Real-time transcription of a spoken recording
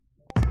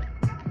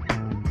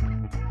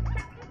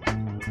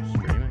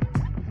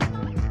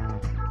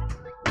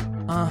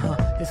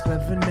It's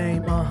clever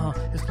name,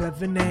 it's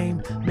clever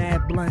name.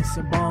 Mad blunts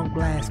and bong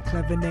blast.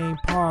 Clever name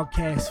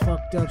podcast.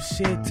 Fucked up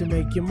shit to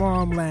make your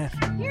mom laugh.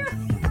 You're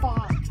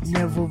fucked.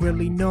 Never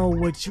really know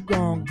what you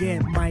gon'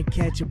 get. Might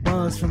catch a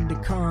buzz from the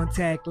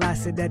contact.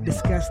 Lots of that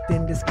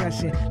disgusting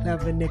discussion.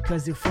 Loving it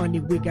cause it's funny.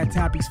 We got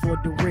topics for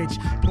the rich.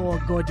 Poor,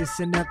 gorgeous,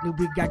 and ugly.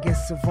 We got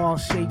guests of all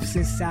shapes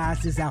and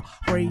sizes.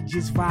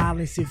 Outrageous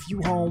violence. If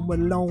you home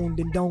alone,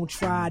 then don't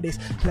try this.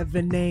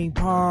 Clever name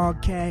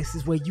podcast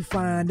is where you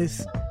find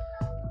us.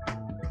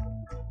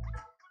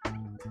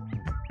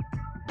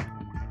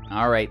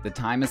 All right, the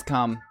time has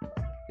come.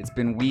 It's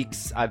been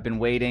weeks. I've been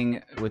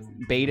waiting with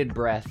bated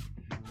breath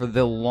for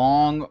the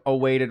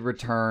long-awaited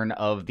return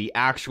of the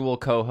actual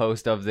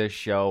co-host of this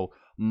show,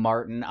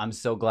 Martin. I'm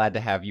so glad to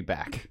have you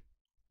back.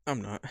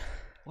 I'm not.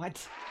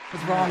 What?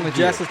 What's wrong with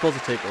Jess you? is supposed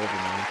to take over,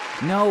 man.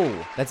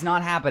 No, that's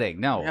not happening.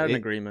 No. We had an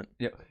agreement.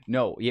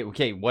 No, yeah,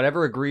 okay,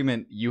 whatever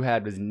agreement you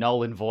had was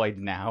null and void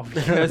now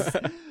because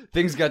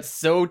things got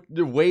so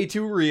way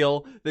too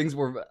real. Things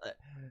were...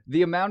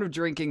 The amount of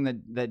drinking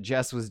that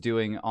Jess was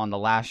doing on the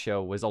last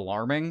show was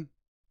alarming.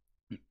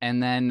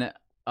 And then,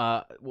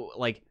 I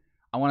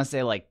want to say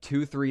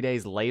 2-3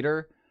 days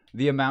later,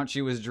 the amount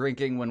she was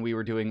drinking when we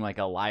were doing like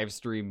a live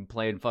stream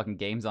playing fucking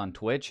games on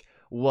Twitch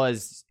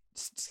was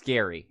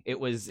scary. It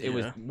was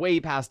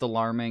way past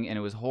alarming, and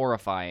it was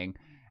horrifying.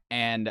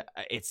 And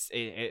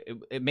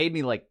it made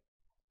me like,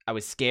 I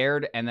was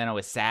scared, and then I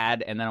was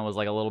sad, and then I was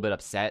like a little bit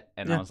upset,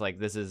 and I was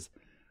like,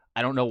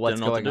 I don't know what's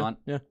going on.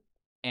 Yeah.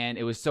 And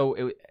it was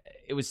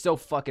so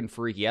fucking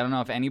freaky. I don't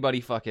know if anybody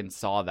fucking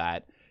saw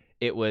that.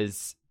 It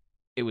was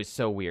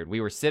so weird.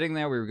 We were sitting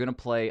there, we were going to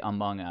play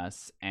Among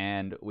Us,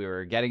 and we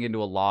were getting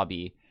into a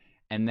lobby,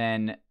 and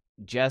then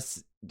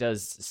Jess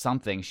does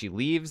something. She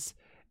leaves,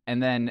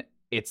 and then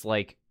it's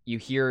like you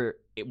hear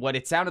what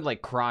it sounded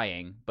like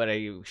crying, but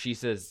she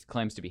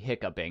claims to be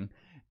hiccuping,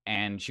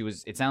 and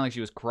it sounded like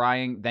she was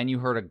crying. Then you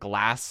heard a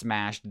glass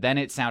smashed. Then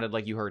it sounded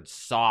like you heard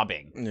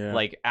sobbing,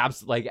 like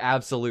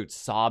absolute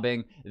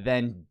sobbing.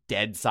 Then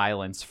dead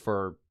silence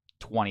for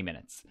 20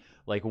 minutes.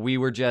 Like we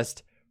were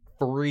just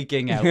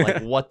freaking out.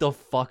 Like what the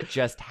fuck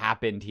just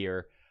happened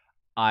here?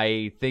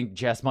 I think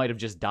Jess might have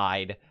just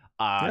died.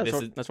 That's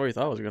what you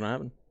thought was going to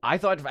happen.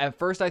 At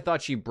first I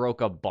thought she broke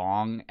a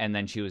bong, and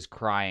then she was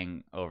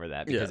crying over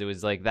that because it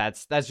was like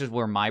that's just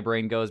where my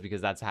brain goes,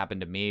 because that's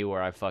happened to me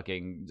where I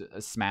fucking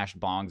smashed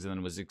bongs and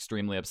then was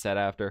extremely upset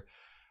after.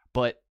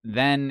 But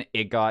then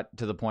it got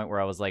to the point where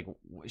I was like,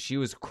 she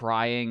was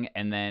crying,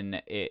 and then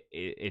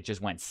it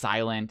just went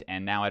silent,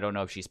 and now I don't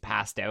know if she's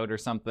passed out or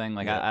something.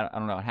 Like I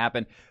don't know what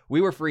happened. We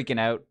were freaking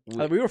out.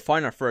 We were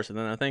fine at first, and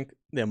then I think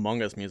the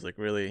Among Us music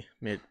really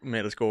made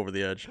us go over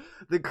the edge.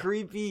 The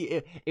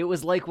creepy... It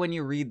was like when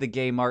you read the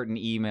Gay Martin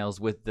emails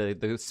with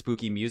the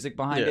spooky music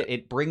behind it.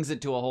 It brings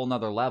it to a whole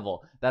nother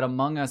level. That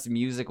Among Us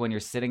music when you're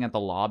sitting at the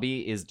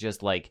lobby is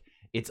just like...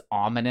 It's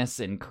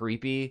ominous and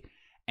creepy.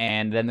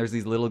 And then there's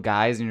these little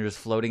guys, and you're just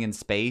floating in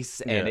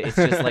space, and it's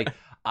just like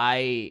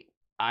I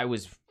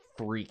was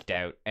freaked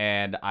out,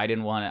 and I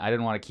didn't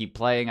want to keep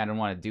playing. I didn't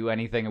want to do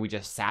anything, and we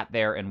just sat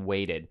there and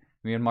waited.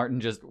 Me and Martin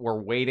just were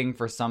waiting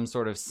for some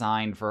sort of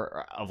sign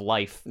of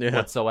life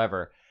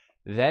whatsoever.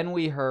 Then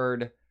we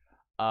heard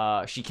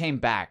she came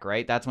back,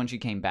 right? That's when she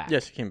came back.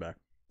 Yes, she came back.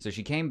 So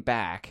she came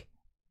back,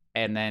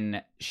 and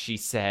then she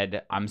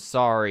said, "I'm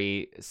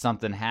sorry,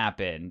 something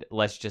happened.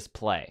 Let's just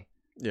play."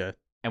 Yeah.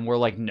 And we're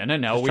like,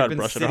 no.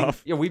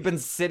 We've been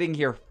sitting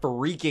here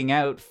freaking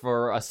out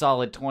for a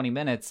solid 20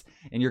 minutes,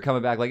 and you're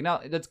coming back like, no,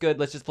 that's good.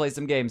 Let's just play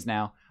some games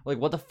now. Like,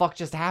 what the fuck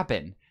just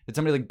happened? Did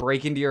somebody like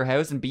break into your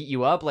house and beat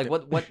you up? Like,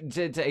 what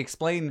to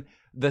explain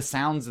the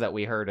sounds that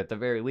we heard at the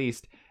very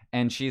least?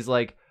 And she's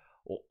like,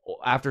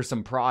 after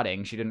some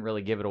prodding, she didn't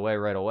really give it away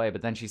right away,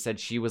 but then she said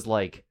she was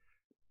like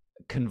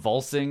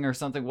convulsing or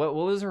something. What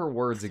was her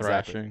words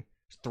exactly?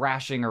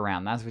 Thrashing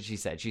around. That's what she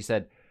said. She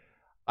said,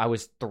 I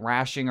was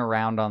thrashing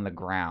around on the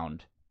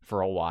ground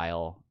for a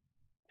while,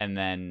 and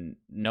then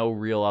no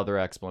real other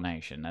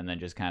explanation, and then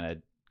just kind of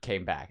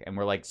came back. And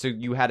we're like, so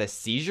you had a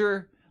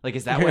seizure? Like,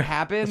 is that what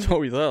happened? That's what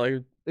we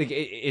thought. Like,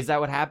 is that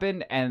what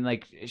happened? And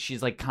like,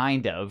 she's like,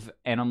 kind of.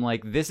 And I'm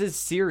like, this is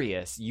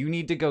serious. You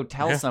need to go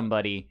tell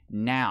somebody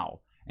now.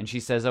 And she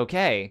says,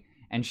 okay.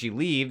 And she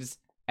leaves,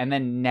 and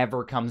then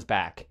never comes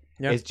back.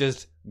 Yeah. It's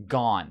just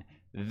gone.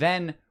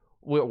 Then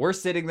we're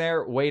sitting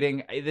there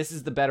waiting. This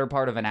is the better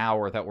part of an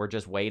hour that we're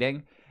just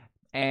waiting.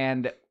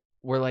 And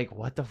we're like,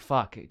 what the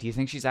fuck? Do you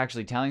think she's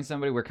actually telling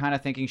somebody? We're kind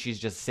of thinking she's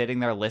just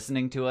sitting there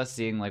listening to us,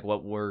 seeing like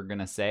what we're going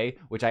to say,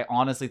 which I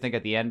honestly think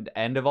at the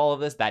end of all of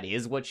this, that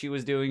is what she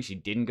was doing. She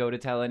didn't go to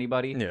tell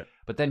anybody. Yeah.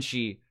 But then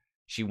she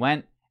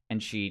went,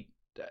 and she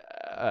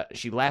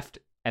left,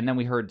 and then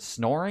we heard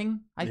snoring,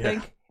 I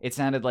think. It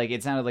sounded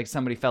like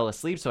somebody fell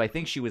asleep, so I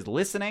think she was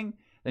listening.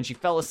 Then she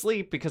fell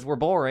asleep because we're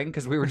boring,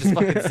 because we were just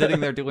fucking sitting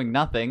there doing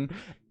nothing.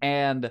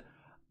 And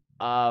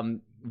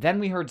then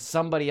we heard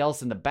somebody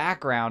else in the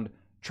background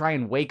try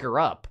and wake her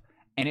up.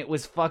 And it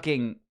was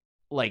fucking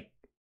like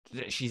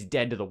she's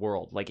dead to the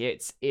world. Like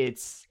it's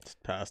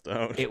passed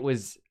out. It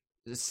was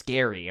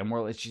scary, and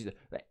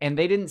and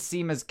they didn't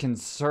seem as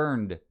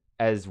concerned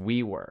as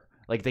we were.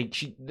 Like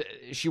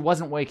she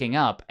wasn't waking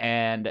up,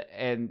 and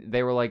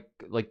they were like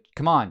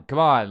come on,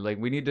 like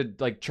we need to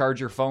like charge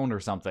your phone or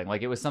something.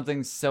 Like it was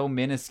something so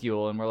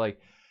minuscule, and we're like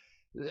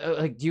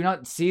do you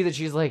not see that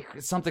she's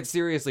like something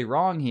seriously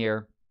wrong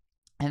here?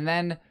 And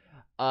then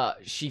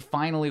she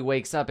finally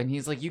wakes up, and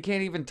he's like, you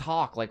can't even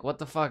talk. Like what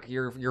the fuck?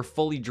 You're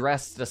fully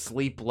dressed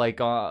asleep, like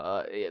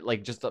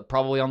just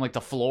probably on like the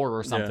floor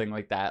or something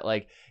like that.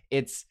 Like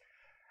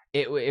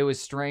it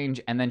was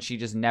strange, and then she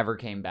just never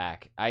came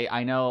back.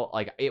 I know,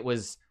 like, it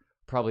was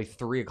probably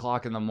 3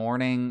 o'clock in the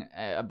morning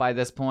by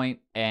this point,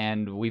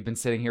 and we've been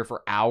sitting here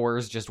for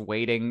hours just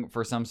waiting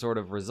for some sort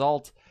of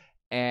result.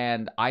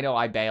 And I know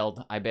I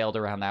bailed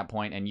around that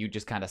point, and you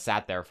just kind of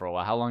sat there for a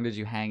while. How long did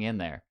you hang in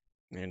there?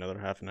 Another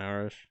half an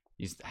hour-ish.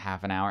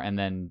 Half an hour,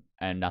 and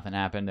nothing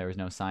happened? There was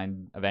no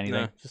sign of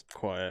anything? No, just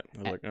quiet. I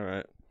was like, all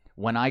right.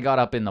 When I got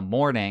up in the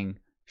morning,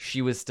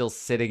 she was still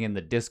sitting in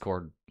the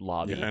Discord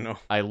lobby. Yeah, I know.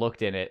 I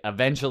looked in it.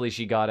 Eventually,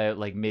 she got out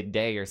like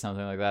midday or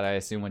something like that, I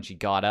assume, when she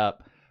got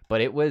up.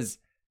 But it was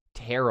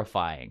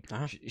terrifying.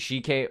 Uh-huh.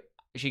 She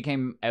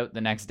came out the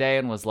next day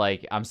and was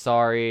like, I'm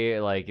sorry.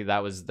 Like,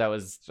 that was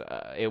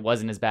it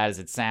wasn't as bad as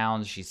it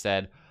sounds. She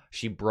said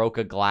she broke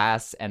a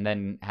glass and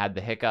then had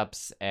the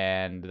hiccups,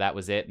 and that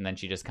was it. And then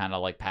she just kind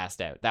of like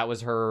passed out. That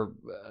was that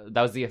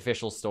was the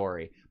official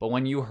story. But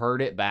when you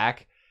heard it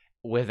back,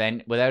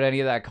 without any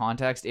of that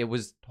context, it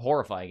was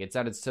horrifying. It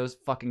sounded so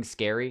fucking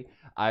scary.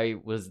 I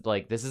was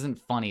like, this isn't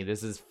funny.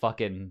 This is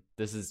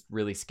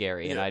really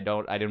scary. Yeah. And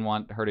I didn't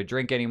want her to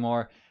drink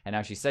anymore. And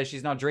now she says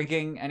she's not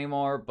drinking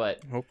anymore,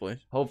 but hopefully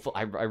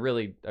I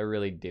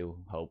really do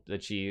hope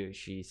that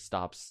she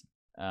stops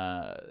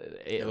or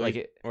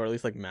at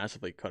least like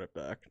massively cut it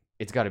back.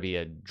 It's got to be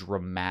a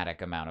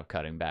dramatic amount of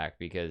cutting back,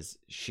 because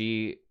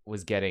she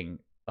was getting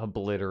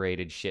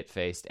obliterated,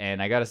 shit-faced.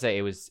 And I gotta say,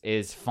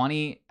 is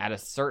funny at a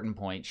certain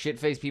point.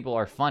 Shit-faced people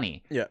are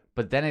funny,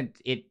 but then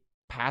it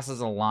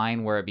passes a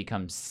line where it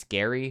becomes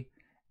scary,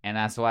 and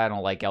that's why I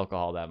don't like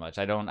alcohol that much.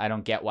 I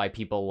don't get why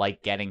people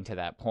like getting to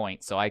that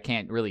point. So I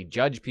can't really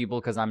judge people,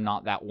 because I'm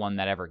not that one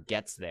that ever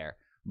gets there.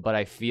 But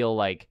I feel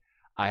like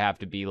I have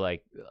to be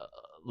like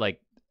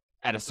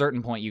at a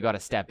certain point you got to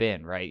step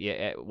in,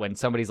 right? When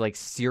somebody's like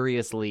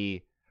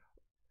seriously,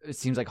 it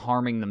seems like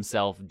harming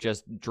themselves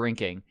just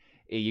drinking,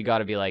 you got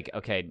to be like,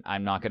 okay,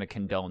 I'm not going to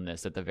condone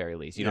this at the very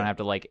least. You don't have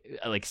to like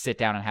sit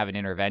down and have an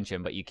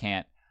intervention, but you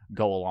can't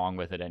go along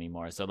with it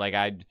anymore. So like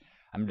I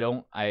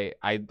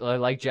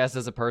like Jess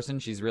as a person.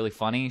 She's really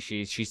funny.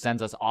 She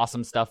sends us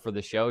awesome stuff for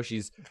the show.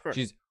 She's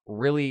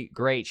really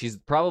great. She's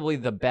probably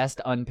the best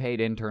unpaid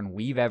intern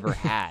we've ever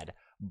had.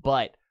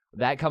 But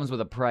that comes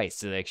with a price.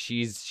 So like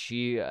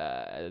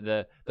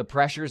the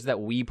pressures that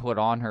we put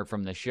on her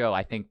from the show,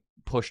 I think,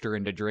 pushed her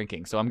into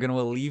drinking. So I'm going to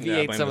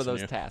alleviate some of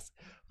those tasks.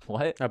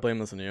 What? I blame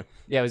this on you.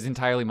 Yeah, it was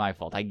entirely my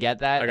fault. I get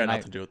that. I got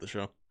nothing to do with the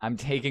show. I'm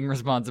taking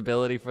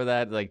responsibility for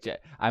that. Like,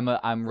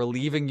 I'm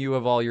relieving you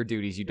of all your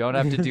duties. You don't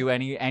have to do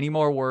any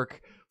more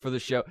work for the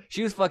show.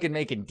 She was fucking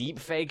making deep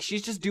fakes.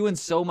 She's just doing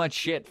so much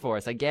shit for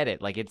us. I get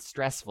it. Like, it's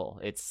stressful.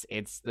 It's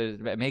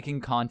the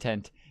making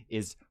content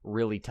is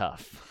really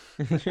tough.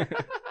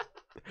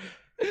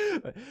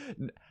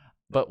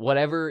 But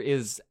whatever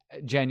is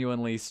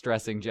genuinely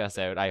stressing Jess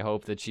out, I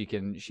hope that she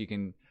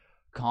can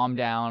calm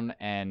down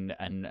and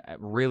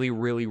really,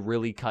 really,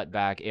 really cut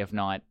back, if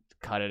not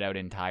cut it out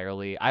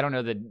entirely. I don't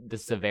know the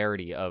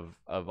severity of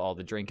all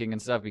the drinking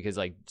and stuff, because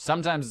like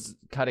sometimes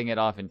cutting it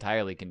off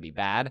entirely can be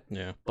bad.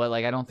 Yeah. But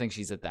like I don't think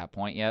she's at that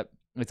point yet.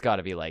 It's got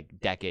to be like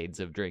decades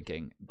of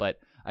drinking. But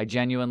I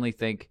genuinely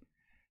think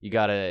you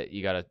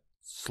gotta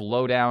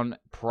slow down,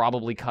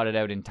 probably cut it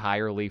out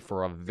entirely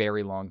for a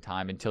very long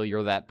time until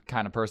you're that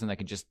kind of person that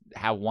can just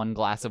have one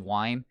glass of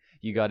wine.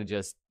 You got to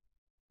just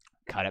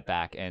cut it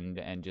back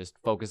and just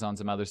focus on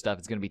some other stuff.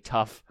 It's going to be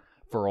tough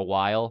for a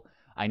while.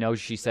 I know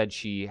she said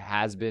she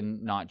has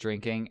been not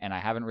drinking, and I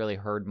haven't really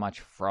heard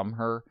much from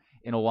her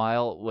in a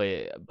while,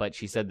 but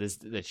she said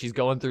that she's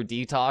going through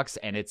detox,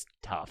 and it's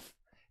tough.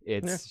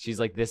 She's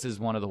like, this is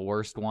one of the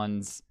worst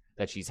ones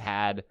that she's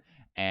had,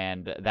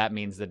 and that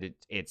means that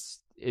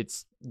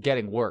it's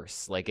getting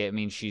worse. Like, it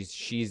means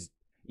she's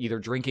either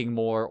drinking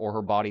more or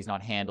her body's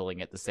not handling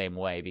it the same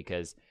way,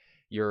 because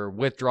your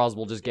withdrawals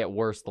will just get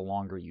worse the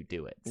longer you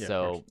do it. Yeah,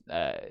 so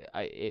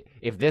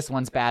if this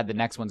one's bad, the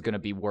next one's going to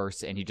be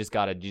worse, and you just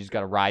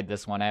gotta ride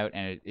this one out,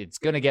 and it's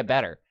going to get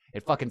better.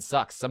 It fucking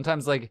sucks.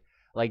 Sometimes like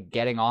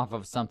getting off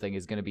of something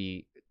is going to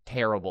be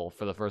terrible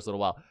for the first little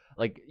while.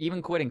 Like,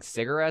 even quitting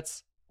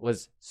cigarettes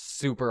was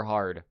super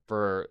hard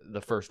for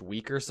the first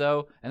week or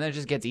so, and then it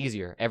just gets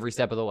easier every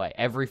step of the way.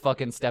 Every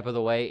fucking step of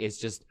the way is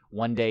just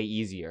one day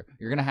easier.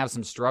 You're gonna have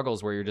some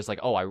struggles where you're just like,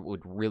 oh, I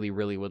would really,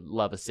 really would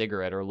love a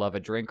cigarette or love a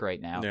drink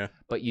right now,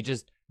 but you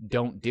just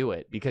don't do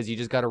it because you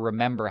just got to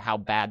remember how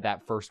bad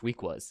that first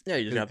week was. Yeah,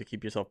 you just have to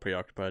keep yourself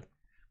preoccupied.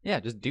 Yeah,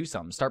 just do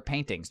something. Start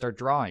painting. Start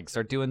drawing.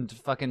 Start doing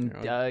fucking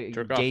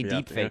gay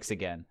deep fakes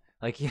again.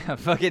 Like, yeah,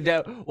 fucking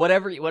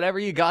whatever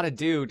you got to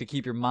do to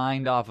keep your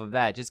mind off of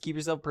that. Just keep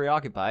yourself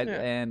preoccupied,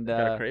 and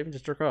got a craving,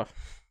 just jerk off.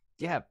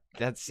 yeah,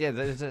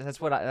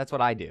 that's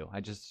what I do.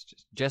 I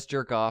just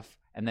jerk off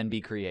and then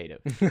be creative.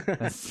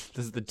 This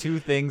is the two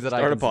things that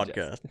Start I a can podcast.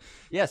 suggest.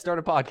 Yeah, start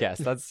a podcast.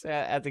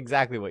 That's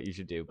exactly what you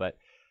should do. But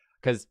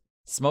because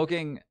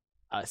smoking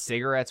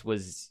cigarettes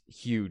was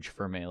huge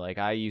for me. Like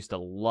I used to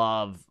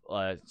love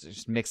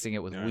just mixing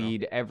it with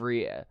weed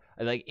every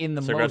like in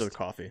the Cigarettes most with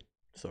coffee,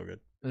 so good.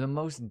 the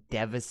most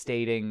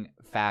devastating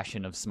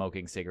fashion of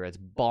smoking cigarettes,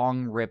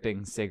 bong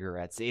ripping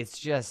cigarettes. It's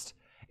just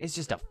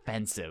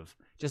offensive.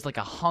 Just like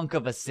a hunk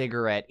of a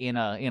cigarette in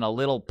a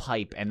little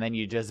pipe, and then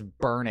you just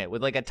burn it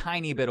with like a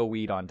tiny bit of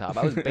weed on top.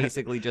 I was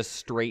basically just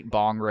straight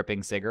bong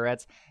ripping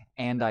cigarettes,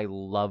 and I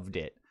loved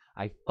it.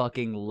 I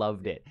fucking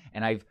loved it.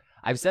 And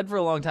I've said for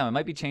a long time, I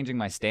might be changing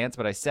my stance,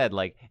 but I said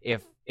like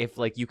if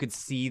like you could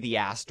see the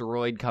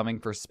asteroid coming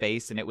for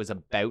space and it was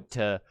about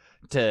to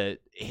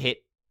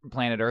hit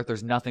planet Earth,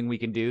 there's nothing we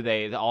can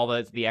do. All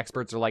the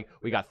experts are like,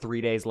 we got 3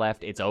 days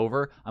left, it's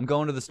over. I'm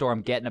going to the store,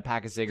 I'm getting a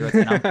pack of cigarettes,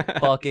 and I'm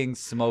fucking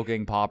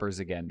smoking poppers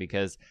again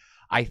because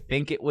I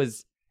think it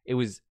was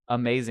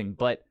amazing.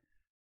 But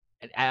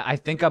I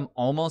think I'm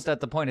almost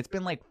at the point. It's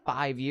been like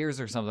 5 years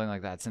or something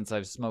like that since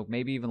I've smoked,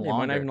 maybe even longer. You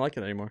might not even like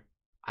it anymore.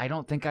 I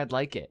don't think I'd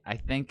like it. I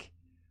think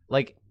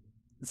like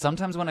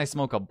sometimes when I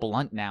smoke a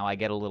blunt now, I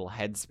get a little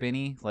head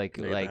spinny, like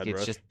it's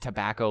rush. just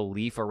tobacco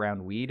leaf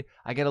around weed.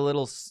 I get a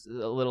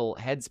little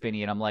head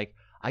spinny, and I'm like,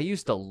 I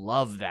used to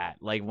love that.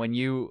 Like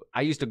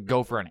I used to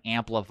go for an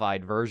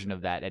amplified version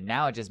of that, and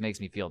now it just makes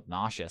me feel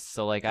nauseous.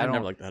 So like I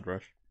never liked the head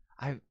rush.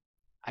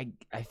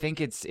 I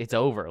think it's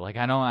over. Like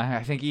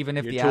I think even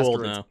if You're the too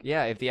old asteroids, now.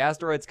 yeah, if the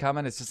asteroid's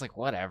coming, it's just like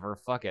whatever,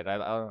 fuck it.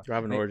 Have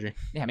an orgy.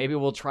 Yeah, maybe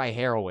we'll try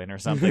heroin or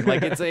something.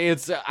 Like it's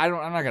I'm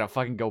not gonna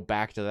fucking go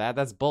back to that.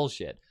 That's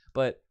bullshit.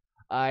 But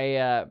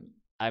I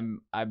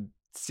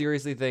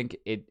seriously think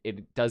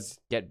it does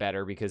get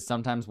better because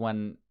sometimes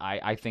when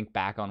I think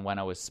back on when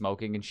I was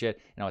smoking and shit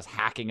and I was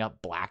hacking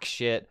up black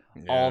shit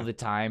all the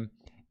time,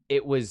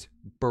 it was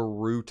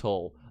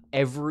brutal.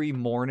 Every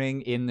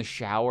morning in the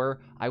shower,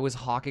 I was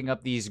hawking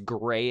up these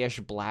grayish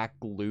black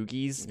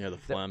loogies. Yeah, the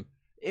phlegm.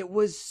 It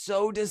was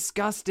so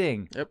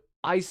disgusting. Yep.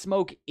 I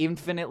smoke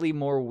infinitely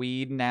more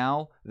weed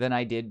now than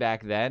I did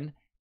back then,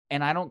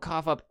 and I don't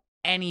cough up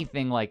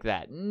anything like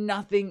that.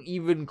 Nothing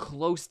even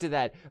close to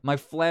that. My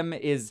phlegm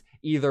is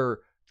either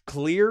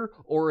clear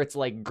or it's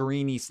like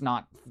greeny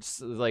snot,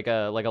 like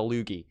a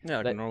loogie. Yeah,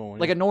 like a normal one.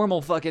 Like a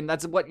normal fucking.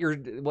 That's what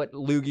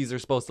loogies are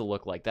supposed to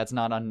look like. That's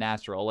not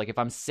unnatural. Like if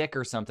I'm sick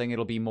or something,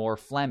 it'll be more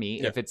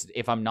phlegmy. Yeah.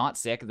 If I'm not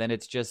sick, then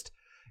it's just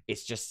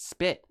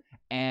spit.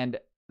 And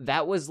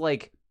that was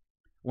like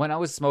when I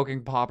was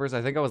smoking poppers.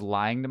 I think I was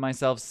lying to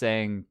myself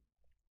saying,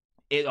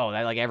 that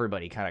like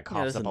everybody kind of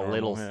coughs up a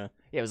little.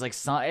 Yeah, it was like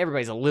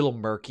everybody's a little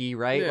murky,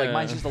 right? Yeah. Like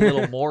mine's just a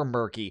little more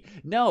murky.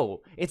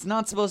 No, it's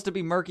not supposed to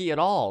be murky at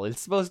all.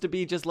 It's supposed to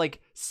be just like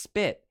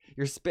spit.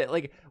 Your spit,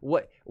 like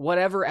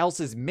whatever else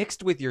is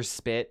mixed with your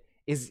spit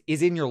is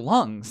in your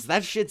lungs.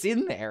 That shit's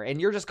in there,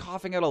 and you're just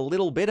coughing out a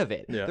little bit of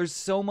it. Yeah. There's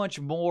so much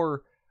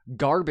more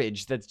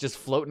garbage that's just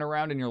floating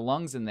around in your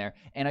lungs in there.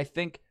 And I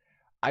think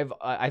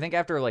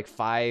after like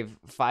 5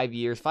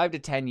 years, 5 to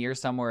 10 years,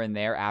 somewhere in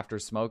there after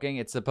smoking,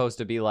 it's supposed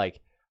to be like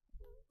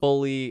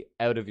fully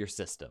out of your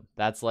system.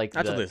 That's what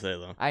they say,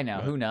 though. I know,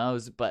 who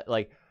knows, but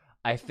like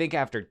I think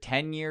after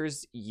 10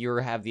 years you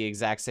have the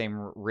exact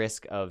same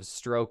risk of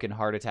stroke and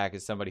heart attack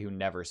as somebody who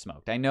never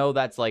smoked. I know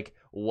that's like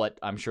what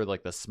I'm sure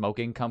like the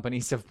smoking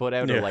companies have put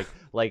out, or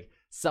like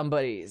some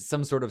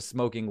sort of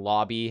smoking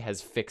lobby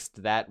has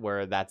fixed that,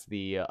 where that's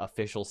the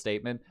official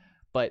statement.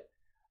 But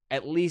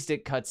at least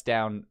it cuts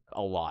down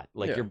a lot.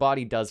 Like your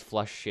body does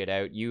flush shit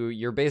out.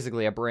 You're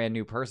basically a brand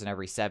new person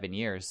every 7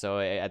 years. So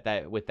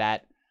with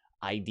that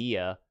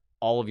idea,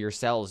 all of your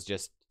cells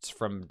just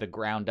from the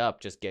ground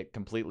up just get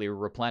completely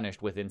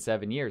replenished within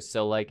 7 years.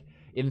 So like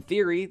in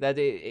theory that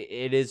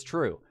it is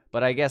true,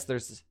 but I guess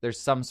there's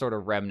some sort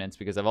of remnants,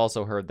 because I've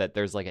also heard that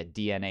there's like a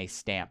DNA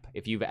stamp.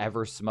 If you've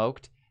ever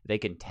smoked, they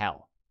can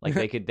tell. Like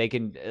they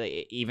can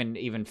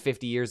even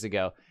 50 years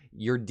ago,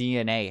 your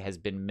DNA has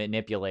been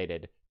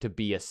manipulated to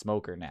be a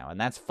smoker now,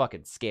 and that's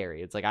fucking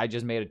scary. It's like I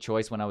just made a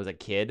choice when I was a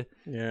kid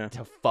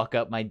to fuck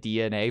up my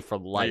DNA for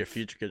life. Now your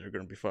future kids are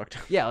gonna be fucked.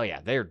 Yeah,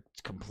 they're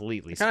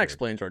completely. It kind of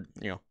explains our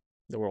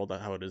the world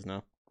how it is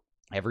now.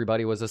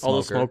 Everybody was a smoker.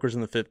 All the smokers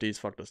in the 50s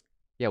fucked us.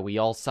 Yeah, we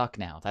all suck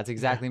now. That's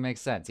exactly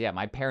makes sense. Yeah,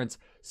 my parents.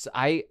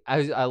 I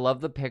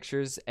love the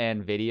pictures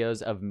and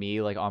videos of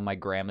me like on my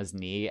grandma's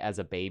knee as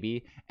a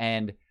baby,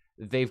 and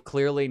they've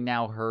clearly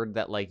now heard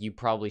that like you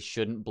probably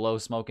shouldn't blow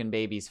smoke in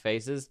babies'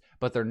 faces,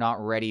 but they're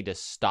not ready to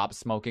stop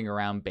smoking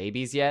around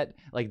babies yet.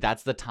 Like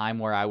that's the time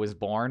where I was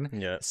born.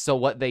 Yeah. So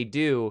what they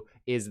do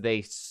is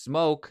they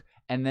smoke,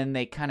 and then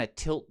they kind of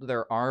tilt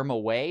their arm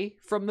away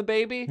from the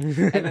baby, and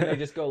then they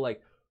just go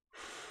like.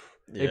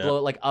 They blow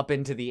it like up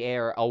into the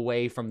air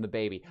away from the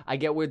baby. I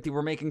get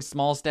we're making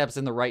small steps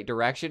in the right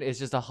direction. It's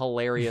just a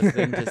hilarious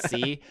thing to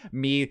see.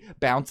 Me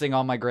bouncing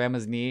on my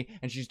grandma's knee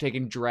and she's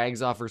taking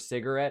drags off her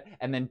cigarette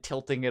and then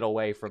tilting it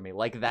away from me.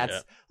 Like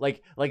that's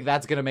like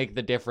that's gonna make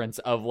the difference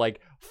of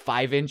like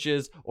 5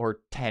 inches or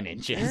 10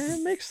 inches.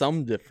 It makes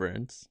some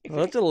difference.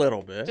 Well, that's a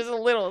little bit. Just a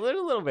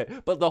little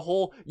bit. But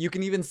you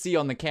can even see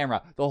on the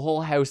camera, the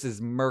whole house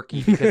is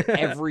murky because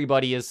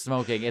everybody is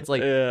smoking. It's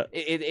like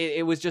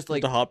it was just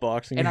like the hot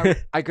boxing. And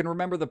I can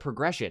remember the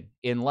progression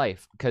in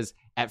life because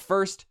at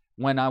first,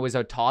 when I was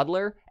a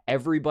toddler,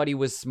 everybody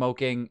was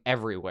smoking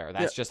everywhere.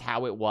 That's just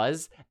how it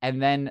was.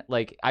 And then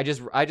like I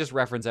just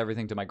reference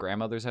everything to my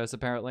grandmother's house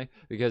apparently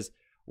because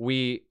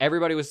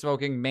everybody was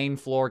smoking, main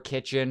floor,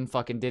 kitchen,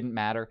 fucking didn't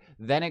matter.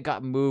 Then it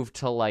got moved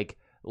to like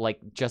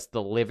just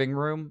the living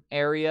room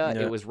area.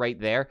 It was right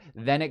there.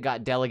 Then it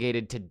got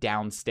delegated to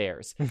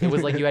downstairs. It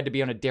was like you had to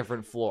be on a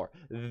different floor.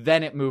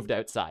 Then it moved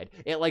outside.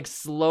 It like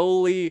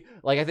slowly,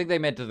 like I think they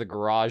meant to the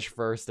garage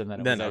first and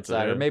then it was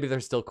outside. Or maybe they're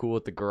still cool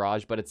with the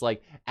garage, but it's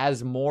like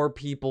as more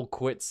people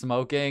quit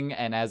smoking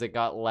and as it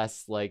got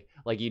less like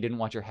you didn't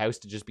want your house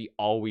to just be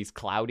always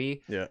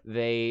cloudy.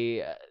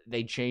 They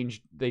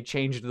changed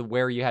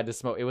where you had to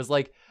smoke. It was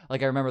like I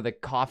remember the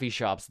coffee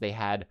shops they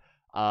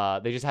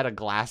just had a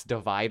glass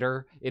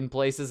divider in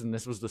places, and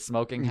this was the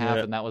smoking half,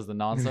 and that was the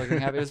non-smoking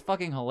half. It was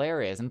fucking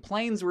hilarious. And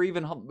planes were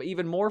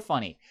even more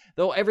funny,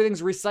 though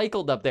everything's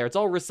recycled up there. It's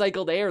all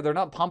recycled air. They're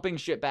not pumping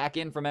shit back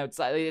in from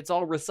outside. It's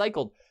all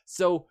recycled.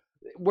 So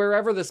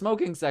wherever the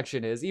smoking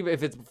section is, even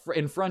if it's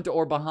in front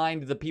or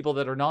behind the people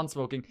that are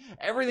non-smoking,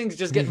 everything's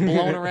just getting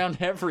blown around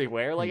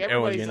everywhere. Like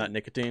everybody's getting that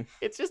nicotine.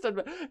 It's just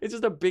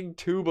a big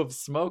tube of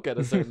smoke at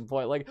a certain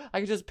point. Like I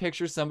can just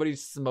picture somebody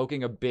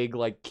smoking a big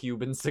like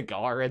Cuban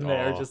cigar in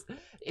there. Just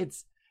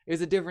it's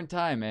a different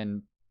time,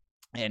 and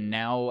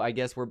now I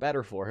guess we're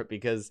better for it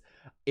because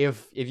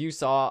if you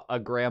saw a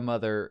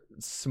grandmother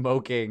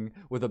smoking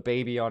with a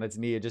baby on its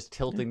knee and just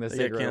tilting the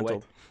cigarette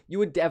away, you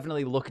would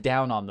definitely look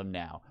down on them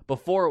now.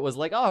 Before it was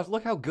like, oh,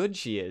 look how good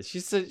she is.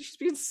 She's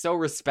being so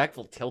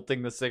respectful,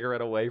 tilting the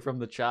cigarette away from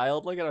the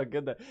child. Look at how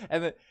good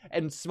that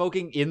and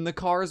smoking in the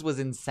cars was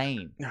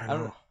insane.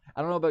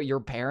 I don't know about your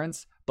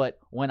parents, but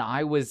when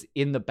I was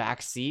in the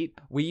back seat,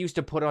 we used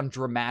to put on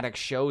dramatic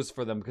shows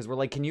for them because we're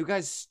like, can you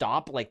guys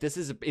stop? Like, this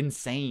is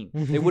insane.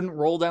 They wouldn't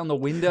roll down the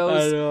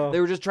windows. They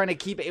were just trying to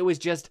keep it was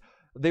just,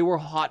 they were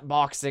hot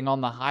boxing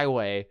on the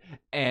highway,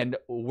 and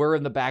we're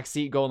in the back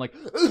seat going like,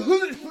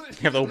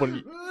 you have to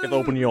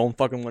open your own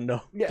fucking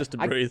window just to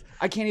breathe.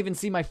 I can't even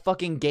see my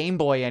fucking Game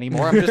Boy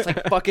anymore. I'm just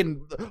like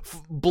fucking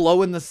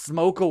blowing the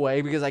smoke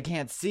away because I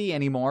can't see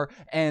anymore.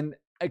 And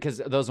because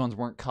those ones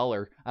weren't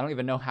color. I don't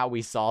even know how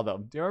we saw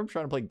them. Do you remember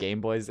trying to play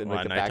Game Boys in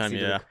like the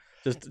backseat?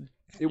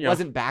 It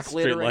wasn't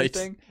backlit or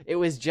anything. It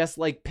was just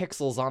like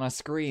pixels on a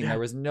screen. There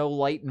was no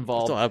light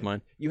involved. I still have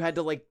mine. You had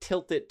to like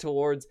tilt it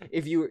towards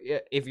if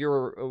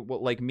you're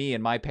like me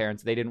and my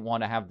parents, they didn't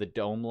want to have the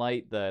dome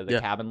light, the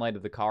cabin light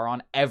of the car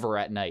on ever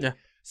at night.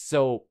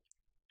 So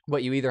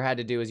what you either had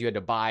to do is you had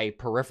to buy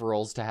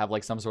peripherals to have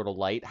like some sort of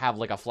light, have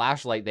like a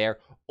flashlight there,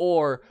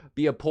 or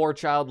be a poor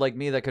child like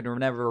me that could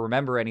never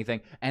remember anything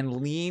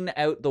and lean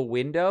out the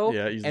window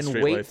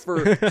and wait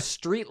for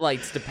street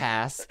lights to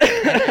pass.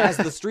 And as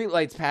the street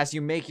lights pass,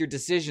 you make your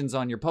decisions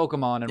on your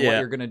Pokemon and what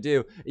you're going to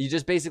do. You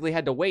just basically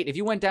had to wait. If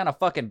you went down a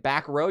fucking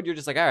back road, you're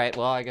just like, all right,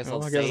 well, I guess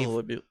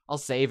I'll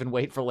save and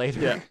wait for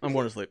later. Yeah, I'm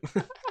going to sleep.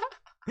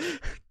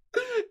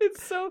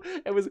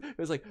 It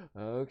was like,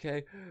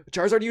 okay,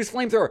 Charizard used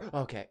flamethrower.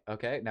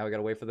 Okay, now we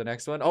gotta wait for the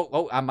next one.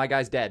 My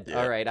guy's dead.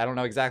 All right, I don't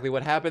know exactly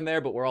what happened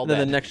there, but we're all dead.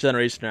 Then the next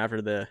generation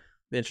after they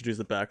introduced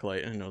the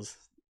backlight, and it was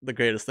the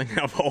greatest thing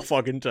of all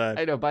fucking time.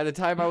 I know. By the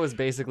time I was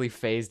basically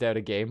phased out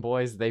of Game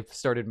Boys, they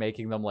started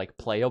making them like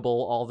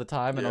playable all the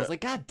time, and I was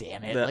like, God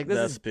damn it! Like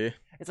this is.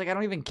 It's like I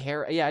don't even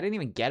care. Yeah, I didn't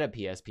even get a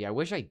PSP. I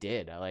wish I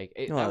did.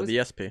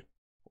 The SP.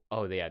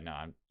 Oh yeah, no,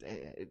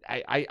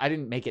 I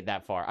didn't make it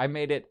that far. I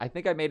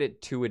think I made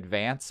it to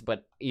Advance,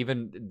 but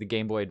even the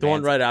Game Boy Advance. The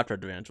one right after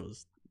Advance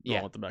was the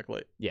one with the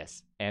backlight.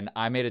 Yes, and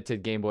I made it to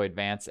GameY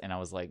Advance, and I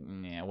was like,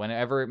 yeah.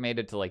 Whenever it made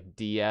it to like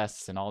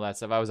DS and all that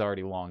stuff, I was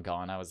already long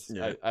gone. I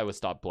was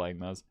stopped playing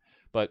those.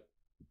 But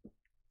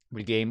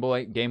with Game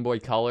Boy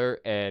Color,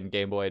 and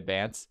Game Boy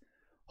Advance,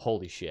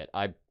 holy shit!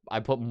 I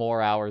put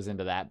more hours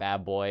into that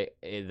bad boy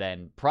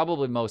than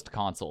probably most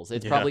consoles.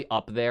 It's probably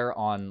up there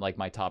on like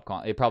my top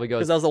It probably goes,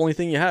 because that was the only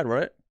thing you had,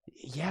 right?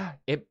 Yeah,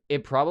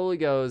 it probably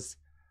goes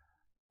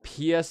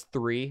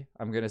PS3.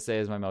 I'm gonna say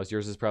is my most.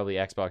 Yours is probably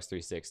Xbox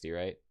 360,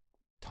 right?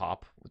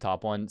 Top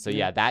one. So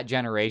yeah, that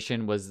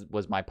generation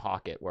was my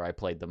pocket where I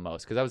played the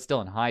most because I was still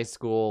in high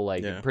school.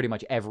 Like pretty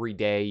much every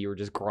day, you were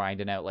just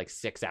grinding out like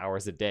 6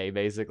 hours a day,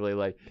 basically.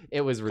 Like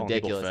it was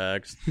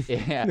ridiculous.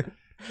 Yeah.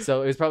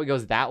 So it probably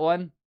goes that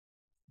one.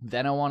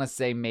 Then I want to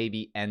say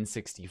maybe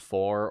N64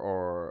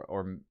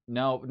 or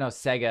no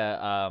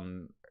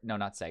Sega. No,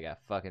 not Sega.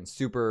 Fucking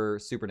Super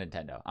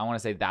Nintendo. I want to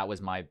say that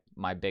was my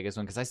biggest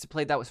one because I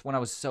played that when I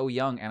was so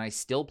young, and I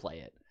still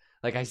play it.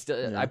 Like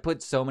I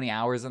put so many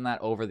hours in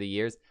that over the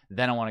years.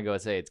 Then I want to go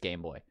and say it's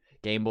Game Boy.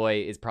 Game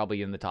Boy is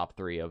probably in the top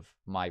 3 of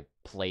my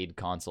played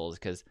consoles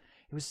because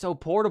it was so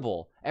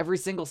portable. Every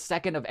single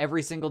second of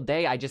every single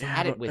day, I just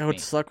had it with me. It would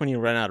suck when you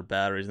ran out of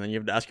batteries and then you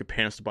have to ask your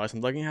parents to buy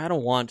something. Like, I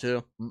don't want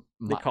to.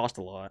 They cost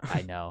a lot.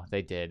 I know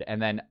they did.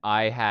 And then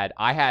I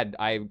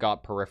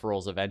got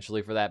peripherals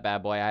eventually for that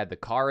bad boy. I had the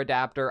car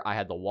adapter. I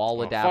had the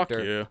wall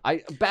adapter. Fuck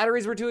you.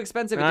 Batteries were too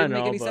expensive. It didn't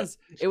make any sense.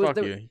 It was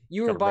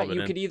you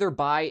could either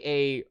buy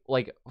a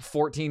like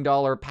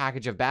 $14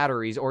 package of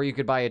batteries or you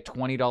could buy a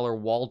 $20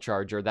 wall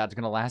charger that's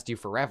gonna last you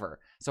forever.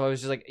 So I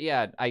was just like,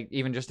 yeah. I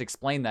even just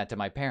explained that to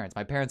my parents.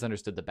 My parents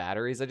understood the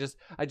batteries.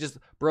 I just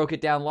broke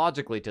it down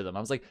logically to them. I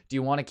was like, do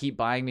you want to keep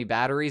buying me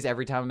batteries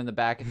every time I'm in the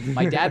back?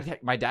 My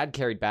dad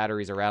carried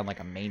batteries around like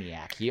a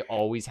maniac. He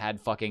always had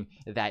fucking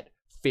that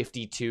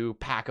 52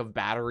 pack of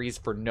batteries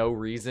for no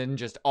reason,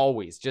 just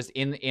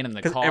in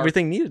the car.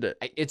 Everything needed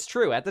it. It's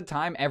true. At the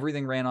time,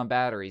 everything ran on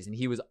batteries, and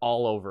he was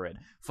all over it.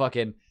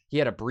 Fucking, he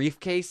had a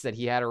briefcase that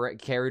he had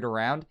carried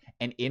around,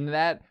 and in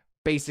that,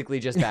 basically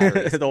just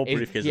batteries. The whole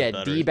briefcase. He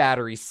had D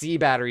batteries, C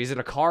batteries,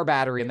 and a car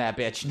battery in that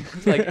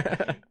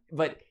bitch.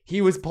 But he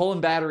was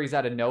pulling batteries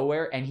out of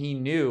nowhere, and he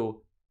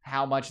knew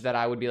how much that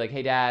I would be like,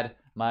 hey, Dad,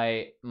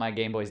 my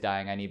Game Boy's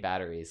dying. I need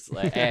batteries.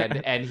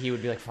 And he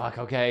would be like, fuck,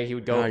 okay. He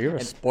would go. Oh, you're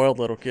a spoiled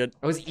little kid.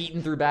 I was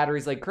eating through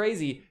batteries like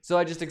crazy. So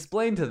I just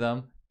explained to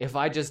them, if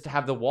I just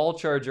have the wall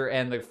charger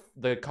and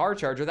the car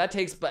charger, that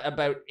takes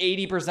about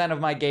 80%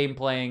 of my game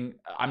playing.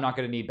 I'm not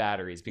going to need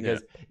batteries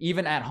because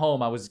even at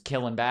home, I was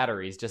killing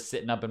batteries, just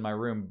sitting up in my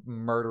room,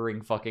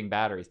 murdering fucking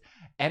batteries.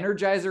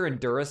 Energizer and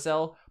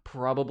Duracell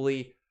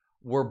probably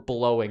were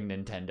blowing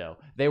Nintendo.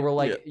 They were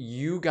like,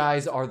 you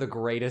guys are the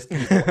greatest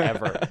people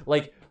ever.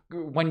 Like,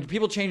 when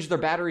people change their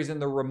batteries in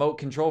the remote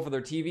control for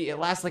their TV, it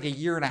lasts like a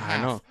year and a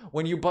half.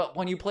 When you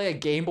play a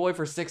Game Boy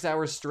for 6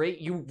 hours straight,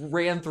 you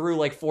ran through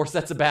like 4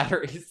 sets of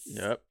batteries.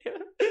 Yep.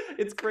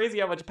 It's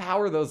crazy how much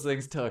power those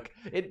things took.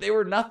 They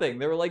were nothing.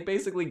 They were like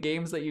basically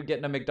games that you get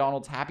in a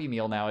McDonald's Happy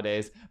Meal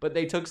nowadays, but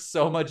they took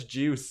so much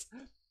juice.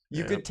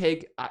 You could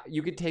take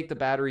the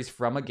batteries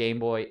from a Game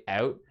Boy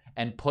out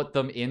and put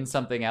them in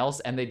something else,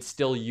 and they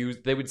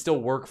would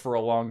still work for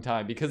a long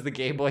time because the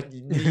Game Boy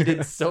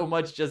needed so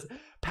much just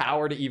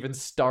power to even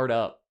start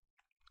up.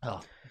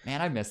 Oh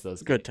man, I miss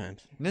those good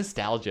times.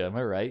 Nostalgia, am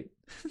I right?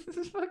 This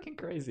is fucking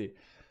crazy.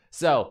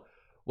 So,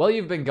 while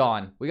you've been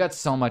gone, we got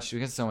so much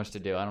to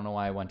do. I don't know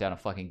why I went down a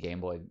fucking Game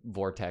Boy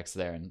vortex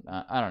there, and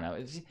I don't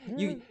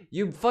know.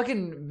 You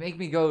fucking make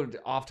me go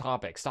off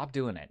topic. Stop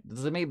doing it.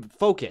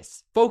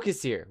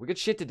 Focus here. We got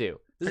shit to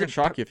do. I can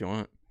shock you if you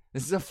want.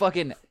 This is a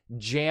fucking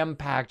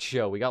jam-packed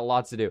show. We got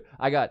lots to do.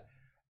 I got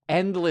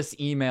endless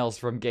emails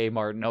from Gay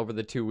Martin over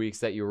the 2 weeks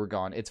that you were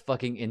gone. It's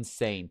fucking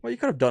insane. Well, you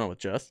could have done it with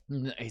Jess.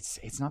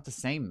 It's not the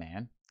same,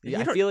 man.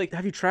 I feel like,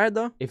 have you tried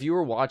though? If you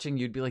were watching,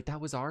 you'd be like, that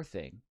was our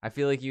thing. I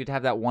feel like you'd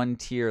have that one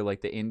tear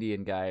like the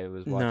Indian guy who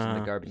was watching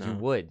the garbage. No. You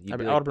would. I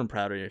would have been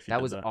proud of you if you that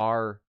did was that.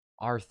 our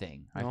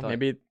thing. Well, I thought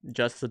maybe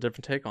Jess has a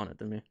different take on it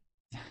than me.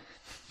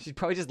 She'd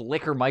probably just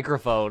lick her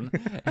microphone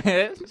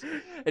and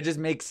just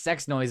make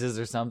sex noises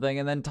or something,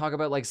 and then talk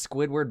about like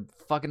Squidward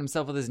fucking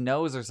himself with his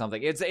nose or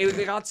something.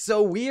 It got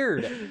so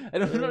weird. I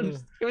don't know.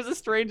 It was the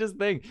strangest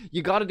thing.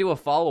 You got to do a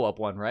follow-up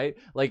one, right?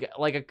 Like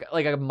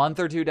a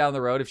month or two down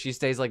the road, if she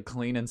stays like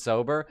clean and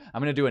sober,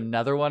 I'm gonna do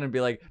another one and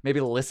be like,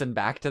 maybe listen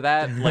back to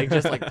that, like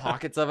just like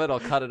pockets of it. I'll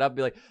cut it up, and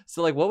be like,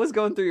 so like what was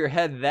going through your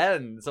head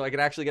then, so I can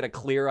actually get a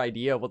clear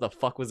idea of what the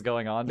fuck was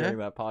going on during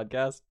that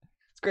podcast.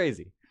 It's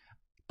crazy,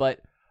 but.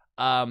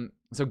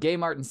 So Gay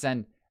Martin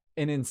sent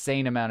an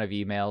insane amount of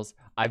emails.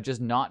 I've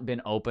just not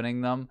been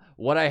opening them.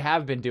 What I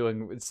have been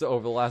doing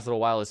over the last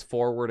little while is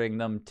forwarding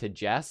them to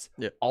Jess.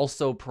 Yep.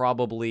 Also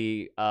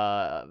probably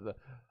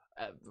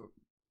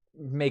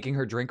making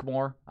her drink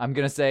more. I'm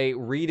going to say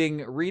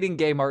reading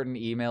Gay Martin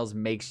emails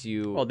makes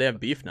you... Oh, they have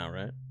beef now,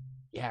 right?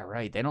 Yeah,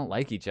 right. They don't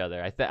like each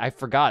other. I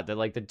forgot that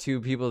like the two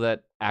people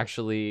that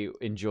actually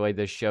enjoy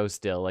this show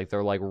still, like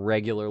they're like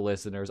regular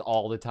listeners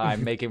all the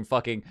time, making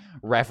fucking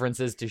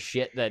references to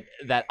shit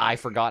that I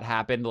forgot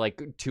happened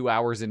like 2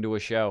 hours into a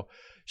show.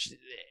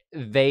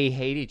 They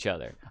hate each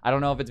other. I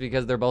don't know if it's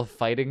because they're both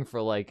fighting for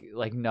like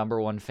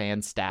number one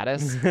fan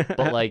status,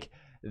 but like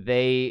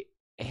they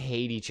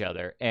hate each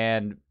other.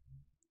 And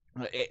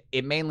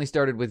it mainly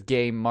started with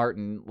Gay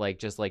Martin, like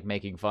just like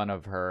making fun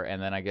of her,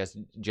 and then I guess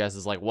Jess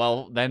is like,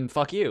 well, then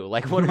fuck you.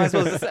 Like, what am I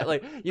supposed to say?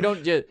 Like, you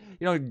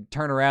don't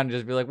turn around and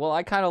just be like, well,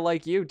 I kind of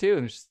like you too,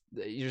 and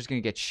you're just gonna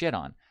get shit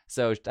on.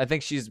 So I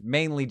think she's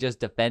mainly just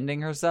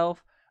defending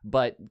herself,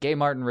 but Gay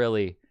Martin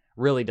really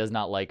does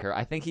not like her.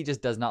 I think he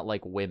just does not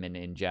like women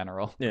in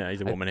general. Yeah,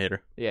 he's a woman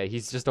hater. Yeah,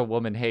 he's just a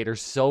woman hater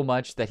so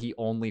much that he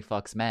only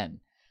fucks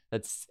men.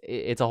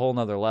 It's a whole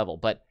nother level.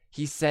 But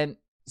he sent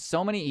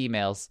so many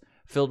emails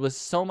filled with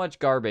so much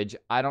garbage.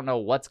 I don't know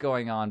what's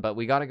going on, but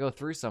we got to go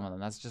through some of them.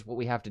 That's just what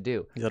we have to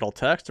do. Is it all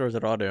text or is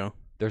it audio?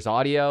 There's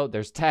audio,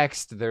 there's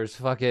text, there's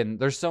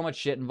so much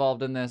shit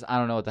involved in this. I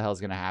don't know what the hell's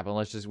going to happen.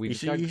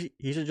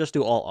 You should just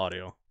do all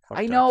audio.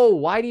 I know.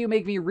 Why do you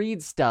make me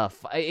read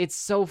stuff? It's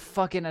so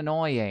fucking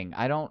annoying.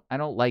 I don't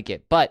like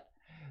it. But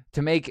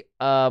to make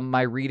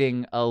my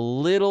reading a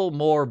little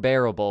more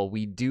bearable,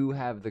 we do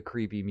have the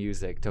creepy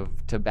music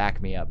to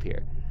back me up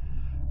here.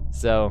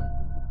 So,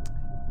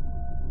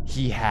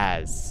 he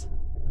has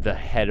the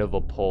head of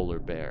a polar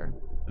bear,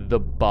 the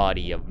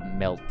body of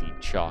melty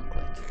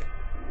chocolate.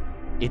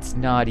 It's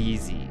not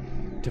easy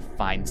to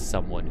find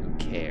someone who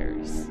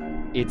cares.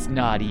 It's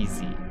not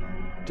easy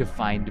to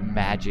find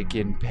magic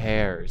in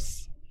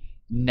pairs.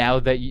 Now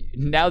that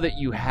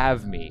you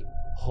have me,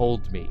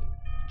 hold me,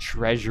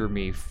 treasure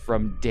me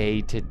from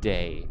day to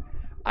day.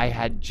 I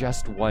had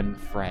just one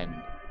friend,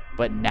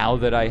 but now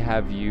that I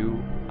have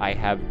you, I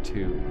have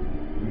two.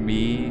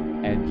 Me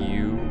and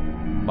you,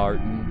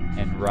 Martin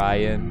and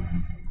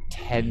Ryan,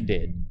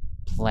 tended,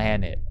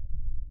 plan it.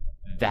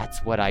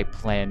 That's what I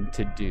plan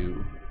to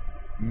do.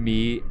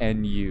 Me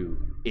and you.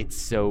 It's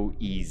so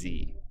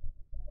easy.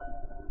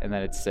 And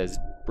then it says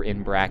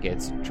in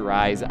brackets,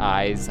 dries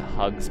eyes,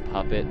 hugs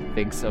puppet,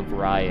 thinks of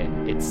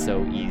Ryan. It's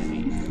so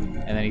easy.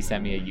 And then he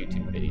sent me a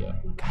YouTube video.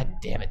 God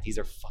damn it, these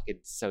are fucking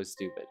so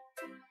stupid.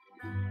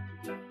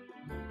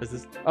 Is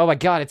this? Oh my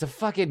god, it's a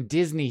fucking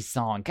Disney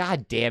song.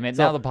 God damn it,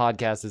 now the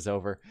podcast is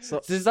over.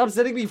 So stop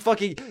sending me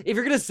fucking... If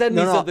you're gonna send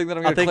me something, then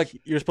I'm gonna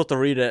click... You're supposed to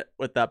read it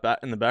with that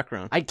in the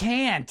background. I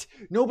can't.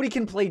 Nobody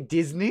can play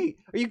Disney.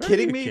 Are you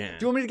kidding me? Can.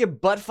 Do you want me to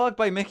get butt fucked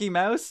by Mickey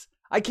Mouse?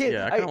 I can't.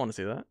 Yeah, I kind of want to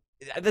see that.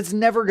 That's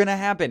never gonna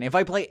happen. If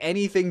I play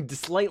anything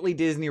slightly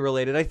Disney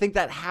related, I think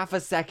that half a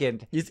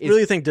second. You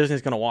really think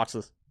Disney's gonna watch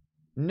this?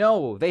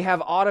 No, they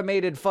have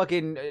automated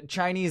fucking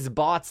Chinese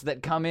bots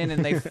that come in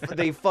and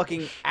they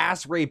fucking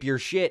ass rape your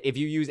shit if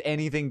you use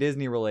anything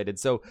Disney related.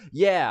 So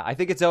yeah, I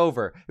think it's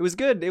over. It was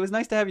good. It was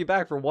nice to have you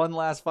back for one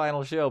last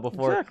final show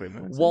before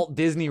Walt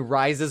Disney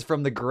rises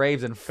from the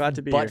graves and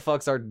butt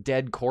fucks our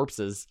dead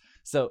corpses.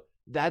 So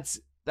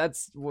that's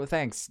well,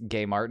 thanks,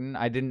 Gay Martin.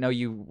 I didn't know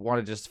you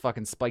wanted to just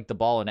fucking spike the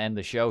ball and end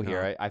the show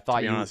here. I thought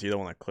to be honest, you're the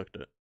one that clicked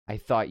it. I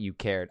thought you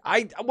cared.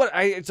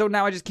 So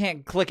now I just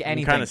can't click anything.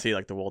 You kind of see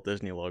like the Walt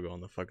Disney logo on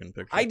the fucking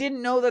picture. I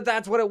didn't know that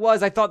that's what it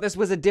was. I thought this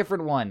was a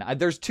different one.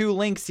 There's two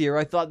links here.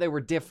 I thought they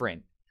were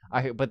different.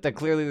 But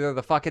clearly they're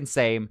the fucking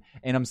same.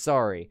 And I'm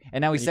sorry.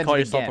 And now he sent it again.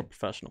 You call yourself a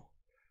professional.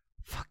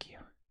 Fuck you.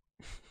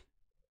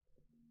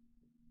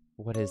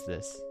 What is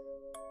this?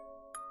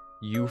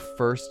 You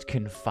first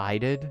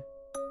confided.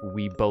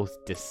 We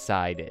both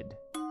decided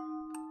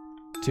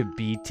to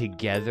be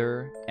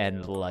together,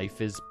 and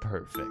life is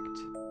perfect.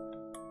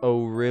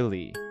 Oh,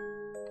 really?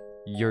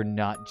 You're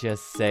not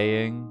just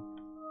saying?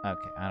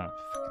 Okay, I don't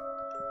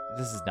know.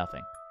 This is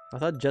nothing. I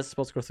thought Jess was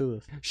supposed to go through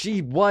this.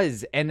 She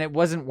was, and it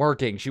wasn't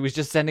working. She was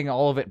just sending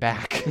all of it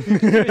back. She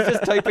was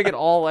just typing it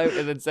all out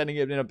and then sending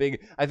it in a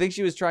big... I think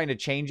she was trying to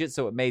change it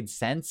so it made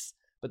sense.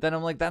 But then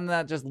I'm like, then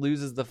that just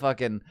loses the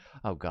fucking...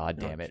 Oh, god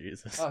damn it.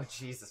 Jesus. Oh,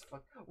 Jesus.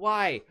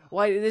 Why?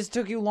 Why? This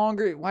took you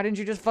longer. Why didn't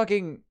you just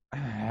fucking...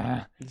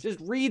 Just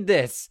read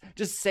this.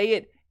 Just say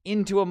it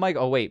into a mic.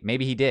 Oh, wait.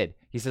 Maybe he did.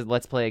 He said,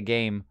 let's play a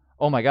game.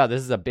 Oh, my God.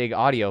 This is a big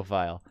audio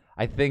file.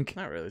 I think...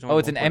 Not really. Oh,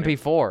 it's an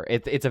MP4.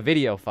 It's a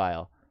video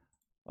file.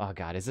 Oh,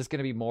 God. Is this going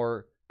to be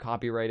more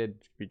copyrighted?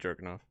 Be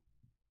jerking off.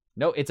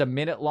 No, it's a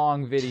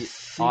minute-long video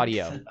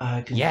audio. That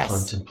I can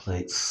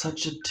contemplate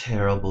such a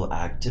terrible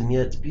act and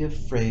yet be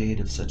afraid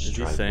of such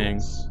trifles.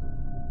 Saying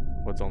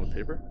what's on the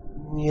paper?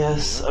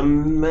 Yes, a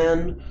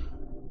man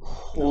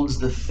holds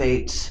the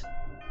fate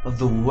of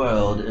the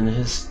world in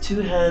his two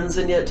hands,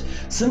 and yet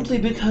simply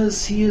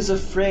because he is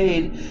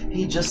afraid,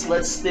 he just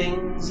lets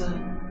things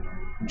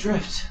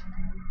drift.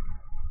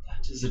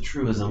 That is a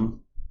truism.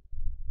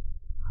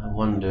 I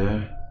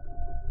wonder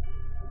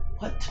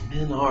what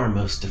men are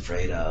most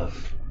afraid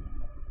of.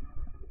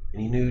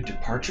 Any new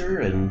departure,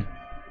 and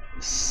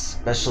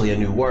especially a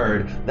new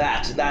word,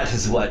 that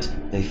is what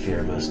they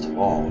fear most of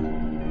all.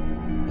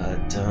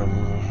 But,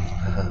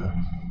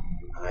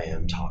 I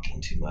am talking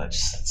too much.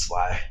 That's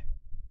why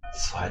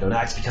I don't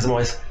act, because I'm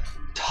always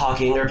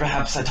talking, or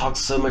perhaps I talk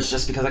so much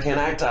just because I can't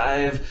act.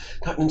 I've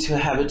gotten into a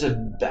habit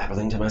of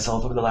babbling to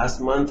myself over the last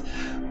month.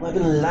 I've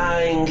been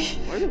lying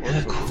in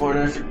a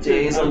corner for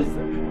days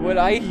on... When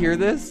I hear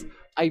this,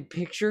 I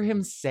picture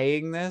him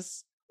saying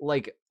this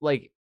like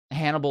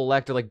Hannibal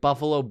Lecter, like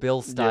Buffalo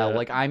Bill style. Yeah.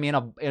 Like I'm in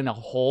a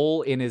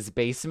hole in his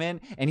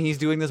basement and he's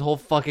doing this whole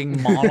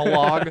fucking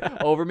monologue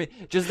over me.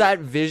 Just that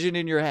vision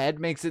in your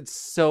head makes it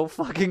so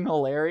fucking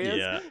hilarious.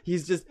 Yeah.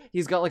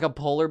 He's got like a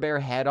polar bear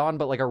head on,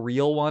 but like a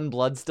real one,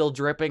 blood still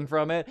dripping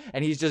from it,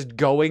 and he's just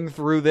going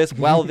through this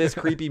while this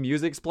creepy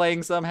music's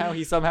playing somehow.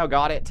 He somehow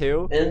got it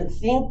too. And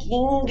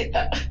thinking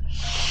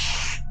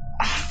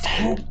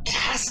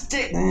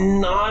fantastic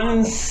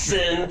nonsense.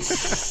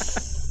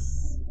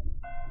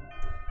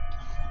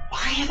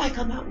 Why have I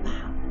come out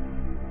now?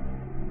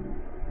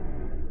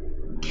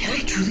 Can I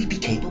truly be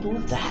capable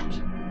of that?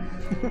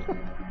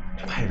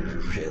 Am I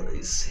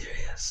really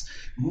serious?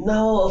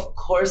 No, of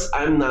course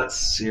I'm not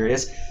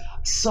serious.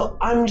 So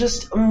I'm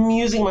just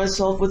amusing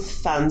myself with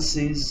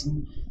fancies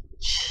and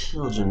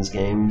children's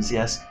games.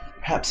 Yes,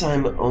 perhaps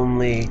I'm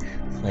only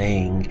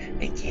playing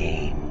a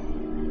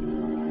game.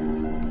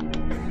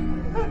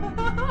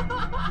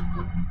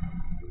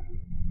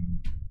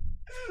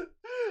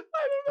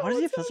 does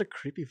he have such a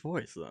creepy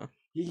voice though?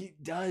 He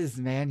does,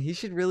 man. He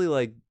should really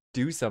like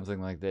do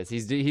something like this.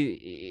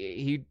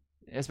 He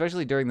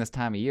especially during this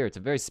time of year. It's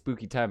a very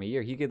spooky time of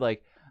year. He could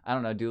like, I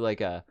don't know, do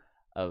like a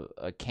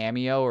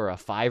cameo or a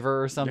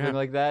Fiverr or something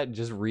like that, and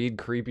just read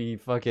creepy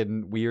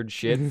fucking weird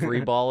shit,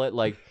 freeball it.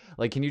 Like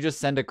can you just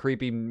send a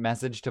creepy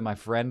message to my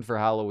friend for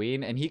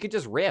Halloween? And he could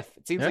just riff.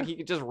 It seems like he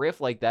could just riff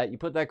like that. You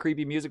put that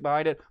creepy music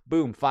behind it,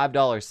 boom,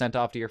 $5 sent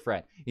off to your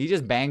friend. He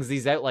just bangs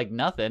these out like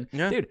nothing.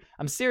 Dude,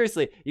 I'm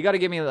seriously, you got to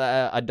give me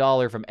a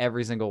dollar from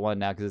every single one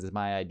now because it's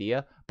my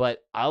idea,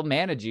 but I'll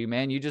manage you,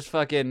 man. You just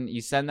fucking,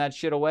 you send that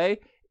shit away,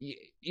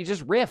 you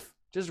just riff.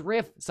 Just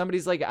riff.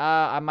 Somebody's like,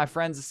 my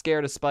friend's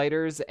scared of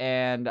spiders,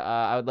 and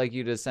I would like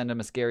you to send him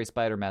a scary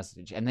spider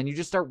message. And then you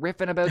just start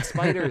riffing about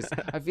spiders.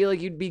 I feel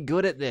like you'd be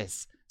good at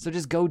this. So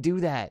just go do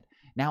that.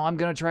 Now I'm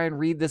going to try and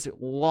read this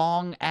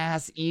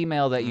long-ass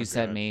email that you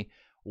sent me.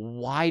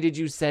 Why did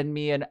you send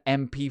me an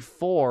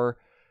MP4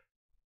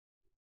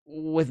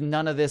 with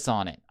none of this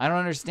on it? I don't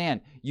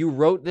understand. You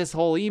wrote this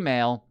whole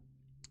email,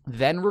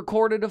 then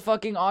recorded a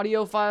fucking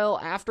audio file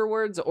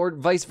afterwards, or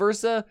vice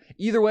versa.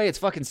 Either way, it's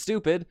fucking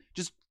stupid.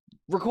 Just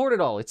record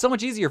it all. It's so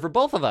much easier for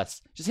both of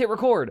us. Just hit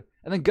record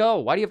and then go.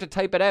 Why do you have to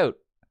type it out?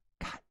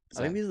 God,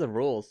 I think these are the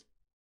rules.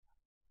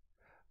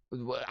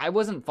 I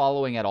wasn't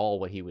following at all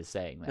what he was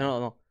saying. Man.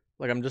 No.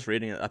 Like, I'm just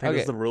reading it. I think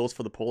this is the rules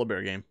for the polar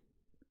bear game.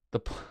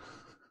 This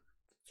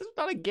is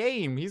not a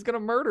game. He's going to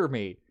murder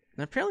me.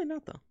 Apparently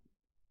not, though.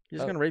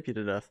 He's going to rape you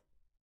to death.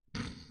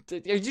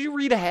 Did you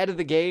read ahead of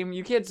the game?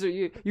 You can't.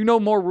 You know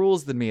more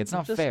rules than me. It's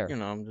not fair. You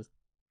know, I'm just...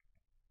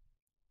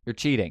 You're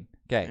cheating.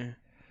 Okay.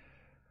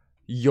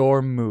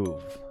 Your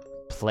move,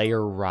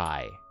 player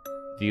Rye.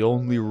 The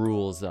only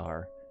rules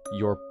are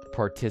your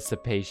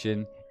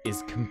participation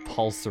is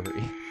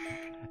compulsory,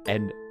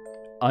 and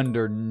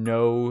under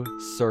no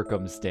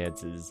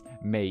circumstances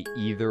may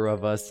either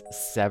of us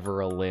sever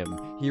a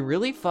limb. He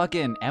really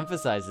fucking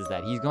emphasizes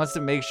that. He wants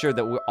to make sure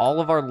that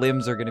all of our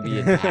limbs are going to be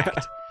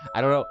intact.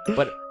 I don't know,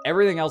 but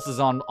everything else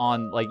is on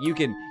like you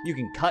can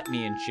cut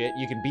me and shit.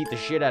 You can beat the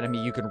shit out of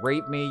me. You can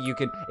rape me.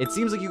 It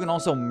seems like you can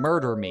also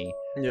murder me.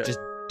 Yeah. Just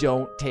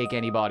don't take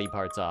any body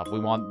parts off. We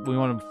want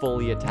them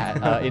fully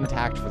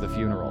intact for the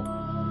funeral.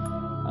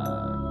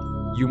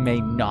 You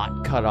may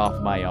not cut off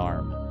my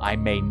arm. I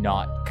may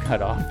not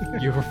cut off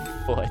your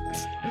foot.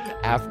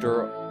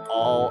 After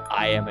all,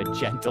 I am a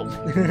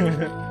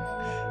gentleman.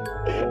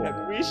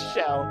 And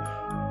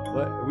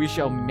we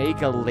shall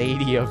make a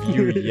lady of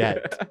you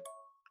yet.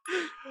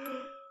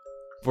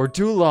 For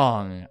too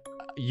long,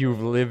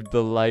 you've lived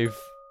the life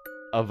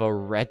of a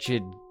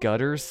wretched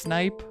gutter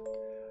snipe.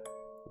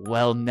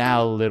 Well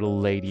now, little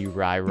lady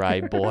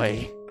rye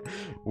boy,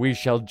 we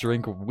shall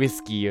drink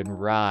whiskey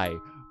and rye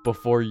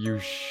before you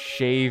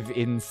shave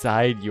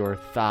inside your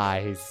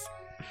thighs.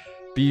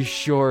 Be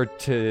sure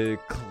to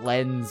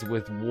cleanse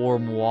with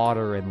warm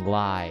water and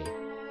lie.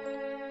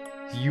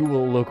 You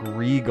will look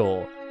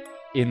regal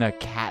in a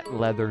cat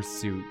leather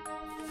suit,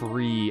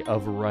 free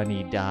of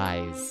runny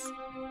dyes,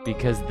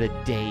 because the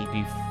day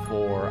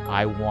before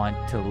I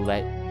want to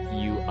let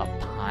you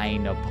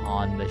opine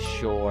upon the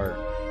shore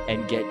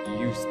and get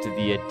used to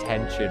the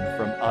attention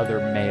from other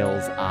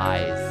males'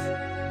 eyes.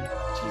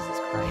 Jesus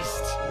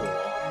Christ.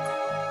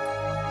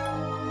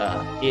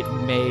 It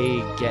may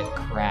get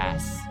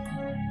crass,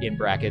 in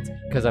brackets,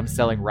 because I'm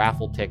selling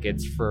raffle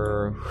tickets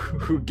for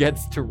who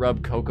gets to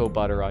rub cocoa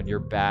butter on your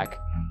back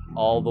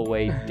all the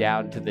way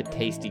down to the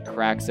tasty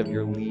cracks of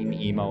your lean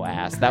emo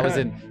ass. That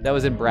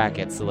was in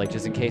brackets, so like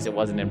just in case it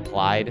wasn't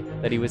implied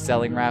that he was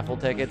selling raffle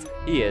tickets,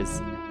 he is.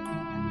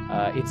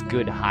 It's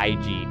good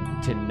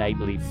hygiene to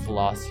nightly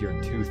floss your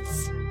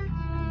tooths.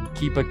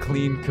 Keep a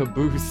clean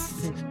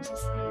caboose.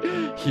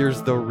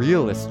 Here's the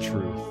realest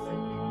truth.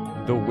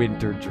 The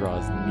winter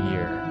draws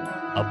near.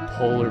 A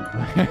polar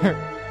bear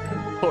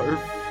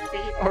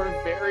or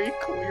very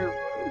clear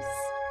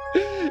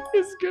moose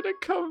is gonna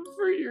come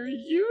for your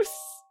use.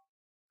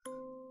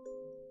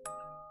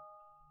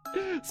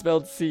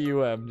 Spelled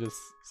C-U-M, just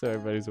so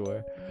everybody's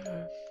aware.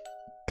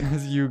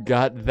 'Cause you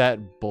got that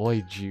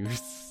boy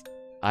juice.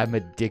 I'm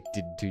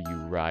addicted to you,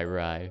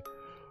 Rye.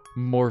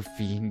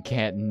 Morphine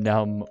can't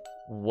numb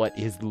what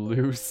is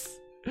loose.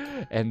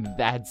 And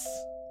that's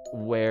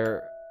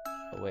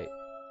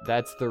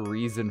the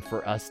reason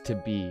for us to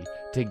be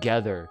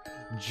together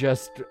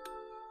just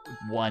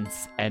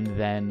once, and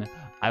then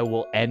I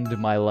will end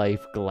my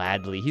life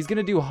gladly. He's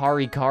gonna do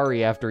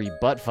Harikari after he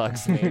butt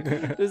fucks me.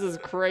 This is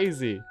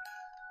crazy.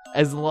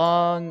 As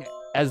long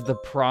as the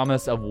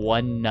promise of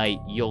one night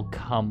you'll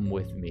come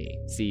with me.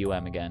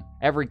 C-U-M again.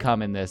 Every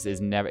come in this is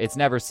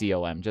never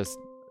C-O-M, just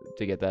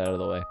to get that out of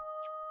the way.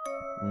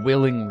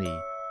 Willingly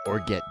or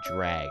get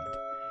dragged.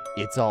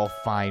 It's all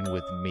fine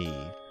with me.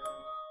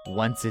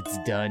 Once it's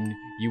done,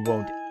 you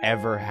won't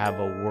ever have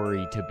a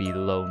worry to be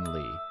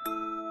lonely.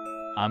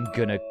 I'm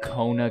gonna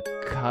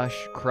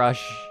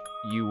crush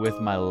you with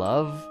my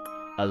love.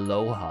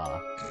 Aloha.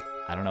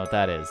 I don't know what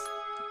that is.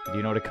 Do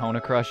you know what a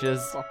Kona crush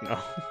is? Oh, no.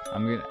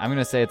 I'm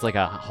gonna say it's like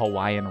a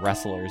Hawaiian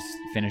wrestler's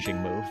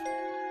finishing move.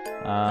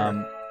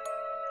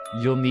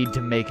 you'll need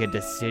to make a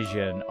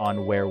decision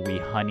on where we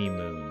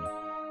honeymoon.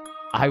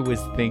 I was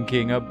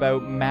thinking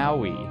about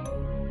Maui.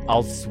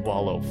 I'll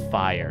swallow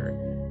fire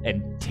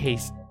and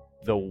taste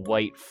the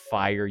white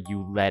fire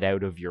you let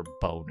out of your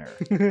boner.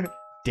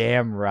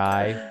 Damn,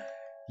 Rye.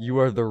 You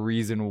are the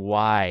reason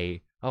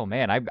why. Oh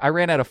man, I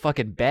ran out of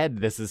fucking bed.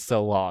 This is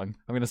so long.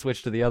 I'm gonna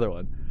switch to the other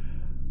one.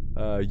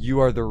 You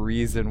are the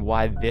reason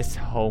why this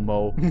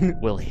homo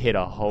will hit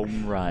a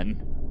home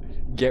run.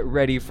 Get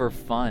ready for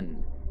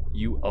fun.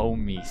 You owe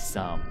me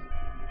some.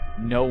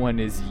 No one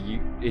is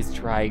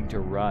trying to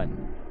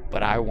run,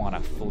 but I want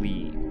to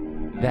flee.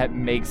 That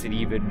makes it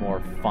even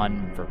more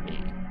fun for me.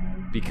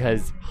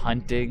 Because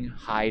hunting,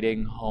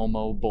 hiding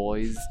homo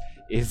boys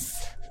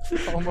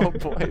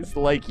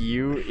like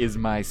you is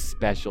my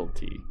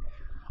specialty.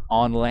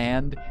 On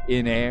land,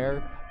 in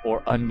air,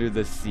 or under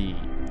the sea,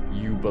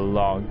 you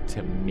belong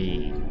to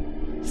me.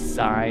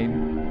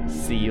 Sign,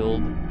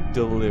 sealed,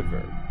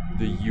 deliver.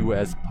 The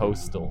U.S.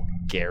 Postal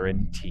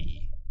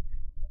Guarantee.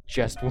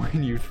 Just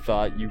when you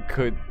thought you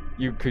could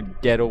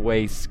get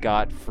away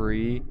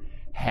scot-free,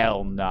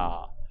 hell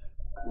nah.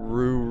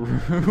 Roo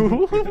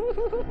roo.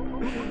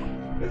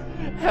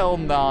 Hell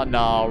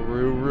nah,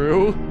 roo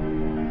roo.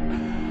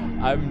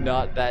 I'm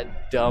not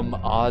that dumb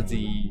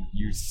Aussie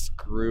you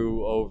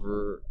screw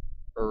over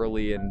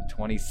early in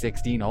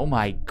 2016. Oh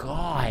my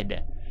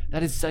god.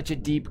 That is such a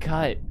deep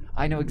cut.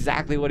 I know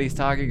exactly what he's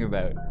talking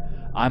about.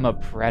 I'm a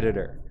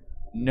predator.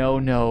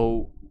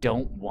 No,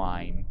 don't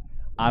whine.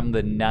 I'm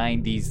like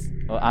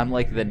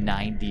the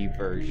 90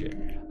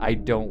 version. I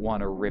don't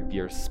want to rip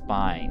your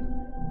spine.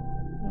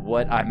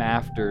 What I'm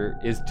after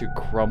is to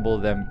crumble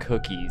them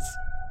cookies,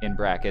 in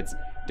brackets,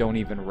 don't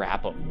even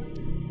wrap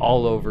them,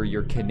 all over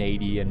your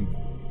Canadian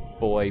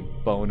boy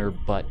boner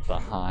butt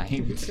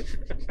behind.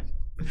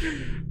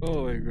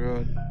 Oh my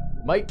god.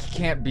 Mike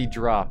can't be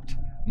dropped.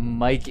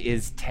 Mike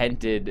is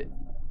tented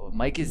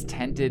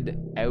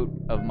out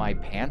of my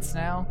pants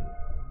now?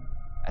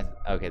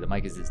 Okay, the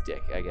mic is his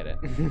dick. I get it.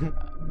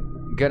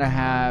 Gonna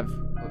have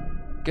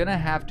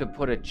to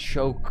put a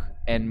choke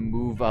and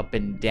move up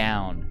and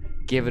down.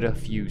 Give it a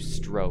few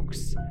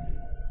strokes.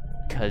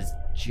 'Cause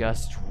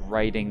just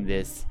writing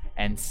this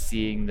and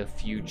seeing the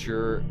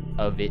future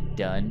of it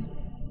done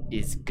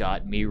is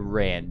got me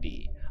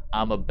randy.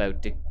 I'm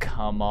about to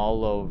come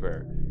all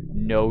over.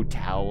 No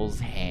towels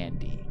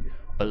handy.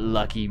 But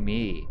lucky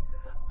me,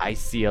 I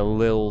see a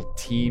little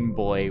teen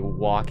boy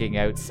walking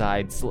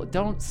outside.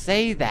 Don't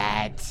say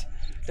that.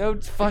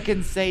 Don't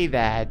fucking say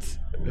that.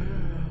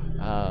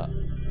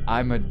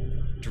 I'm a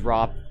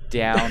drop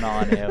down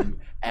on him.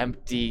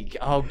 Empty.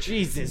 Oh,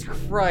 Jesus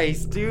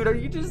Christ, dude. Are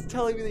you just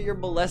telling me that you're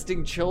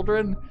molesting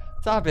children?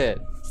 Stop it.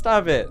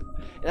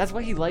 That's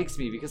why he likes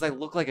me, because I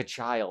look like a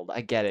child.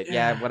 I get it.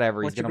 Yeah,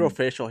 whatever. Once you grow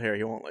facial hair,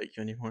 he won't like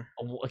you anymore.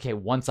 Okay,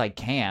 once I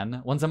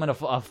can. Once I'm in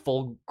a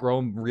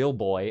full-grown real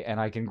boy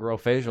and I can grow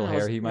facial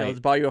hair, he might. Let's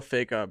buy you a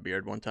fake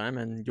beard one time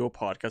and do a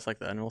podcast like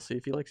that, and we'll see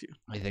if he likes you.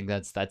 I think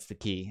that's the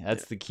key.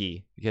 That's the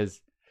key,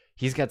 because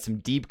he's got some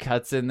deep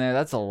cuts in there.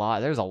 That's a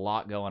lot. There's a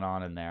lot going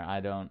on in there.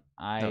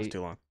 That was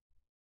too long.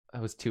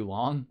 That was too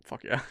long?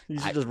 Fuck yeah. You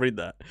should just read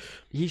that.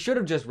 He should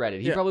have just read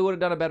it. He probably would have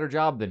done a better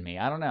job than me.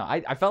 I don't know.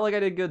 I felt like I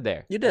did good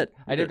there. You did.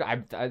 I did.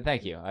 I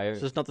thank you.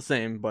 It's just not the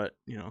same, but,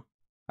 you know.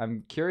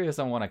 I'm curious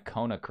on what a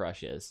Kona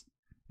Crush is.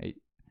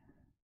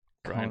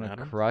 Brian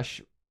Adams?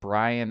 Crush.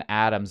 Brian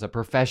Adams, a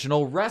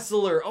professional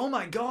wrestler. Oh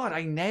my god,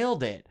 I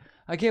nailed it.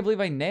 I can't believe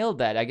I nailed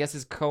that. I guess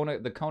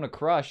the Kona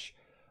Crush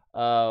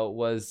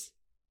was...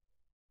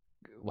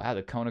 Wow,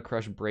 the Kona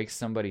Crush breaks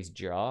somebody's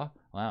jaw?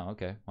 Wow,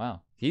 okay.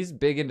 Wow. He's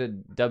big into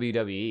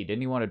WWE. Didn't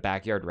he want to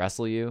backyard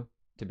wrestle you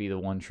to be the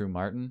one true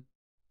Martin?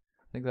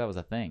 I think that was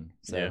a thing.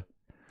 So yeah.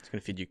 He's going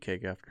to feed you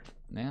cake after.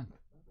 Yeah.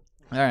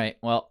 All right.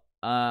 Well,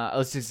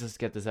 let's just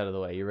get this out of the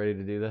way. You ready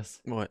to do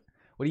this? What?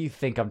 What do you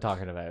think I'm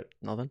talking about?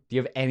 Nothing. Do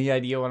you have any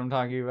idea what I'm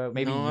talking about?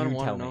 Maybe no, you I don't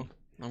tell want to me.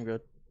 know. I'm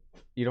good.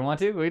 You don't want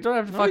to? We don't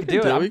have to fucking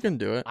do it. We can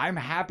do it. I'm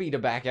happy to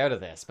back out of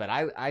this, but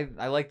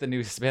I like the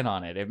new spin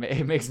on it.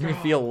 It makes me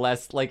feel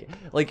less like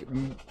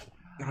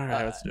all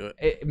right, let's do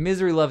it.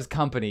 Misery loves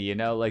company, you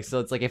know? Like, so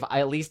it's like if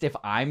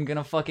I'm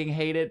gonna fucking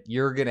hate it,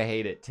 you're gonna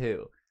hate it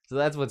too. So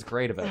that's what's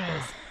great about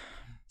this.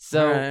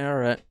 So all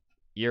right.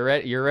 You're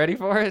ready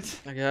for it?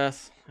 I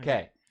guess.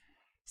 Okay.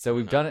 So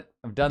we've done it.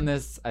 I've done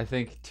this, I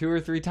think, 2 or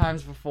 3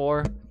 times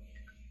before.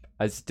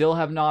 I still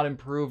have not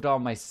improved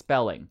on my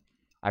spelling.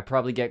 I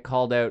probably get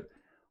called out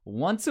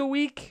once a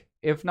week,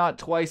 if not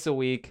twice a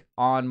week,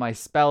 on my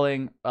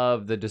spelling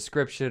of the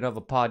description of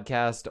a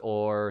podcast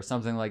or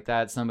something like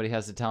that. Somebody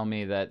has to tell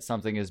me that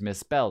something is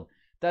misspelled.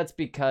 That's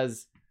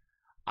because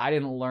I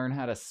didn't learn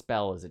how to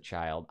spell as a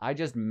child. I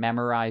just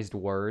memorized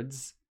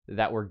words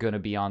that were going to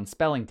be on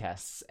spelling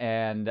tests.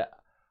 And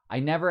I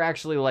never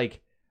actually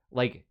like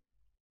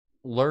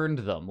learned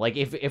them. Like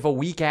if a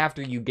week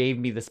after you gave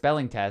me the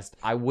spelling test,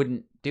 I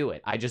wouldn't do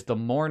it. I just the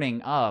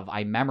morning of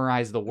I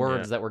memorized the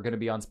words that were going to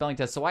be on spelling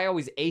tests. So I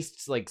always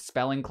aced like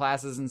spelling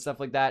classes and stuff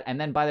like that. And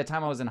then by the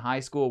time I was in high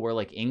school where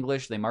like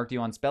English, they marked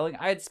you on spelling,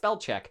 I had spell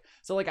check.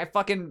 So like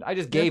I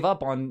just gave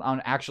up on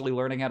actually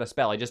learning how to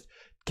spell. I just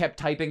kept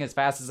typing as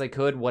fast as I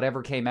could.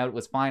 Whatever came out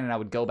was fine and I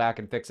would go back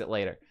and fix it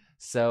later.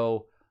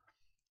 So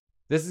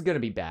this is going to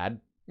be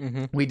bad.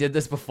 We did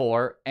this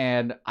before,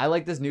 and I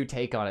like this new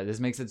take on it. This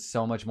makes it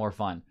so much more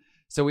fun.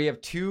 So we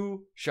have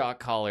 2 shock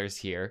collars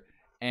here,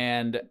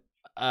 and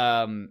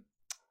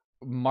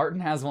Martin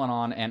has one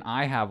on, and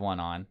I have one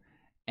on.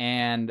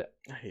 And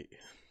I hate you.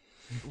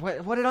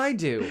 What did I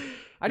do?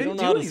 I didn't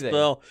do know anything. How to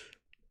spell.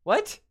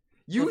 What?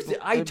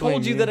 I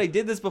told you that I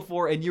did this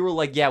before, and you were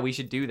like, "Yeah, we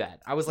should do that."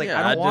 I was like,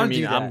 "I don't want to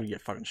do that." I'm gonna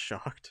get fucking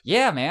shocked.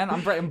 Yeah, man,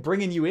 I'm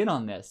bringing you in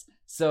on this.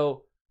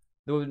 So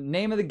the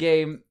name of the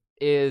game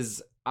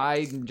is.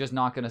 I'm just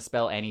not going to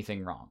spell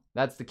anything wrong.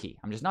 That's the key.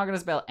 I'm just not going to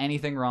spell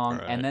anything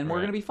wrong, and then we're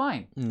going to be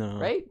fine. No.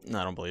 Right?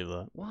 No, I don't believe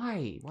that.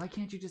 Why? Why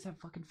can't you just have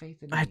fucking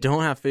faith in me? I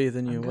don't have faith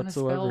in you I'm gonna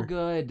whatsoever. spell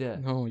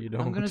good. No, you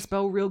don't. I'm going to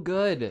spell real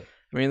good.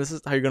 I mean, this is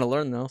how you're going to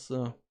learn, though,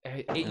 so...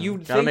 You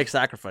gotta make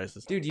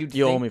sacrifices. Dude,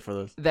 you owe me for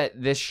this. That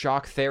this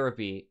shock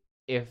therapy,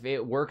 if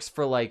it works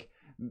for, like,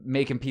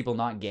 making people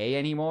not gay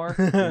anymore,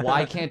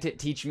 why can't it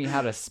teach me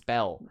how to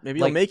spell? Maybe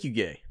it'll make you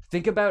gay.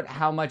 Think about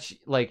how much,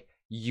 like...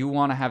 You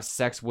want to have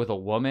sex with a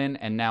woman,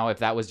 and now if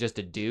that was just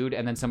a dude,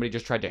 and then somebody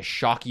just tried to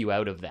shock you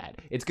out of that,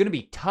 it's going to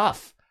be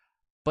tough.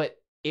 But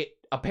it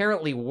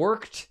apparently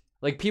worked.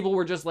 Like, people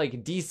were just,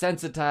 like,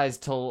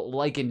 desensitized to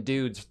liking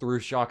dudes through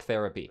shock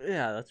therapy.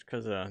 Yeah, that's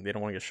because they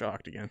don't want to get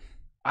shocked again.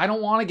 I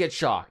don't want to get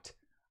shocked.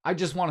 I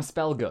just want to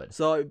spell good.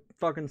 So I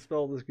fucking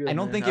spelled this good. I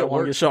don't think it works. I don't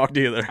want to get shocked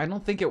either. I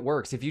don't think it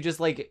works. If you just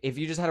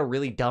had a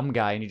really dumb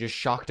guy and you just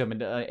shocked him,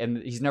 and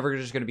he's never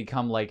just going to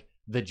become, like,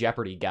 the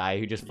Jeopardy guy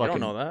who just fucking... You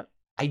don't know that.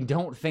 I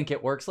don't think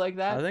it works like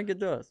that. I think it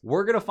does.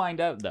 We're going to find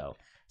out, though.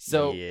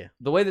 So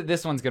the way that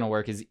this one's going to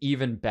work is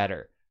even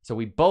better. So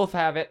we both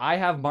have it. I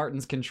have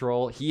Martin's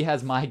control. He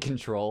has my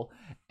control.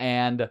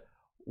 And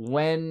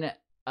when...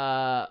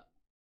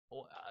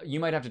 you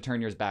might have to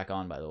turn yours back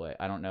on, by the way.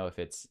 I don't know if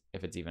it's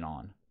even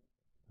on.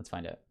 Let's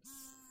find out.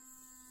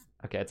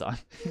 Okay, it's on.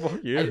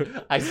 Fuck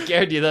you. I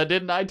scared you, though,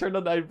 didn't I?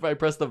 I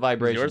pressed the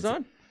vibration. Yours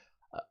on?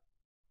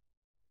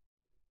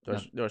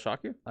 Do I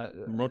shock you?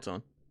 Remote's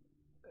on.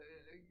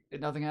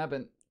 Nothing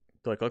happened.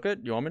 Do I click it?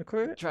 You want me to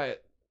click it? Try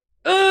it.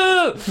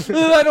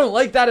 I don't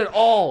like that at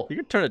all. You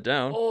can turn it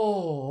down.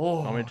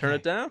 Oh. Want me to turn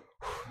it down?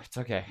 It's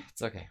okay.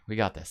 It's okay. We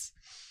got this.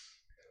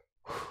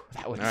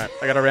 That was... All right.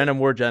 I got a random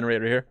word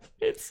generator here.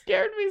 It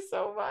scared me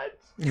so much.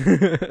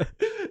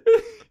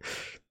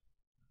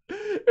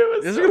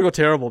 This is gonna go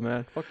terrible,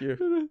 man. Fuck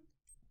you.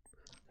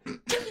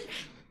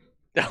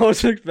 I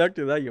wasn't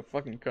expecting that, you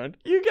fucking cunt.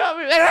 You got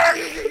me.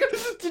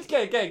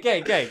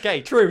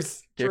 Gay.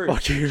 Truce.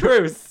 Fuck you.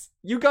 Truce.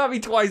 You got me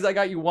twice. I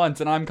got you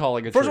once, and I'm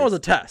calling it. First one was a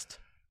test.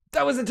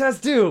 That was a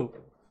test too.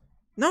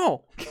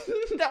 No.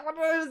 That one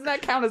doesn't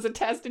that count as a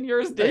test, and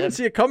yours I did. didn't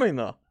see it coming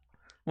though.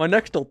 My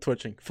neck's still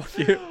twitching. Fuck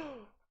you.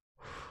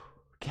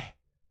 Okay.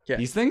 Yeah.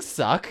 These things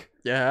suck.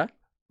 Yeah.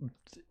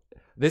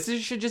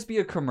 Should just be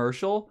a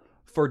commercial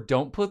for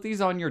don't put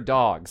these on your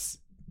dogs.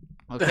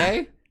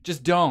 Okay?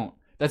 Just don't.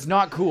 That's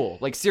not cool.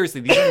 Like,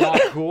 seriously, these are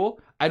not cool.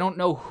 I don't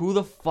know who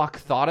the fuck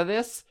thought of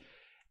this.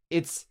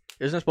 Isn't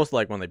it supposed to,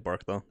 like, when they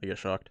bark, though? They get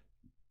shocked?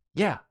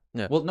 Yeah.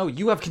 Yeah. Well, no,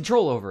 you have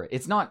control over it.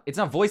 It's not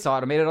voice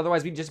automated.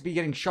 Otherwise, we'd just be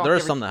getting shocked. There are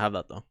some that have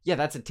that, though. Yeah,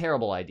 that's a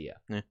terrible idea.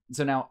 Yeah.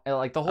 So now,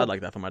 like, the whole... I'd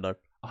like that for my dog.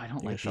 Oh, I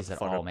don't like these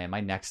at all, man.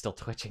 My neck's still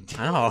twitching.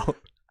 I know.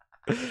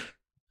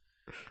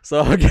 So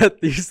I'll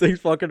get these things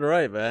fucking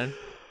right, man.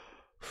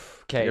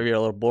 Okay. Give you a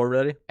little board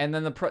ready? And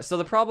then the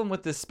problem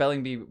with this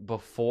spelling bee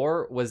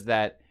before was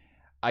that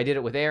I did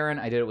it with Aaron,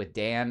 I did it with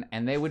Dan,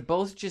 and they would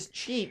both just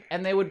cheat,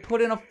 and they would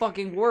put in a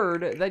fucking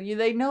word that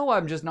they know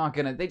I'm just not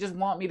gonna. They just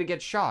want me to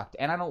get shocked,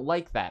 and I don't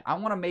like that. I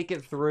want to make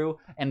it through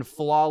and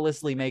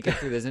flawlessly make it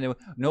through this. And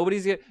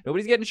nobody's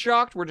getting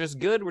shocked. We're just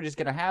good. We're just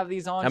gonna have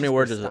these on. How many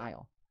words is it?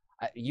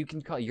 You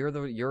can call.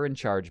 You're in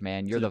charge,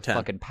 man. You're the 10.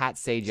 fucking Pat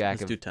Sajak.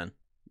 Let's do 10.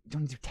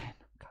 Don't do 10.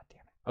 God damn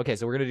it. Okay,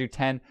 so we're gonna do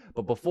 10.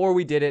 But before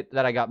we did it,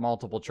 that I got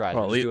multiple tries.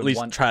 Well, at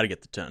least try to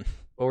get to 10.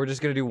 But we're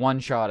just going to do one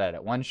shot at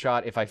it. One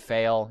shot. If I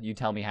fail, you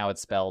tell me how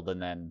it's spelled, and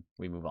then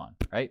we move on.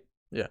 Right?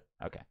 Yeah.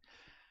 Okay.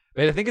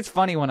 But I think it's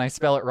funny when I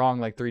spell it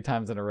wrong like 3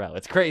 times in a row.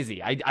 It's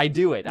crazy. I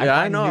do it. Yeah,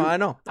 I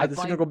know. This is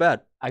going to go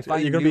bad. I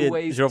find You're new be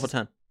ways 0 for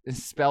 10. to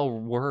spell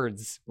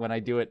words when I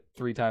do it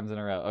 3 times in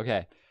a row.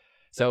 Okay.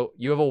 So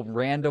you have a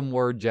random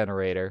word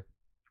generator,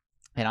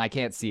 and I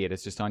can't see it.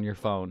 It's just on your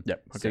phone.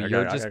 Yep. Okay,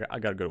 So I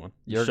got a good one.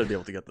 You should be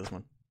able to get this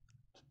one.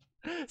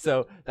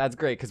 So that's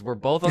great because we're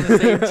both on the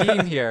same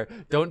team here.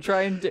 Don't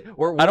try and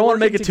we're I don't want to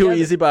make it together. too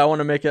easy, but I want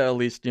to make it at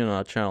least,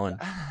 a challenge.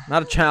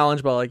 Not a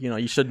challenge, but like,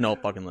 you should know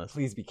fucking this.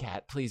 Please be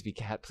cat. Please be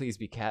cat. Please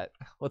be cat.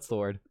 What's the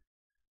word?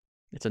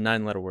 It's a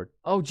 9-letter word.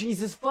 Oh,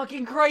 Jesus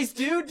fucking Christ,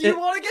 dude. Do you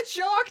want to get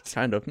shocked?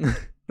 Kind of.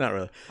 Not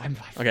really.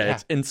 Okay,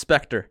 It's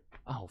inspector.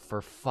 Oh,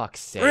 for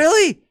fuck's sake.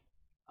 Really?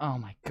 Oh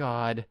my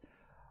god.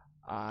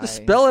 Just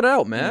spell it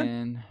out,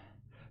 man.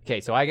 Okay,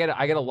 so I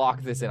gotta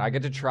lock this in. I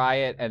get to try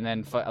it, and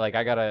then I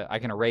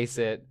can erase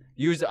it.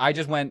 I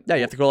just went. Yeah,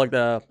 you have to go like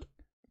the,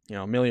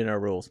 millionaire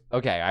rules.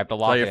 Okay, I have to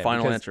lock it your in.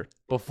 final because answer.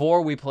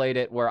 Before we played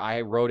it, where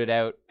I wrote it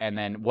out, and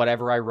then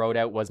whatever I wrote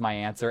out was my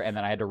answer, and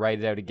then I had to write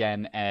it out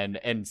again,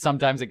 and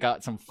sometimes it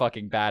got some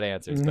fucking bad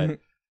answers. But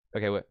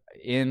okay,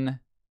 in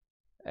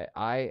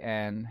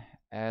INSPECTOR.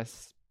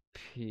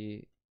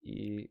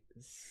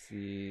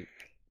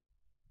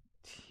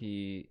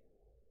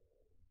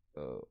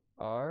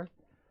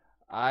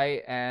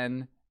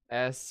 INSPE.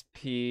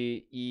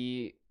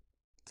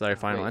 Is that your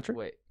final answer?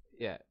 Wait,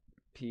 yeah.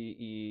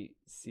 PECTOR.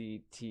 Is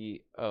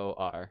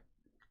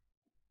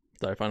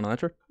that your final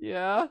answer?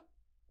 Yeah.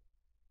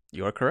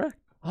 You are correct.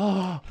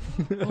 Oh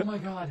my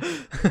god.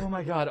 Oh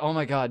my god. Oh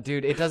my god,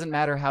 dude. It doesn't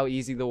matter how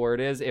easy the word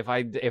is. If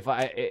I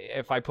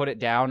put it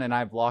down and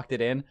I've locked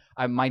it in,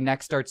 my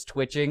neck starts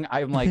twitching.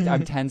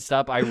 I'm tensed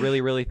up. I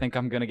really, really think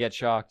I'm gonna get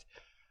shocked.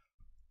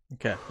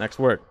 Okay, next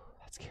word.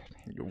 That scared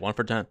me. You're 1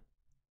 for 10.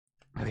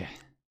 Okay.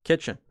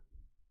 Kitchen.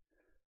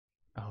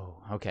 Oh,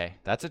 okay.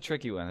 That's a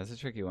tricky one.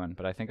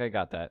 But I think I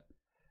got that.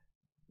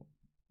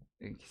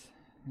 Kitchen.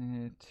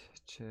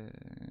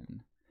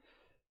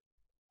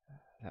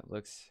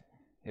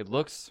 It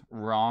looks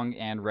wrong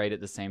and right at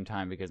the same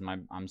time because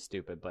I'm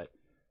stupid. But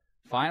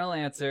final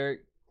answer,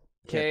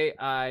 KITCHEN.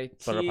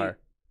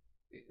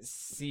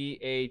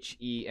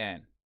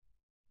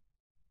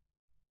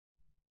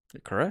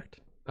 You're correct.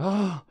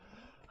 Oh.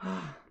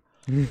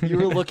 You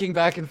were looking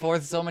back and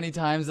forth so many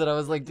times that I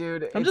was like,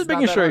 dude. I'm just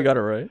making sure you got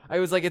it right. I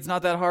was like, it's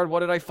not that hard.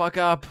 What did I fuck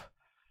up?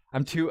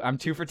 I'm 2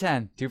 for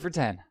 10. 2 for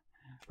 10.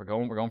 We're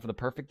going for the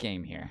perfect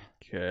game here.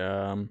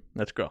 Okay,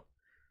 let's go.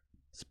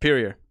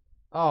 Superior.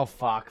 Oh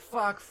fuck.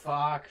 Come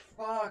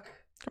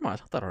on,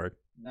 it's not that hard.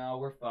 No,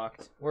 we're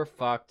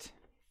fucked.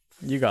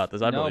 You got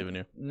this. I believe in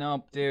you.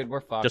 Nope, dude,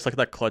 we're fucked. Just like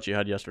that clutch you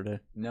had yesterday.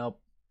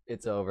 Nope,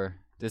 it's over.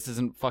 This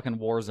isn't fucking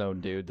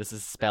Warzone, dude. This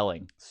is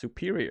spelling.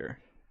 Superior.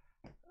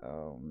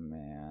 Oh,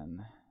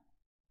 man.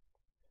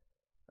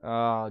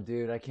 Oh,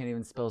 dude, I can't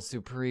even spell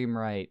supreme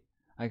right.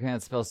 I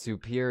can't spell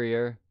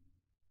superior.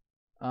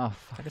 Oh,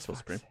 fuck. I can spell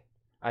supreme.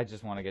 I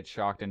just want to get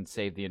shocked and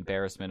save the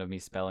embarrassment of me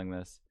spelling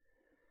this.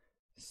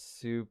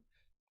 You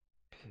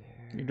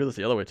can do this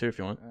the other way, too, if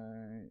you want.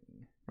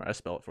 I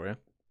spell it for you.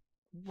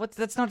 What?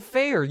 That's not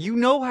fair. You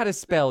know how to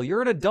spell.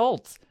 You're an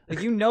adult.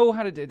 Like, you know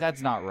how to do...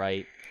 That's not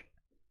right.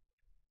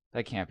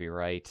 That can't be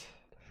right.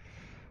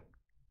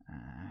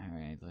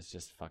 Alright, let's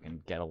just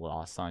fucking get a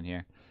loss on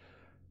here.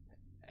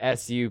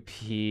 SUPERIOR.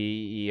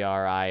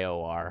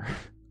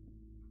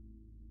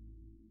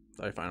 Is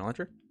that your final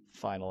answer?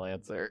 Final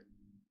answer.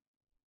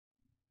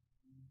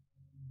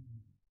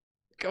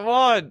 Come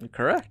on! You're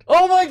correct.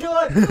 Oh my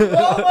god!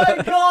 Oh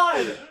my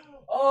god!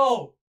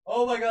 Oh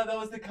my god, that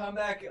was the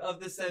comeback of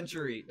the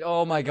century.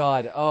 Oh my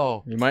god.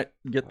 Oh. You might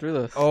get through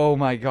this. Oh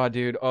my god,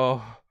 dude.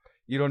 Oh.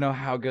 You don't know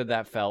how good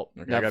that felt.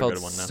 Okay, that felt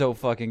so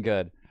fucking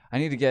good. I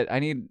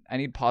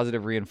need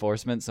positive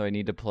reinforcement, so I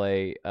need to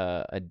play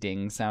a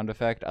ding sound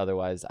effect.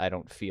 Otherwise, I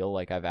don't feel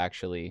like I've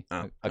actually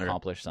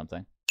accomplished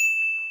something.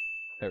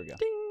 There we go.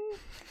 Ding.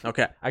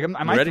 Okay.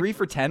 Am I ready? 3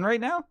 for 10 right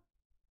now?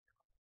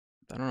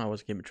 I don't know. I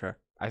wasn't keeping track.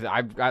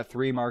 I've got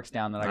 3 marks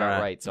down that I got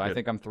right, so I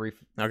think I'm 3.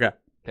 Okay.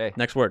 Okay.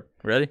 Next word.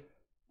 Ready?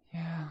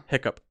 Yeah.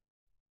 Hiccup.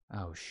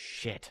 Oh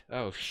shit.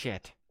 Oh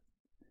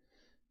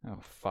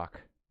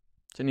fuck.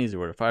 It's an easy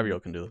word. A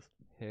 5-year-old can do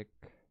this.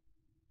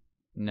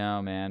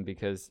 No, man,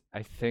 because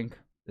I think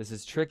this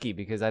is tricky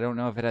because I don't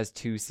know if it has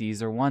 2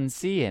 C's or 1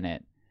 C in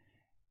it.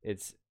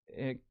 It's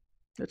a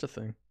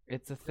thing.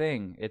 It's a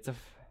thing. It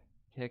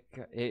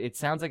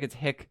sounds like it's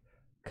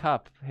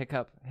hiccup.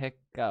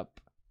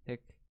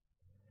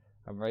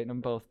 I'm writing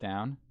them both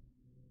down.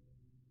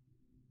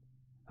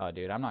 Oh,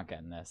 dude, I'm not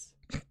getting this.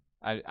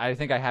 I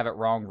think I have it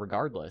wrong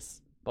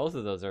regardless. Both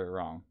of those are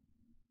wrong.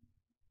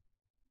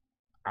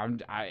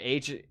 HICUP.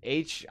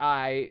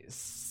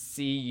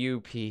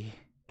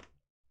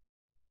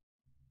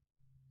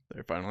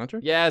 Your final answer?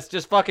 Yes,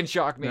 just fucking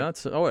shock me. No,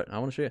 wait, I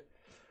want to show you.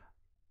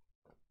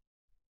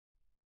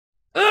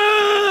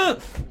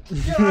 God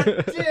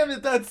damn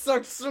it, that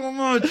sucks so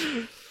much.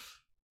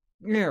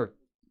 Here.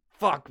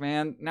 Fuck,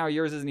 man. Now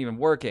yours isn't even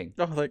working.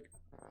 Oh,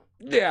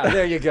 yeah,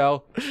 there you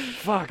go.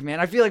 Fuck, man.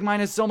 I feel like mine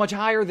is so much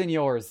higher than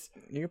yours.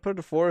 You can put it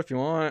to 4 if you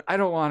want. I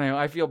don't want to.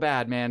 I feel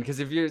bad, man, because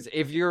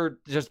if you're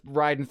just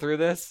riding through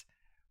this,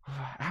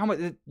 how much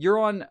you're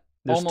on?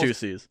 There's almost 2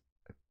 C's.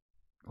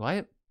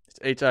 What?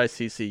 It's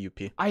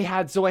HICCUP. I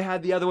had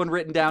the other one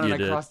written down and You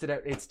did. I crossed it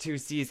out. It's 2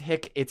 C's.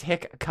 It's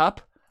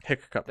hiccup.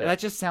 Hiccup. That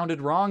just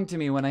sounded wrong to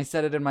me when I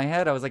said it in my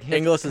head. I was like,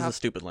 English is a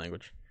stupid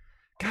language.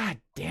 God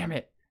damn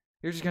it!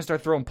 You're just gonna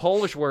start throwing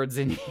Polish words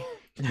in here.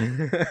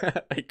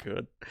 I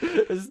could.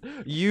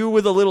 U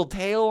with a little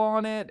tail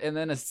on it, and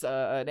then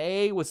an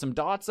A with some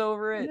dots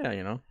over it. Yeah,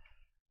 you know.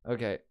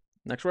 Okay.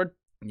 Next word.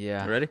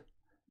 Yeah. You ready?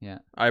 Yeah.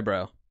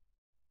 Eyebrow.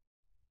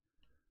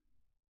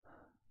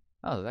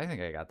 Oh, I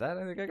think I got that.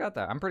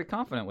 I'm pretty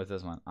confident with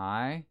this one.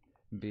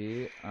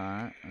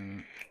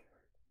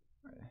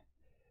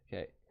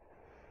 Okay.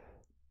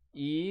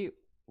 EYEBROW.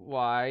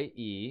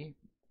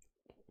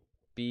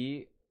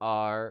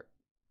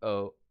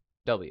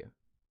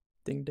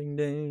 Ding, ding,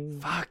 ding.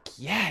 Fuck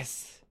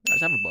yes. I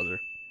just have a buzzer.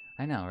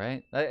 I know,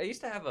 right? I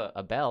used to have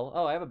a bell.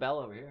 Oh, I have a bell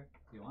over here.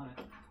 If you want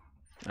it.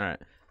 All right.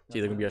 It's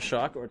either gonna be a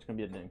shock or it's gonna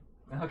be a ding.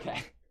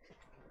 Okay.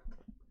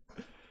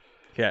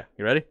 Okay,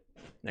 you ready?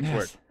 Next Yes.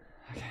 word.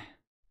 Okay.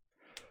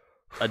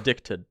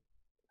 Addicted.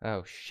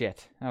 Oh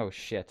shit. Oh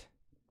shit.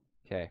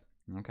 Okay.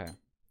 Okay.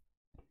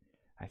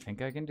 I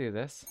think I can do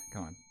this.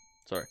 Come on.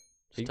 Sorry,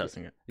 just You-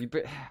 testing it.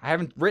 I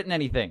haven't written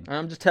anything.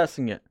 I'm just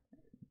testing it,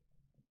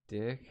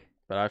 Dick.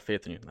 but I have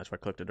faith in you. That's why I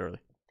clicked it early.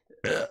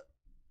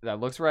 That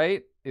looks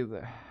right.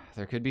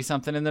 There could be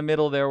something in the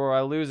middle there where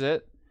I lose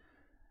it.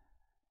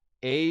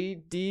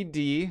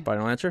 ADD.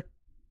 Final answer.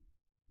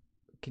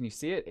 Can you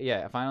see it?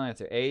 Yeah, final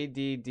answer.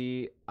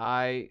 ADDICTED.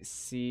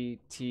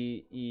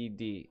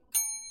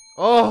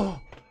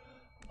 Oh!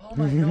 Oh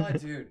my god,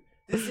 dude.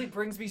 This thing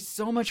brings me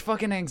so much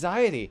fucking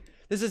anxiety.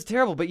 This is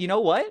terrible, but you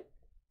know what?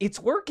 It's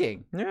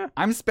working. Yeah.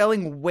 I'm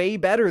spelling way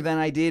better than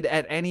I did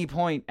at any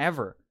point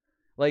ever.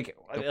 Like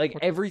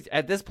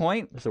at this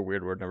point, That's a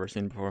weird word never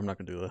seen before. I'm not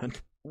gonna do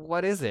that.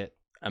 what is it?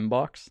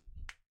 Mbox.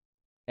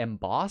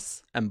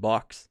 Emboss?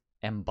 Mbox.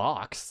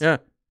 Embox? Yeah.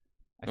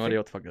 I No idea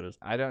what the fuck it is.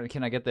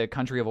 Can I get the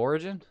country of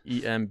origin?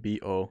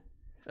 EMBOX.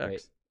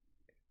 Wait.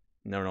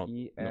 No.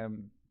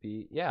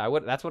 EMB. Yeah, I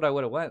would. That's what I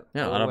would have went.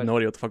 Yeah, I have no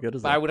idea what the fuck it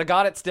is. But I would have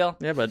got it still.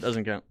 Yeah, but it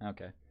doesn't count.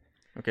 Okay.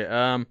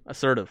 Okay.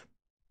 Assertive.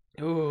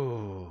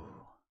 Ooh.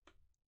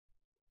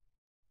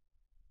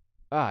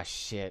 Ah,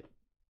 shit.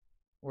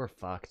 We're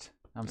fucked.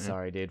 I'm Yeah.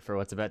 sorry, dude, for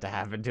what's about to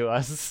happen to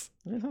us.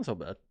 Yeah, it's not so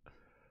bad.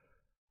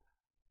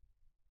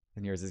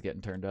 And yours is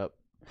getting turned up.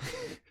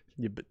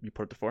 You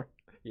put it to 4.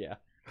 Yeah.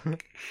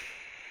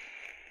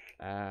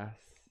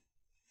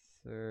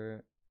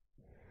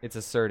 It's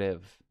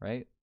assertive,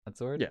 right? That's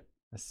the word? Yeah.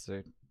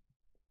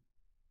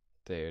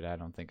 Dude, I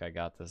don't think I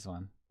got this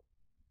one.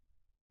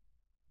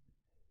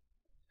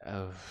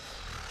 Oh.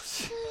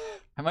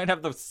 I might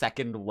have the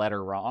second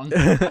letter wrong.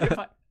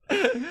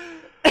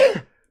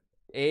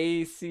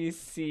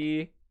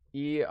 ACCERTIVE.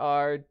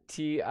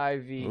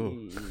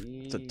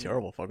 It's a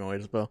terrible fucking way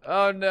to spell.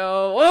 Oh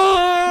no!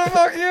 Oh,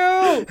 fuck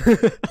you!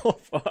 Oh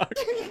fuck.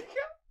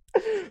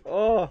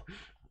 Oh,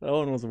 that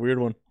one was a weird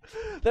one.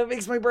 That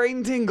makes my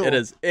brain tingle. It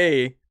is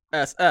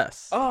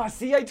ASS. Oh,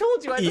 see, I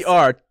told you.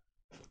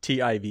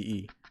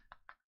 ERTIVE.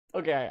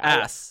 Okay.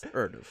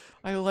 Assertive.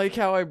 I like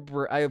how I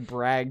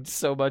bragged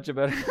so much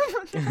about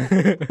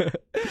it.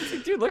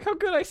 Dude, look how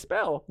good I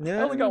spell. I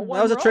only got one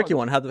That was a wrong. tricky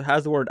one.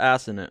 Has the word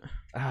ass in it.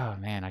 Oh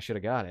man, I should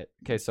have got it.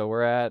 Okay, so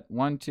we're at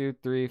 1, 2,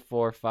 3,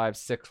 4, 5,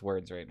 6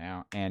 words right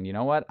now, and you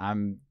know what?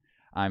 I'm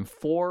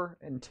 4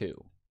 and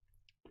 2.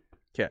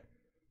 Okay,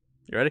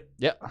 you ready?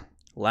 Yep.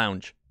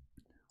 Lounge.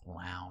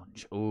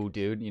 Lounge. Oh,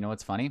 dude, you know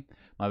what's funny?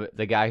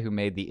 The guy who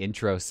made the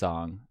intro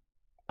song,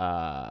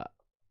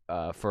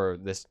 for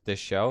this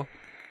show,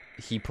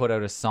 he put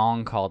out a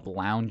song called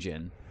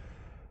 "Loungin',"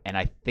 and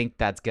I think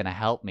that's gonna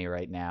help me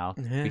right now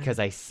because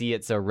I see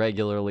it so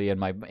regularly in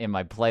my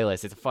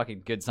playlist. It's a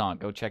fucking good song.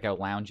 Go check out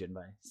 "Loungin'"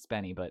 by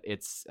Spenny. But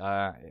it's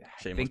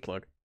Shameless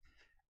plug.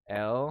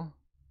 LOUNG.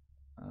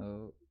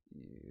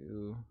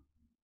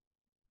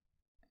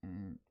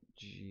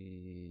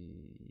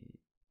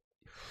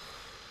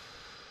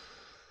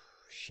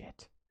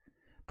 Shit.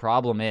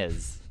 Problem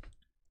is,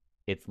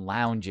 it's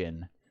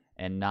loungin'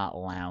 and not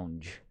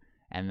lounge,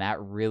 and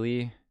that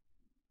really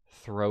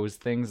throws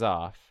things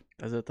off.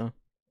 Is it though?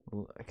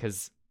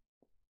 Because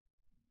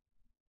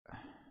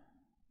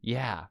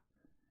I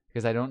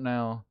don't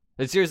know.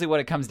 But seriously, what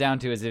it comes down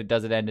to is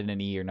does it end in an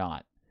E or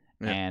not?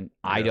 Yeah. And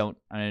I don't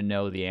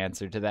know the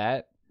answer to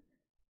that.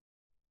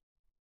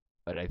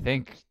 But I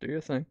think Do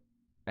your thing.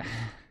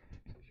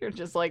 you're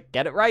just like,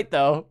 get it right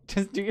though.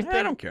 Just do your thing.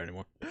 I don't care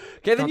anymore.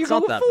 Okay, then No, you it's go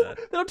not that full. bad.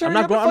 Then I'm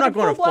I'm not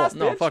going to full. blast,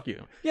 No, bitch. fuck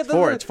you. Yeah, It's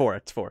 4. It's 4.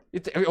 It's 4.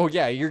 Oh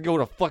yeah, you're going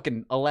to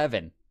fucking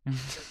 11.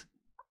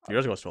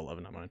 Yours goes to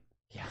 11, not mine.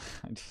 Yeah,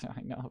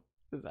 I know.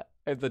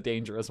 It's a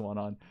dangerous one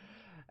on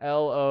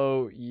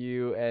LOUNGE.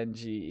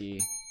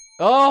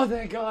 Oh,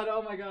 thank God.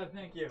 Oh my God,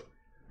 thank you.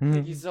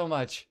 Thank you so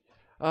much.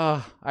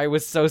 Oh, I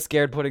was so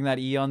scared putting that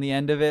E on the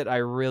end of it. I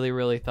really,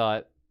 really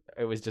thought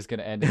it was just going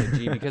to end in a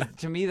G because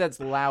to me that's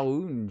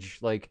lounge.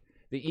 Like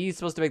the E is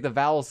supposed to make the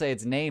vowel say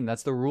its name.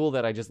 That's the rule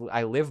that I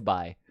live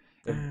by.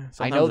 I know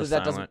Sometimes that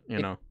it's doesn't. silent, you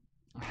know.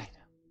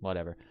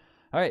 Whatever.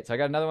 All right, so I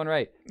got another one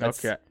right.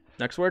 Okay.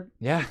 Next word.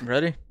 Yeah,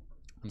 Ready?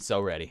 I'm so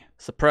ready.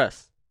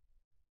 Suppress.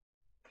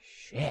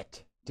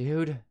 Shit,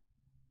 dude.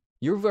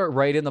 You're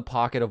right in the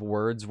pocket of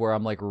words where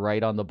I'm like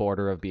right on the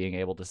border of being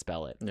able to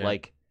spell it. Yeah.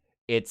 Like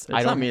it's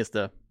It's not me. It's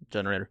the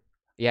generator.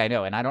 Yeah, I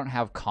know, and I don't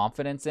have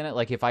confidence in it.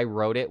 Like if I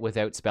wrote it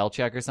without spell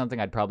check or something,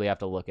 I'd probably have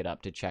to look it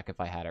up to check if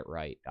I had it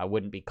right. I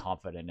wouldn't be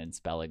confident in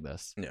spelling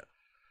this. Yeah.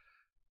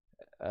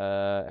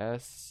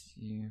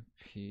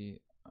 SUPE.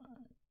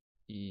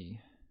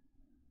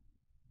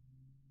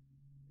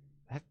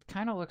 That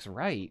kind of looks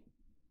right.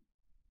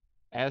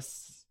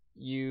 SUPRESS.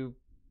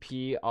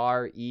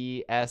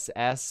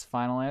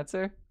 Final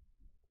answer.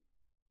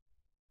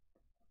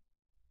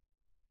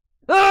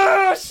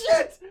 Oh,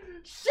 shit!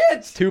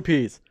 Shit! 2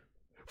 P's.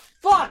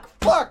 Fuck!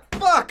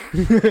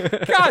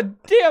 God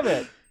damn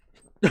it!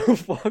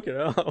 Fucking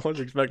hell. I wasn't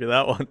expecting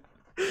that one.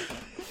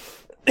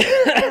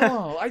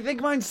 Oh, I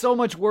think mine's so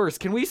much worse.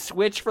 Can we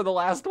switch for the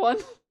last one?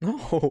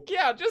 No.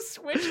 Yeah, just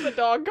switch the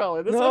dog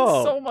collar. This No.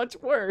 one's so much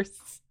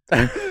worse.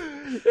 This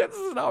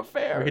is not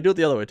fair. We can do it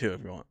the other way too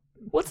if you want.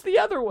 What's the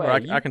other way? Or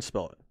I can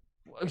spell it.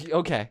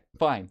 Okay,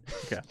 fine.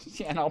 Okay.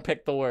 And I'll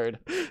pick the word.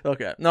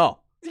 Okay. No.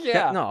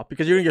 Yeah. No,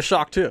 because you're gonna get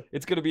shocked too.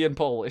 It's gonna be in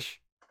Polish.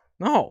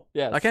 No.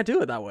 Yes. I can't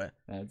do it that way.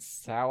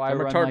 That's how I I'm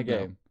run retarded my now.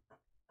 game.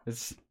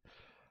 It's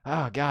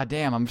god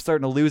damn, I'm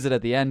starting to lose it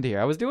at the end here.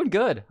 I was doing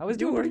good. I was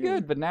doing pretty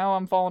good, but now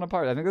I'm falling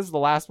apart. I think this is the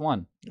last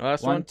one.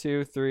 Last 1, one.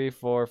 2, 3,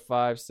 4,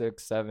 5,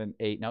 6, 7,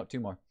 8. No, 2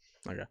 more.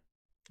 Okay.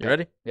 You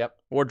ready? Yep.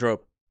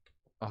 Wardrobe.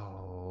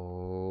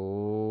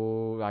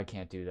 Oh, I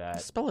can't do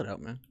that. Spell it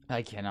out, man.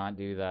 I cannot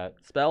do that.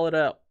 Spell it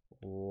out.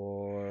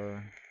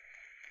 Or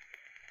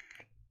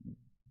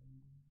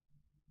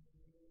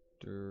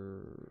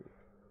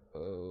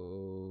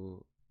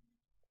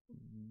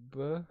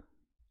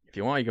If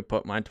you want, you can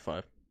put mine to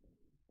 5.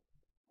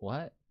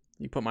 what?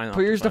 You put mine on.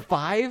 Put yours to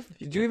 5?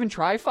 Did you even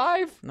try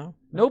 5? No.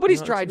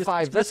 Nobody's No, tried it's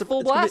 5. That's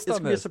full blast It's on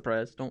gonna be a this.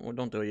 surprise.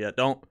 Don't do it yet.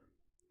 Don't.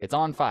 It's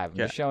on 5. I'm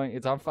Yeah. just showing.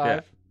 It's on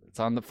 5. It's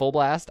on the full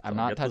blast. I'm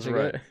not Get this touching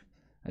right. it.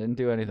 I didn't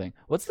do anything.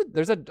 What's the?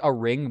 There's a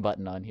ring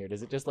button on here.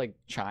 Does it just like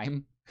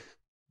chime?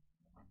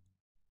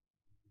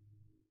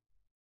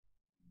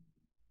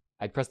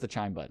 I pressed the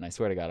chime button. I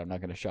swear to God, I'm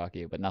not going to shock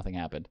you, but nothing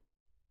happened.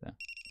 So.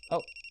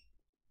 Oh.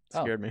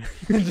 Scared me.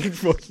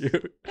 Fuck you.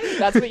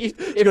 That's what you.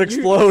 It's gonna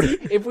explode.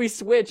 If we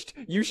switched,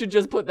 you should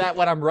just put that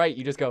when I'm right.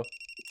 You just go.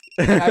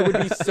 And I would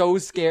be so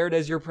scared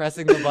as you're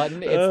pressing the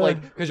button. It's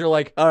like because you're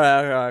like. All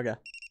right. Okay.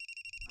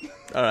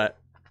 All right.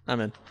 I'm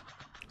in.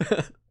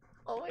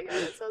 Oh my God,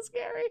 it's so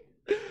scary.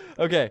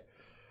 Okay.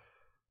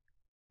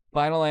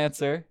 Final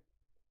answer.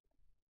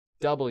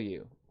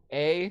 WARDROBE.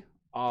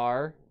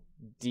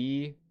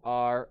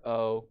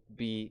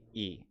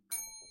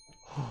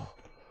 Oh,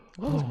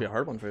 this could be a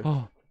hard one for you.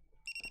 Oh.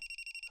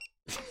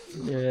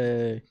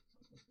 Yay.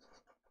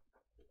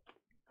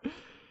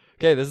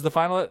 Okay, this is the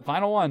final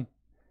one.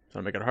 So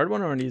I make it a hard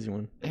one or an easy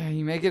one? Yeah,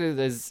 you make it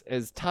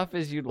as tough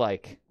as you'd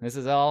like. This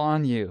is all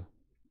on you.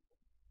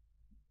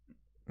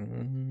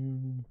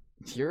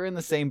 You're in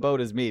the same boat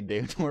as me,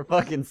 dude. We're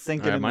fucking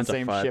sinking in the mine's a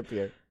same 5. ship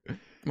here.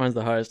 Mine's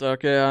the highest.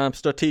 Okay,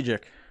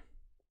 strategic.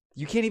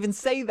 You can't even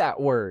say that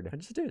I word.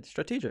 just did.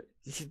 Strategic.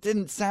 It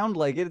didn't sound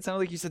like it. It sounded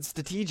like you said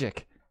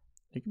strategic.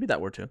 You can be that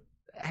word too.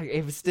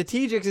 If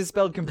strategic is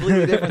spelled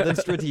completely different than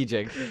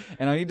strategic,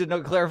 and I need to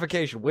know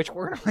clarification. Which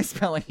word am I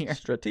spelling here?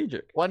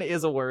 Strategic. One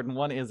is a word and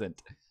one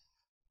isn't.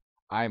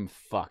 I'm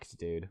fucked,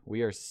 dude.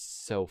 We are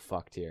so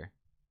fucked here.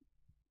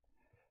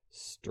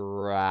 This is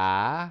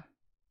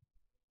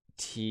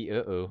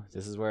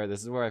where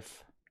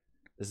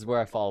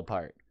I fall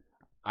apart.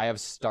 I have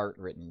start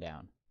written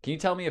down. Can you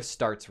tell me if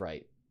start's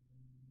right?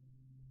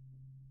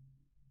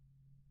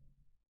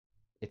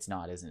 It's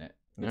not, isn't it?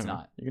 It's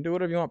not. You can do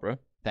whatever you want, bro.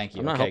 Thank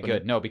you. I'm not Okay, helping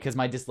good. you. No, because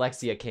my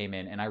dyslexia came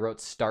in and I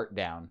wrote start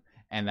down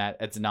and that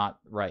it's not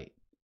right.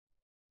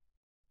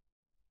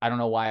 I don't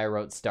know why I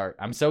wrote start.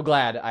 I'm so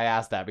glad I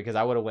asked that because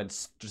I would have went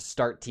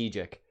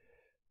start-tegic.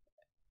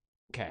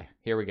 Okay,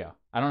 here we go.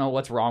 I don't know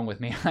what's wrong with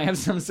me. I have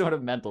some sort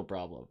of mental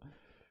problem.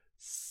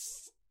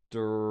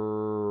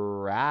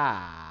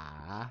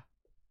 Strat.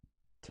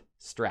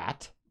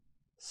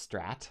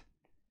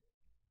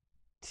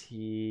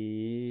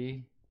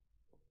 T.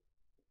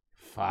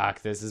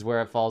 Fuck, this is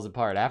where it falls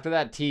apart. After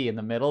that T in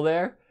the middle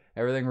there,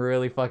 everything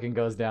really fucking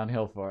goes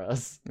downhill for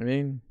us. I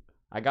mean,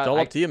 it's all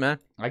up to you, man.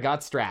 I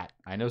got strat.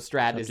 I know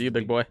strat Up is to you,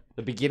 big boy.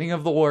 the beginning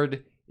of the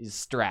word is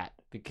strat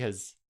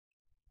because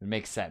it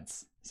makes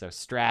sense. So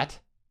strat.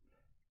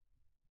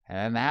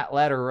 And that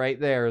letter right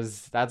there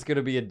that's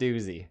gonna be a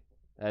doozy.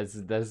 That's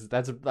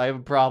I have a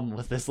problem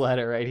with this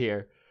letter right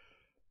here.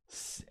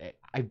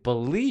 I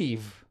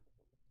believe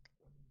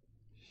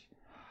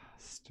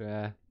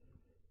strat.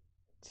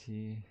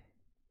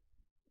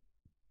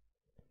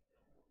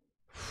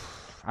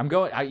 I'm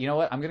going. You know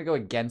what? I'm gonna go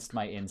against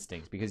my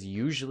instinct because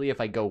usually if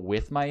I go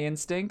with my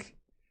instinct,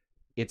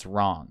 it's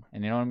wrong.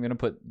 And you know what? I'm gonna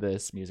put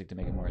this music to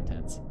make it more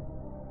intense.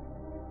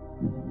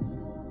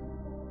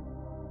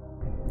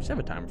 Just have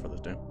a timer for this,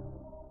 dude.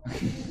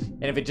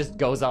 And if it just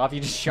goes off, you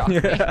just shock me.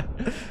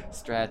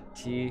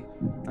 Strategic.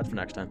 That's for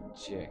next time.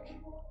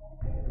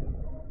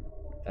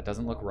 That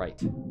doesn't look right.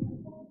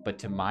 But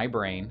to my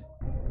brain,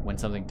 when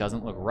something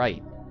doesn't look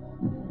right,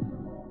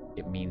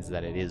 it means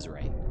that it is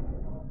right.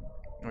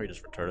 Or you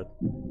just retarded.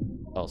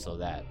 Also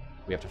that.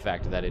 We have to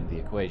factor that into the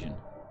equation.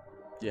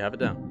 Do you have it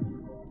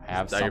down? I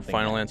have Is that your something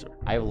final down. answer?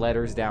 I have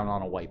letters down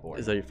on a whiteboard.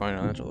 Is that your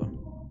final answer, though?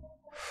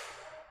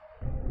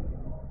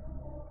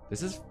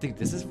 This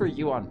is for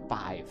you on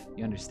 5.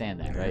 You understand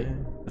that, right?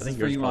 I This think is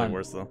for yours you probably on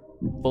worse, though.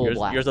 full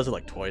blast. Yours does it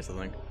like twice, I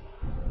think.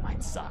 Mine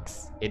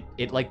sucks.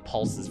 It like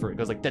pulses it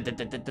goes like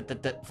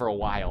for a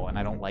while, and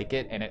I don't like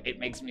it, and it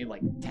makes me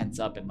like tense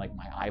up and like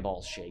my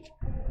eyeballs shake.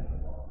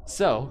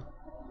 So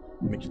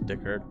Makes your dick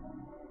hurt.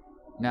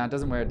 No, it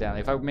doesn't wear it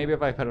down. Maybe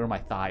if I put it on my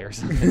thigh or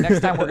something. Next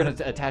time we're gonna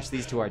attach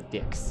these to our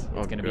dicks.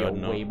 It's gonna be a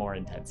way more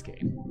intense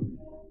game.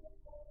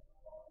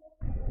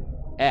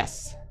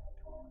 S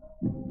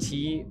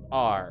T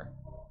R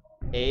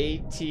A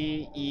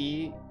T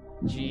E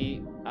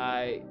G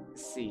I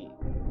C.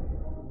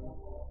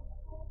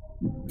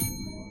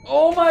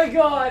 Oh my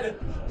god!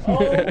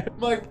 Oh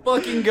my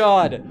fucking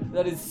god!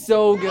 That is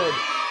so good.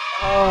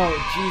 Oh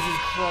Jesus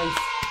Christ!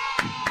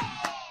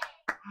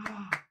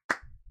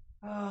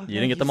 Oh, You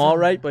didn't get them all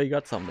right, but you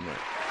got some of them right.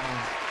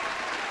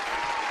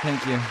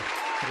 Thank you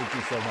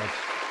so much.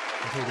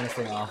 I'm taking this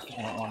thing off.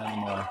 I don't want any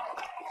more.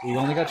 We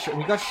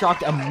got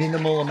shocked a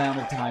minimal amount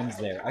of times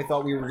there. I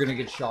thought we were gonna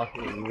get shocked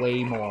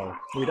way more.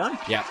 We done?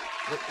 Yeah.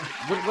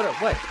 What? Do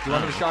you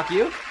want me to shock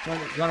you? You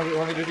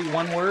want me to do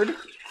one word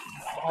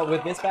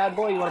with this bad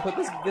boy? You want to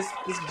put this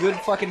good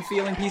fucking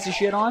feeling piece of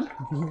shit on?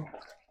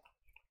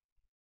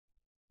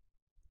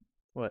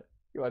 What?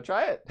 You want to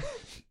try it?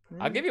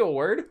 I'll give you a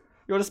word.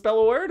 You want to spell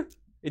a word?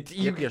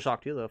 You get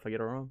shocked too, though, if I get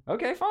it wrong.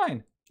 Okay,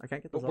 fine. I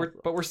can't get this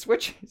But we're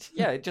switching.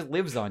 Yeah, it just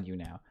lives on you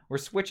now. We're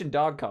switching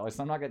dog collars,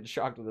 so I'm not getting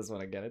shocked with this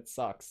one again. It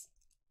sucks.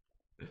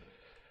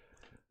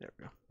 There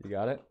we go. You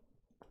got it?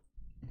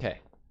 Okay.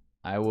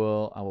 I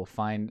will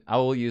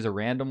use a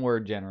random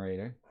word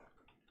generator.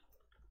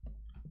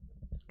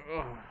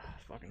 Oh,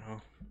 fucking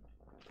hell.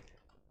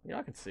 Yeah,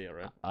 I can see it,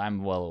 right?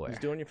 I'm well aware.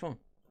 Just do it on your phone.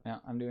 Yeah,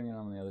 I'm doing it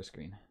on the other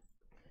screen.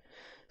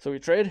 So we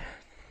trade?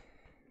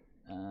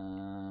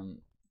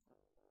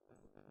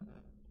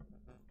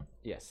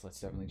 Yes, let's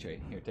definitely trade.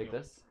 Here, take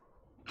this.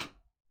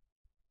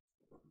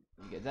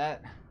 You get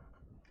that.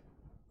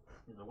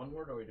 Is it one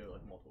word or we do it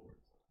like multiple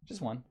words?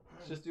 Just one.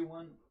 Let's just do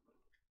one.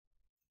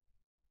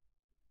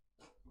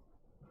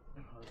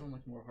 This one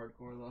looks more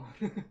hardcore though.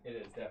 It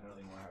is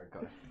definitely more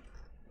hardcore.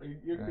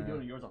 You're gonna be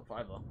doing yours on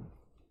 5 though.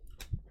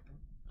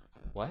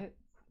 What?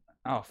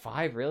 Oh,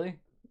 5, really?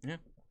 Yeah.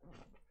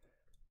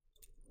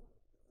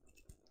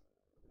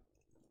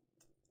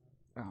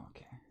 Oh,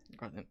 okay.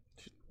 God,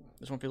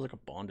 this one feels like a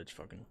bondage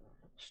fucking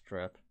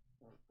strap.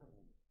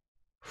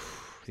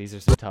 These are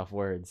some tough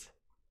words.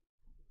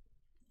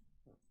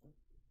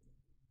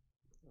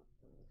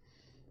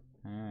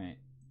 All right.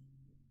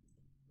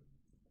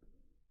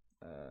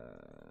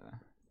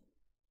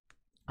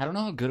 I don't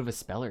know how good of a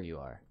speller you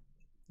are.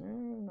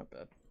 Not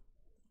bad.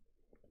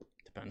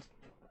 Depends.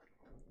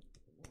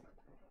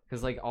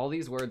 Because, like, all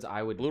these words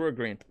I would... Blue or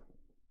green?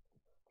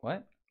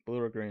 What? Blue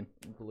or green?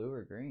 Blue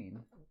or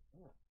green?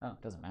 Oh,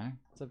 it doesn't matter.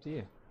 It's up to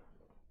you.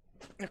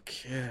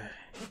 Okay.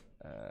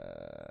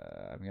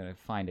 I'm going to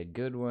find a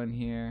good one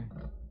here.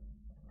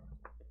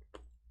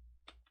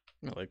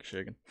 I like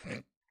shaking.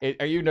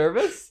 Are you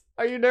nervous?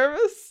 Are you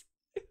nervous?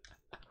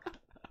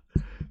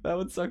 That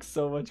would suck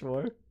so much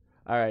more.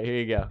 All right, here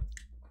you go.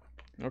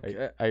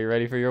 Okay. Are you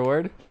ready for your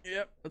word?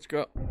 Yep, let's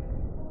go.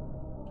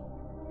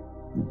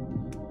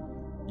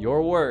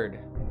 Your word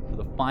for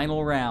the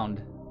final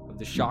round of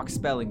the shock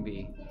spelling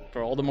bee.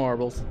 For all the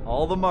marbles.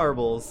 All the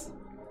marbles.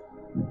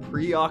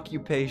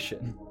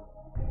 Preoccupation.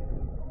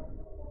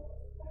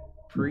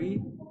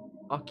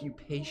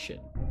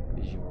 Preoccupation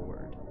is your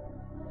word.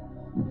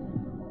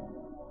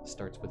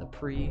 Starts with a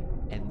pre,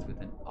 ends with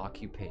an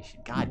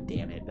occupation. God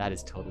damn it, that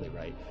is totally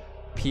right.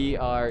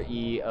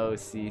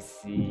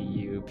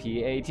 Preoccupation.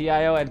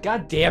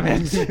 God damn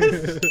it.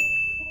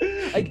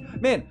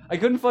 I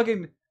couldn't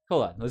fucking...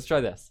 Hold on, let's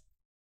try this.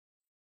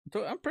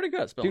 I'm pretty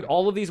good at spelling. Dude,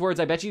 all of these words,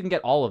 I bet you can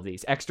get all of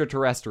these.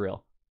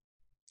 Extraterrestrial.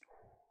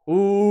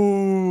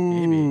 Ooh.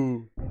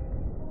 Maybe.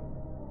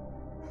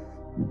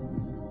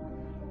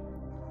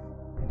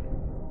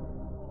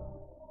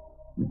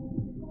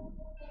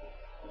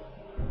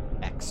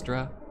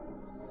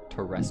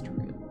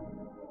 Extraterrestrial.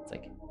 It's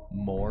like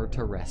more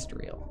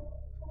terrestrial.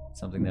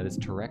 Something that is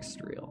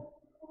terrestrial,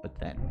 but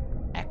then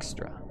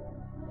extra.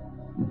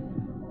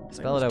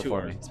 Spell it out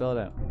for me. Spell it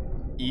out.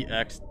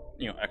 EX,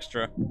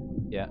 extra.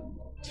 Yeah.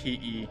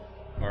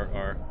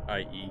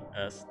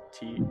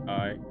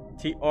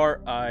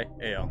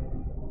 TERRIESTITRIAL.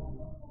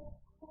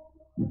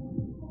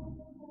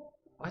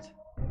 What?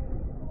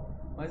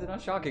 Why is it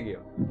not shocking you?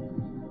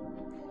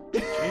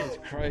 Jesus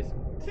Christ.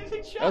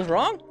 That was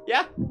wrong?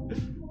 Yeah.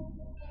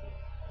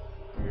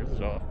 Yours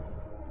is off.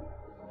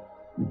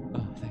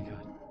 Oh, thank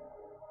God.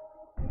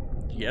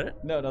 Did you get it?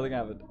 No, nothing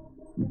happened.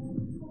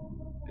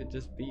 It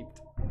just beeped.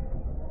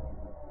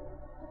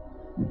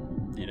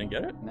 You didn't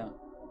get it? No.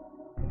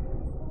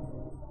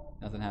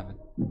 Nothing happened.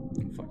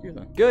 Fuck you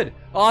then. Good.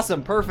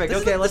 Awesome. Perfect.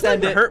 Okay, let's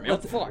end it. Hurt me.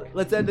 What the fuck?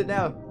 Let's end it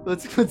now.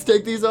 Let's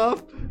take these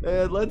off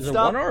and let's Is it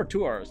stop. 1 R or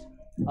 2 R's?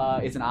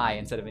 It's an I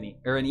instead of an E,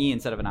 or an E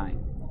instead of an I.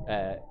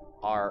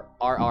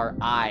 RRESTRIAL.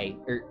 I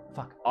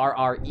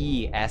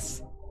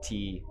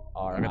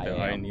got the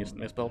I and E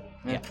misspelled.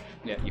 Yeah,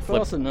 you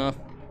Close flipped. enough.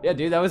 Yeah,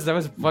 dude, that was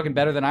fucking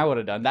better than I would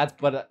have done.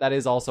 But that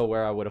is also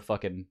where I would have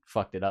fucking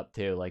fucked it up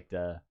too. Like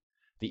the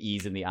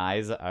E's and the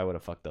I's, I would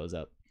have fucked those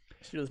up.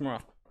 Let's do this more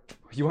often.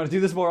 You want to do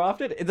this more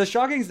often? The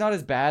shocking's not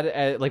as bad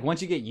as, like,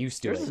 once you get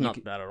used to Yours it. is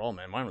not bad at all,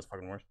 man. Mine was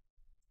fucking worse.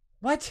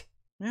 What?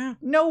 Yeah.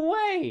 No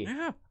way.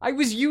 Yeah. I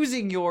was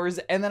using yours,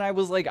 and then I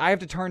was like, I have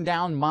to turn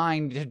down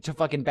mine to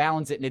fucking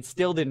balance it, and it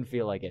still didn't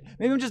feel like it.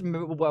 Maybe I'm just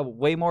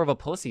way more of a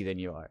pussy than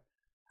you are.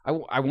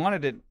 I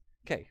wanted it.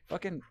 Okay,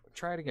 fucking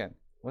try it again.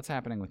 What's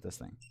happening with this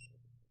thing?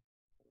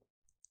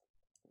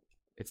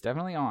 It's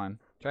definitely on.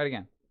 Try it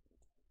again.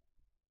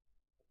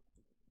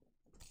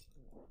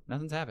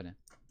 Nothing's happening.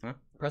 Huh?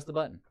 Press the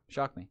button.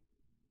 Shock me.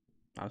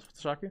 I'm supposed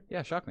to shock you?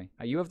 Yeah, shock me.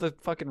 You have the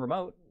fucking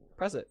remote.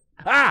 Press it.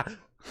 Ah!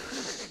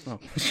 Oh.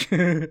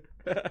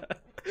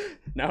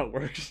 Now it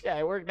works. Yeah,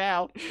 it worked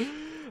now.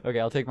 Okay,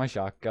 I'll take my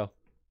shock. Go.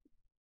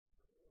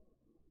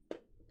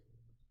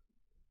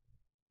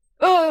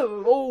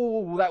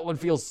 Oh, that one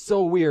feels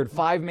so weird.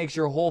 5 makes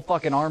your whole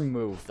fucking arm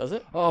move. Does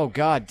it? Oh,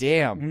 god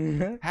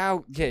damn.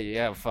 How?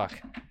 Yeah, fuck.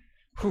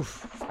 Whew.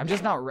 I'm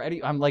just not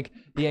ready. I'm like,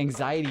 the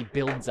anxiety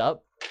builds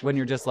up when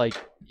you're just like,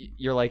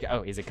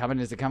 oh, is it coming?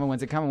 Is it coming?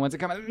 When's it coming? When's it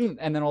coming?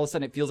 And then all of a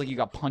sudden it feels like you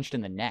got punched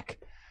in the neck.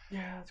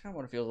 Yeah, that's kind of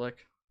what it feels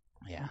like.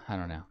 Yeah, I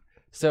don't know.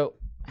 So,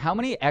 how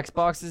many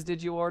Xboxes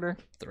did you order?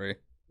 3.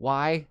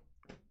 Why?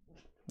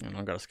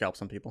 I gotta scalp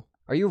some people.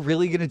 Are you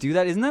really gonna do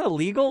that? Isn't that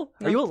illegal?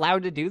 No. Are you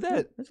allowed to do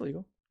that? It's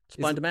illegal.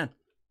 Supply and demand.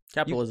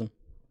 Capitalism.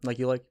 Like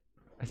you like.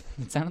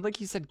 It sounded like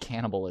you said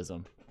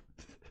cannibalism.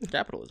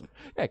 Capitalism.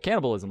 Yeah,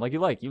 cannibalism, like you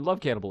like. You love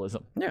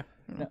cannibalism. Yeah.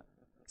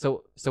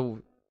 So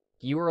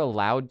you are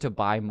allowed to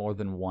buy more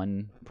than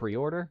one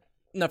pre-order?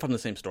 Not from the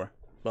same store,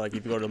 but like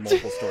if you go to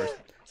multiple stores.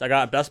 So I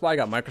got Best Buy, I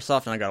got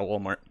Microsoft, and I got a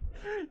Walmart.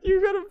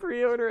 You got a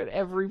pre-order at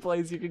every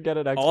place you can get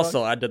an Xbox?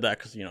 Also, I did that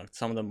because,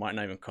 some of them might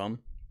not even come.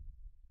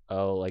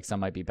 Oh, like some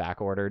might be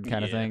back-ordered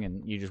kind of thing,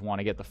 and you just want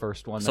to get the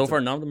first one? So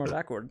far, none of them are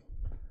back-ordered.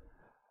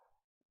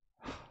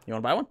 You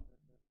want to buy one?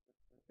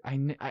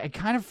 I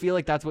kind of feel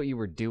like that's what you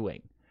were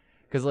doing.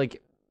 Because,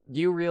 like,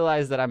 you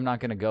realize that I'm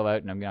not going to go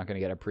out and I'm not going to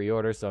get a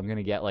pre-order, so I'm going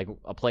to get, like,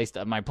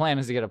 my plan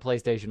is to get a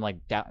PlayStation, like,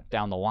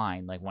 down the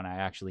line, like, when I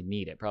actually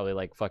need it. Probably,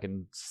 like,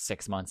 fucking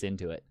 6 months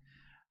into it.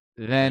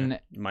 Then...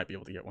 you might be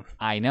able to get one.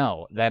 I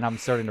know. Then I'm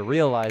starting to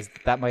realize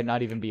that might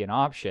not even be an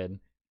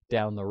option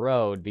down the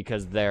road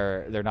because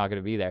they're not going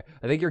to be there.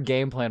 I think your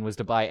game plan was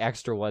to buy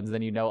extra ones,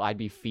 then I'd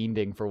be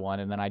fiending for one,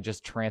 and then I'd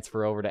just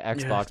transfer over to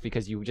Xbox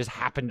because you just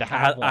happened to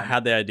have one. I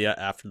had the idea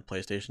after the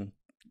PlayStation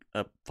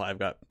 5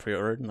 got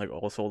pre-ordered and like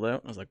all sold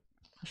out. I was like,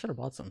 I should have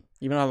bought some.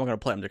 Even though I'm not going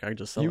to play them, I could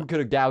just sell them. You could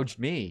have gouged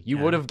me. You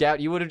would have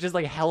just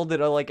like held it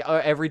like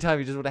every time.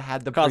 You just would have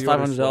had the cost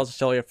 $500 to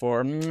sell you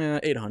for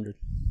 $800.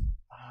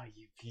 Oh,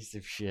 you piece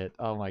of shit.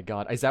 Oh my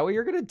god. Is that what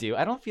you're going to do?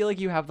 I don't feel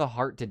like you have the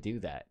heart to do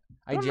that.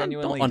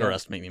 Don't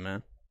underestimate me,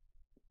 man.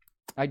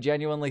 I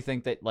genuinely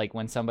think that like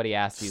when somebody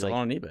asks you sell like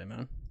on eBay,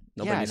 man.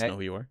 Nobody needs to know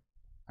who you are.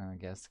 I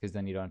guess because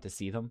then you don't have to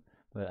see them.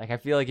 But like I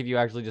feel like if you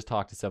actually just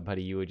talk to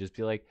somebody, you would just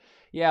be like,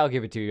 "Yeah, I'll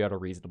give it to you at a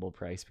reasonable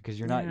price," because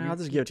you're not. I'll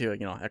just give it to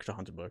you, extra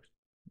 $100.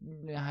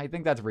 Yeah, I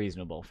think that's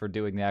reasonable for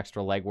doing the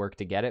extra legwork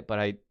to get it. But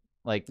I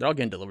like they're all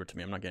getting delivered to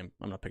me. I'm not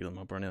picking them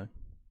up or anything.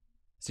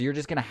 So you're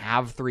just gonna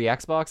have 3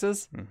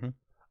 Xboxes? Mm-hmm.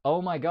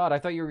 Oh my god! I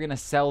thought you were gonna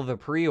sell the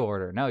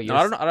pre-order. No, I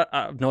don't know.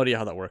 I have no idea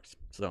how that works,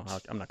 so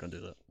I'm not gonna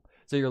do that.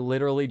 So you're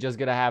literally just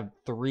gonna have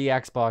 3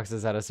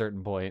 Xboxes at a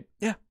certain point.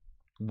 Yeah.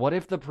 What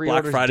if the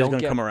pre-orders Black Friday's don't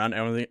gonna come around?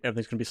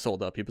 Everything's gonna be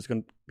sold out. People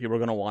are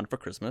gonna want it for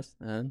Christmas,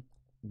 and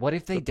what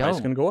if they the don't? price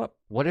is gonna go up.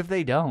 What if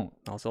they don't?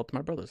 I'll sell it to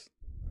my brothers.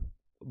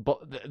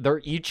 But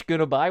they're each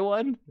gonna buy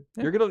one.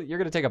 Yeah. You're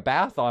gonna take a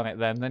bath on it.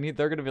 Then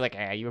they're gonna be like,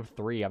 "Hey, you have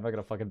 3. I'm not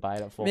gonna fucking buy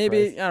it at full price."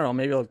 price." I don't know.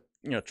 Maybe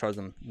I'll charge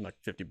them like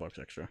 $50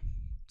 extra,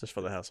 just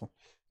for the hassle.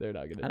 They're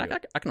not gonna. And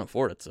I can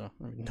afford it, so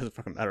it doesn't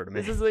fucking matter to me.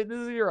 This is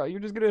you're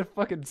just gonna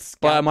fucking.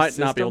 But I might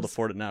not be able to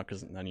afford it now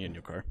because I need a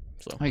new car.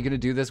 So are you gonna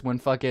do this when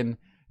fucking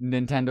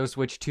Nintendo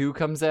Switch 2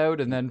 comes out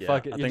and then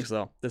fucking? I think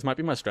so. This might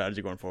be my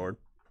strategy going forward.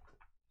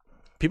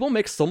 People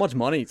make so much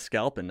money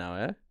scalping now,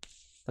 eh?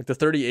 Like the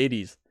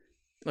 3080s.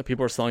 Like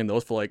people are selling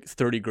those for like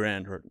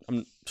 $30,000. Or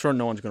I'm sure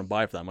no one's gonna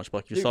buy it for that much, but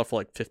like if you sell it for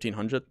like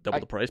 $1,500, double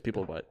the price,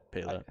 people would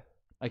pay that.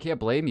 I can't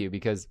blame you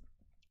because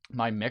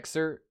my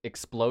mixer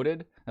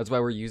exploded. That's why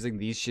we're using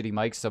these shitty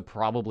mics. So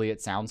probably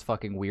it sounds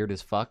fucking weird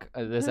as fuck.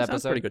 This episode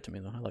sounds pretty good to me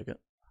though. I like it.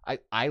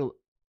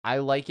 I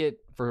like it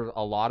for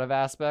a lot of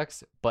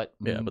aspects, but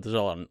but there's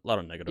a lot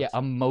of negatives. Yeah,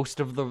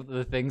 most of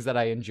the things that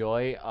I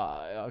enjoy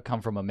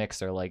come from a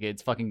mixer. Like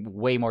it's fucking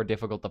way more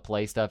difficult to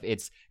play stuff.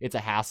 It's a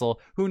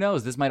hassle. Who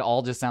knows? This might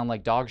all just sound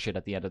like dog shit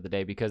at the end of the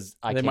day because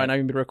they might not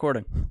even be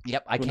recording.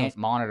 Yep, I can't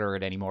monitor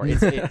it anymore.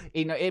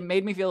 It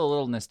made me feel a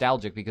little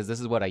nostalgic because this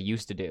is what I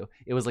used to do.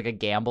 It was like a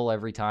gamble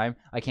every time.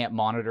 I can't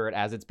monitor it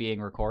as it's being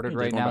recorded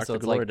right now, so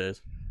it's like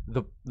days.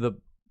 the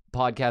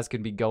podcast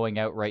can be going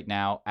out right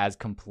now as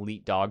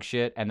complete dog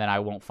shit, and then I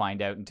won't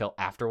find out until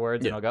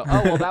afterwards, and I'll go,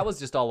 oh, well, that was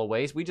just all a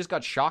waste. We just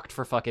got shocked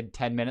for fucking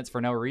 10 minutes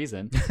for no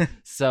reason.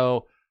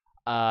 So,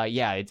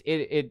 yeah,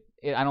 it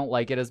I don't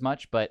like it as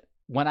much, but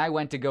when I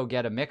went to go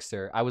get a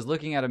mixer, I was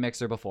looking at a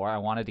mixer before. I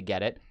wanted to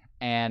get it,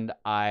 and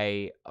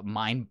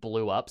mine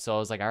blew up. So I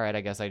was like, all right,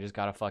 I guess I just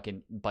gotta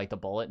fucking bite the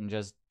bullet and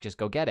just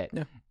go get it.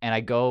 Yeah. And I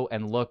go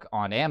and look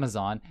on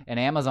Amazon, and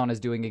Amazon is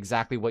doing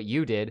exactly what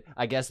you did.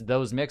 I guess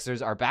those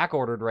mixers are back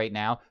ordered right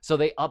now, so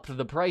they upped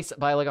the price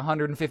by like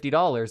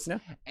 $150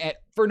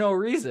 for no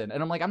reason.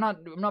 And I'm like, I'm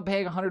not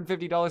paying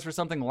 $150 for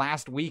something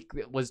last week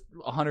that was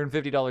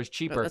 $150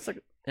 cheaper. That's like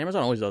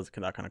Amazon always does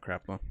that kind of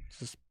crap though. It's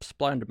just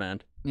supply and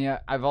demand. Yeah,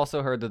 I've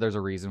also heard that there's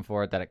a reason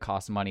for it, that it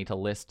costs money to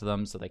list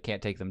them, so they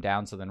can't take them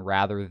down. So then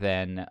rather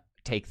than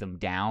take them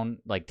down,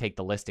 like take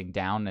the listing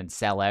down and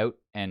sell out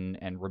and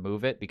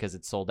remove it because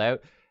it's sold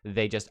out,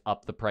 they just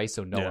up the price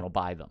so no one will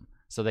buy them.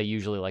 So they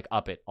usually like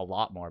up it a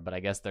lot more, but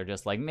I guess they're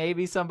just like,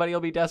 maybe somebody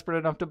will be desperate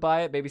enough to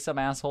buy it. Maybe some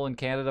asshole in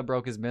Canada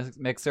broke his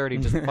mixer and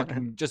he just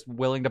fucking just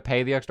willing to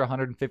pay the extra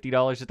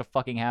 $150 just to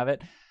fucking have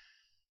it.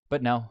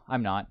 But no,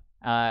 I'm not.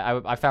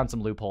 I found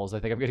some loopholes.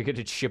 I think I'm going to get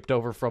it shipped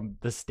over from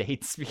the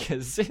States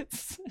because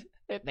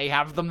they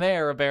have them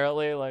there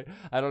apparently. Like,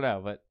 I don't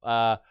know,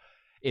 but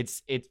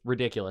it's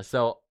ridiculous.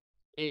 So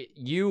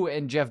you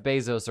and Jeff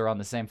Bezos are on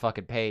the same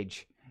fucking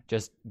page,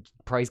 just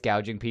price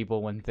gouging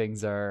people when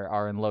things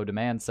are in low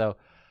demand. So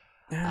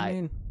I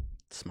mean,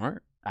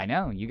 smart. I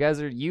know you guys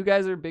are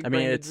big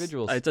brain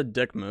individuals. It's a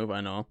dick move,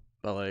 I know,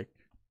 but like,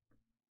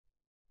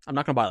 I'm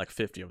not gonna buy like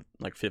 50 of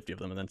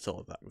them and then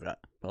sell it that.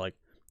 But like,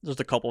 just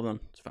a couple of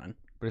them, it's fine.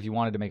 But if you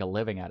wanted to make a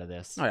living out of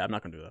this, oh yeah, I'm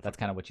not gonna do that. That's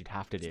kind of what you'd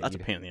have to do. That's a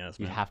pain in the ass,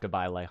 man. You'd have to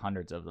buy like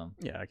hundreds of them.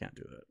 Yeah, I can't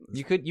do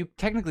that. You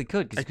technically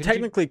could. I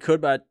technically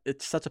could, but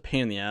it's such a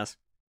pain in the ass.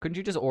 Couldn't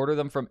you just order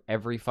them from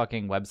every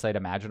fucking website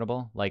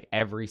imaginable? Like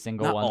every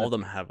single one? Not all of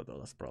them have it though.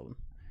 That's the problem.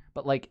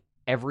 But like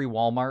every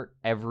Walmart,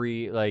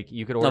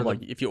 you could order them.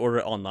 Like if you order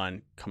it online,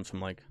 it comes from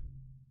like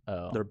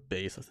their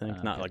base, I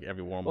think. Not like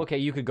every Walmart. Okay,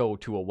 you could go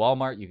to a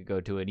Walmart, you could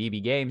go to an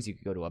EB Games, you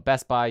could go to a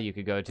Best Buy, you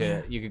could go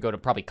to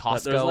probably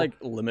Costco. But there's like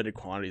limited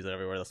quantities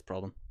everywhere. That's the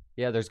problem.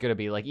 Yeah, there's gonna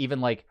be like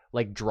even like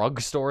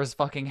drugstores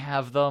fucking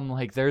have them.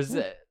 Like there's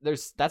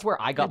that's where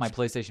I got my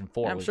PlayStation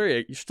 4. Yeah, I'm sure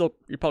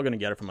you're probably gonna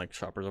get it from like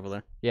shoppers over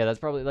there. Yeah, that's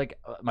probably like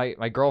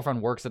my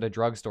girlfriend works at a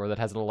drugstore that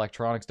has an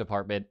electronics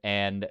department,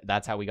 and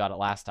that's how we got it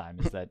last time.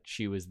 Is that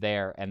she was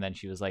there, and then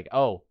she was like,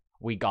 "Oh,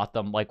 we got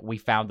them. Like we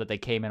found that they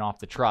came in off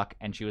the truck,"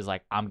 and she was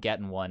like, "I'm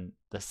getting one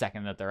the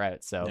second that they're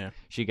out." So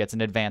she gets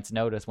an advance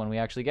notice when we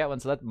actually get one.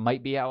 So that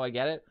might be how I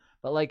get it.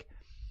 But like,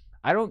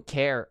 I don't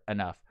care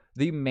enough.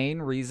 The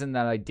main reason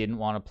that I didn't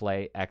want to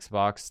play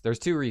Xbox, there's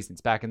two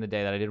reasons back in the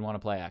day that I didn't want to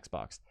play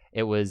Xbox.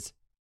 It was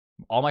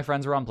all my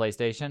friends were on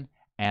PlayStation,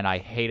 and I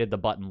hated the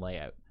button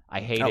layout. I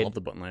love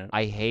the button layout.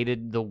 I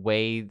hated the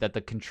way that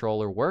the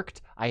controller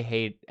worked. I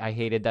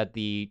hated that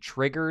the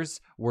triggers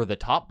were the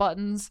top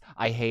buttons.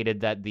 I hated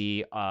that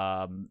the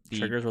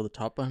triggers were the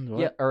top buttons.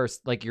 What? Yeah, or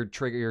like your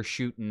trigger, your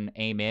shoot and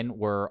aim in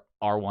were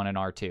R1 and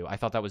R2. I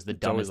thought that was the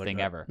dumbest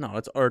thing ever. No,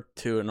 it's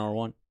R2 and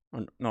R1.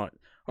 No,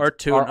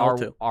 R2 and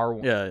R2.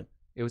 R1. Yeah.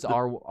 It was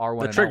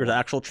R1. The triggers, the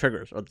actual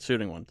triggers, are the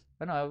shooting ones.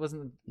 Oh, no, it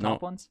wasn't the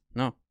top ones?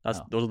 No,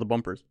 those are the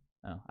bumpers.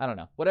 Oh, I don't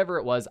know. Whatever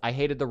it was, I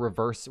hated the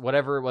reverse.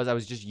 Whatever it was, I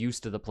was just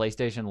used to the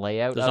PlayStation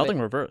layout. There's nothing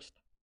reversed.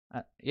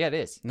 Yeah, it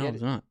is. No,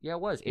 it's not. Yeah,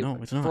 it was. No,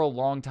 it's not. For a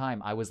long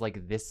time, I was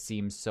like, this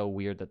seems so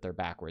weird that they're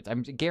backwards.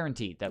 I'm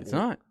guaranteed that it's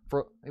not.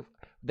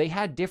 They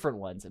had different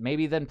ones.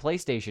 Maybe then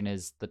PlayStation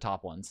is the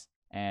top ones.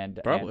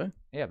 Probably.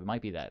 Yeah, it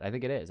might be that. I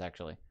think it is,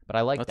 actually. But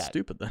I like that. That's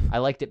stupid, then. I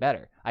liked it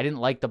better. I didn't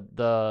like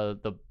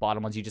the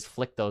bottom ones. You just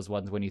flick those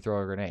ones when you throw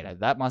a grenade.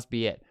 That must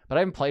be it. But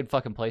I haven't played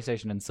fucking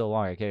PlayStation in so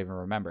long, I can't even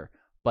remember.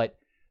 But,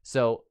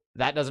 so,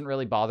 that doesn't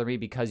really bother me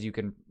because you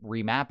can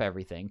remap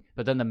everything.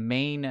 But then the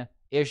main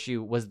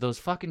issue was those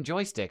fucking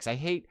joysticks. I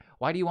hate,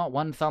 why do you want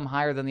one thumb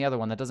higher than the other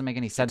one? That doesn't make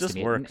any sense to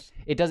me. Works.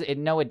 It doesn't.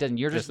 No, it doesn't.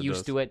 You're just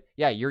used to it.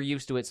 Yeah, you're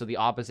used to it, so the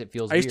opposite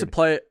feels weird. I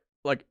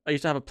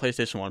used to have a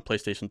PlayStation 1,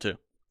 PlayStation 2.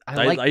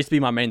 I used to be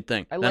my main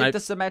thing. I like the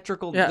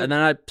symmetrical. Yeah, and then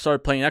I started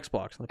playing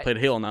Xbox. I played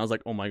Halo, and I was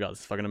like, oh my god,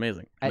 this is fucking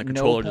amazing. And the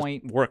controller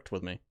just worked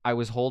with me. I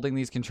was holding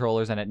these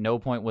controllers, and at no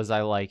point was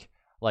I like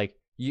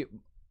you.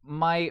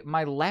 My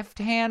left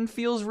hand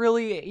feels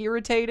really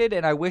irritated,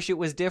 and I wish it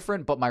was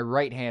different, but my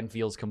right hand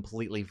feels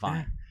completely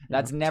fine.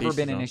 That's never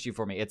been an issue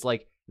for me. It's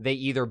like they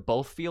either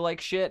both feel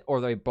like shit or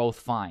they're both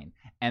fine,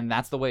 and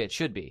that's the way it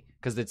should be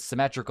because it's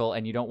symmetrical,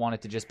 and you don't want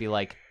it to just be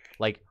like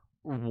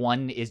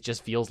one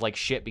just feels like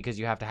shit because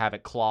you have to have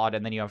it clawed,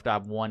 and then you have to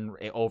have one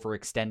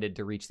overextended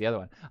to reach the other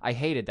one. I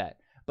hated that,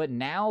 but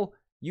now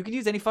you can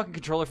use any fucking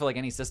controller for like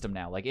any system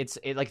now. Like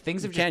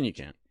things have you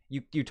can't.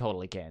 You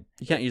totally can.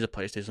 You can't use a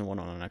PlayStation 1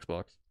 on an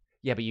Xbox.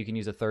 Yeah, but you can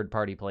use a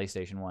third-party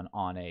PlayStation 1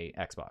 on a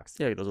Xbox.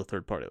 Yeah, those are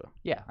third-party, though.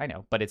 Yeah, I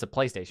know, but it's a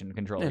PlayStation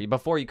controller. Yeah.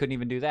 Before, you couldn't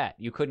even do that.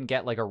 You couldn't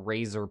get, like, a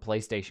Razer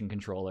PlayStation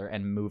controller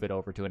and move it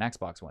over to an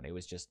Xbox one. It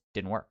was just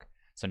didn't work.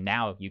 So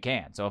now you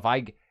can. So if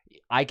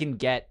I can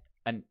get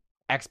an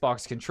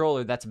Xbox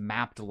controller that's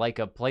mapped like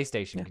a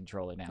PlayStation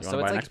controller now. You so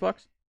it's like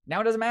Xbox?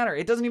 Now it doesn't matter.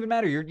 It doesn't even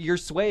matter. You're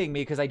swaying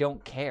me because I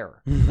don't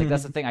care. Like,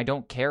 that's the thing. I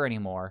don't care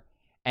anymore.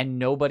 And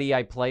nobody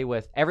I play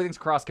with, everything's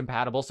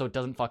cross-compatible, so it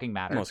doesn't fucking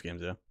matter. Most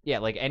games, yeah. Yeah,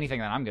 like anything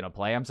that I'm going to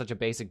play. I'm such a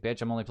basic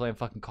bitch. I'm only playing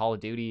fucking Call of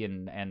Duty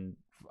and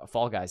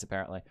Fall Guys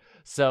apparently.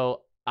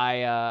 So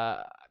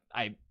I'm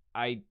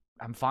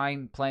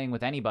fine playing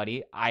with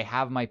anybody. I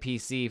have my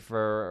PC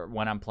for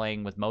when I'm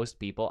playing with most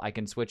people. I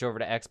can switch over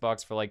to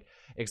Xbox for like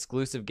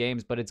exclusive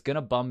games, but it's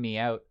gonna bum me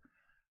out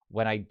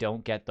when I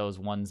don't get those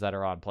ones that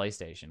are on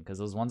PlayStation, because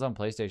those ones on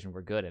PlayStation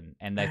were good,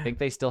 and I think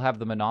they still have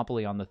the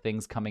monopoly on the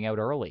things coming out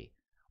early.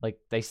 Like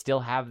they still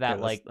have that.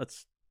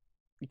 That's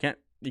you can't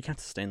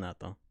sustain that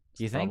though.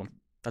 Do you think?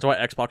 That's why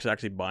Xbox is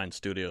actually buying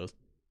studios,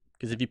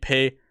 because if you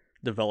pay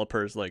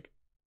developers like,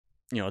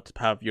 to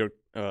have your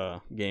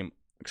game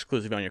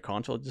exclusively on your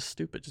console, it's just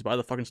stupid. Just buy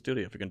the fucking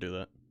studio if you can do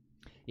that.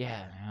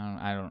 Yeah,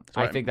 I don't.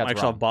 I think that's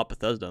Microsoft wrong. bought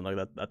Bethesda. Like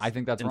that's. I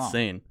think that's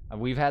insane.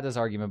 Wrong. We've had this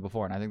argument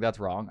before, and I think that's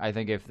wrong. I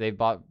think if they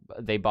bought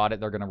it,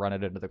 they're going to run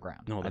it into the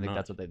ground. No, I think not.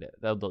 that's what they did.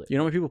 They'll do it. You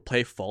know how many people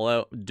play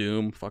Fallout,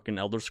 Doom, fucking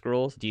Elder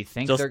Scrolls? Do you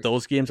think just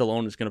those games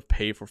alone is going to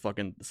pay for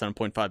fucking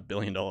 $7.5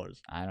 billion?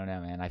 I don't know,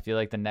 man. I feel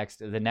like the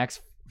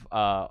next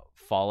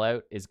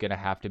Fallout is going to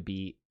have to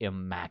be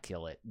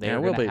immaculate. Yeah,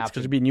 it will be. It's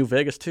going to be New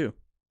Vegas too.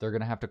 They're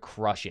going to have to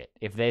crush it.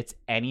 If it's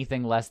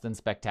anything less than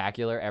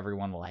spectacular,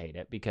 everyone will hate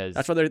it, because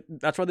that's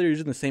why they're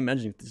using the same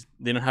engine.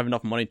 They don't have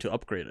enough money to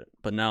upgrade it.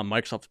 But now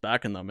Microsoft's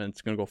backing them, and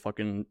it's going to it's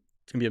going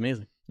to be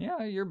amazing.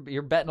 Yeah,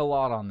 you're betting a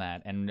lot on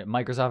that. And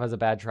Microsoft has a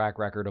bad track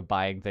record of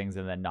buying things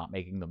and then not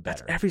making them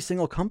better. That's every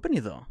single company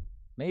though.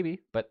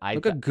 Maybe, but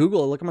look at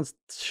Google. Look how much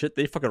shit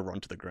they fucking run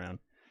to the ground.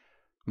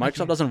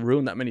 Microsoft doesn't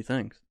ruin that many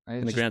things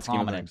in the grand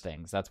scheme of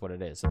things. That's what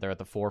it is. So they're at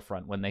the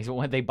forefront when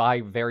they buy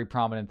very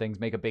prominent things,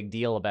 make a big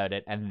deal about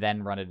it, and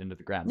then run it into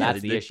the ground.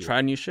 That's the issue. Try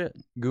new shit.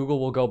 Google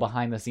will go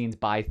behind the scenes,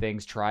 buy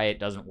things, try it,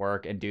 doesn't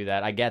work, and do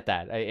that. I get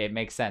that. It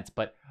makes sense.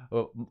 But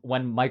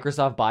when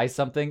Microsoft buys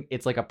something,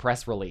 it's like a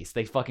press release.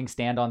 They fucking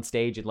stand on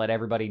stage and let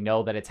everybody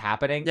know that it's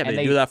happening. Yeah, and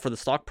they do that for the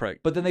stock price.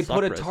 But then they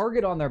put a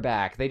target on their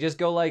back. They just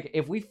go like,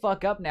 if we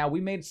fuck up now, we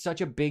made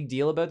such a big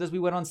deal about this. We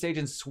went on stage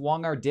and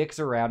swung our dicks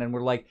around and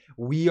we're like,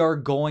 we are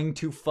going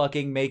to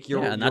fucking make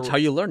your... Yeah, and that's how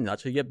you learn.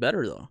 That's how you get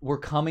better, though. We're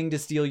coming to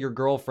steal your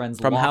girlfriends,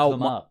 from lock how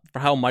them up. For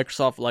how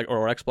Microsoft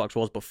or Xbox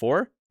was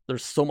before, they're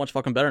so much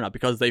fucking better now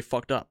because they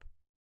fucked up.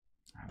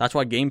 That's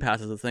why Game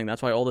Pass is the thing.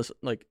 That's why all this,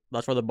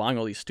 that's why they're buying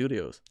all these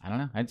studios. I don't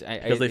know.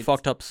 Because they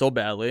fucked up so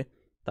badly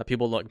that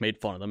people made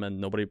fun of them and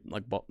nobody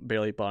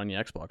barely bought any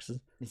Xboxes.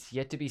 It's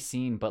yet to be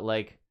seen, but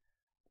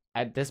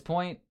at this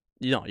point,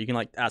 you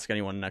can ask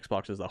anyone. And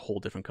Xbox is a whole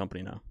different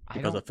company now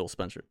because of Phil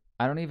Spencer.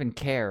 I don't even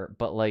care,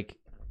 but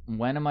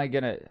when am I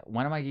gonna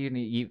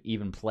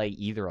even play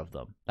either of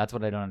them? That's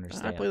what I don't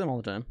understand. I play them all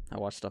the time. I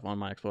watch stuff on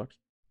my Xbox.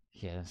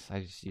 Yes,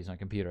 I just use my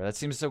computer. That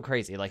seems so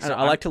crazy. I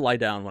like to lie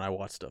down when I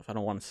watch stuff. I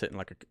don't want to sit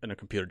in a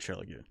computer chair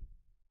like you.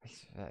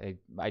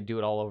 I do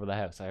it all over the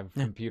house. I have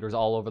computers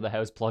all over the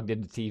house plugged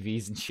into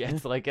TVs and shit.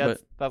 That's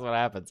what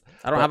happens.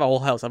 I don't have a whole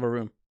house. I have a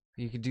room.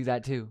 You could do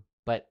that too.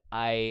 But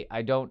I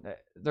don't.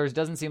 There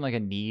doesn't seem like a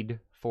need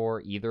for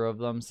either of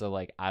them. So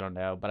I don't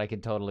know. But I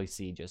can totally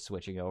see just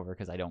switching over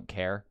because I don't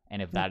care.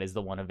 And if that is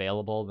the one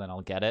available, then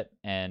I'll get it.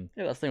 And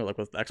yeah, that's the thing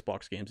with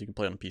Xbox games, you can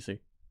play it on PC.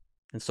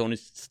 And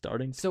Sony's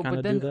starting to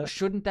but then do that.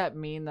 Shouldn't that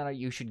mean that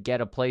you should get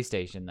a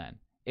PlayStation then?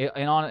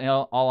 In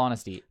all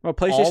honesty. Well,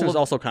 PlayStation is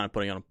also kind of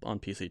putting it on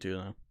PC too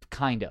now.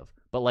 Kind of.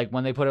 But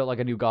when they put out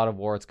a new God of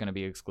War, it's going to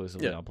be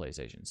exclusively on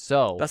PlayStation.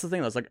 So that's the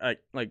thing. That's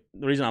the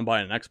reason I'm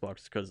buying an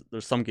Xbox is because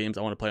there's some games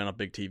I want to play on a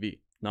big TV,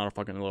 not a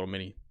fucking little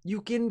mini. You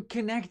can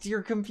connect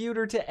your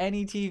computer to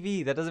any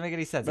TV. That doesn't make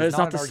any sense. But it's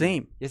not the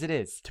same. Yes, it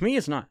is. To me,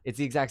 it's not. It's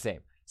the exact same.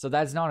 So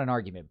that's not an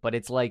argument. But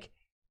it's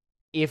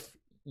if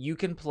you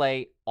can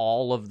play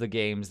all of the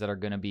games that are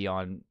going to be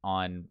on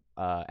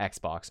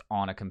Xbox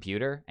on a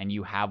computer, and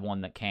you have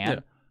one that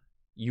can,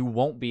 you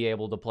won't be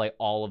able to play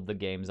all of the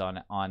games on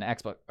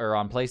Xbox or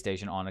on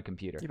PlayStation on a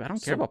computer. Yeah, but I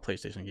don't care about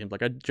PlayStation games.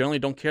 I generally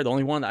don't care. The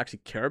only one that I actually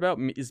care about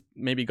is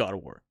maybe God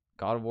of War.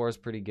 God of War is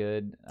pretty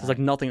good. There's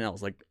nothing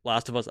else.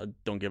 Last of Us, I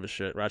don't give a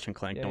shit. Ratchet and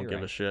Clank, don't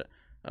give a shit.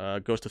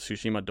 Ghost of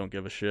Tsushima, don't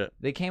give a shit.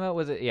 They came out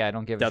with it. Yeah, I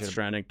don't give a shit. Death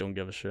Stranding, don't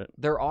give a shit.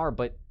 There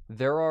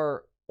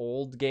are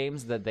old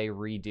games that they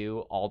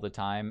redo all the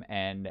time,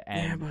 and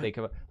they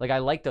come I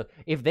like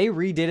if they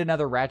redid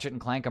another Ratchet and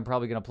Clank, I'm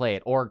probably gonna play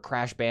it, or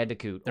Crash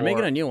Bandicoot. They're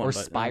making a new one, or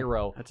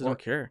Spyro. I just don't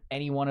care.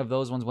 Any one of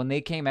those ones when they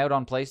came out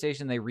on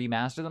PlayStation, they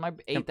remastered them. I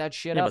ate that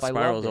shit up. But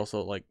Spyro is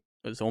also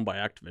it's owned by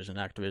Activision.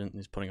 Activision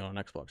is putting it on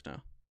Xbox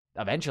now.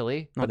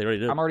 Eventually, no, they already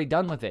did. I'm already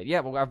done with it.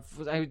 Yeah, well,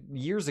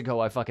 years ago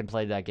I fucking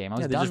played that game.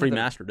 They just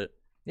remastered it.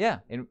 Yeah,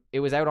 and it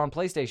was out on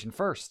PlayStation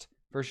first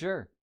for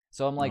sure.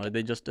 So I'm no,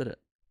 they just did it.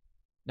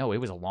 No, it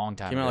was a long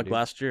time ago. Came out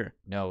last year.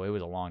 No, it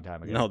was a long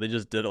time ago. No, they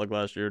just did it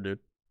last year, dude.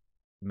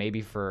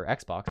 Maybe for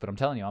Xbox, but I'm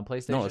telling you, on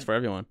PlayStation. No, it's for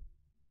everyone.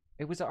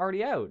 It was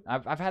already out.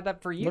 I've had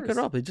that for years. Look it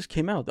up. They just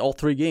came out. All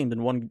 3 games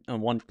in one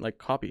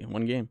copy,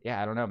 one game. Yeah,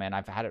 I don't know, man.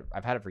 I've had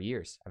it for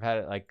years. I've had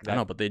it I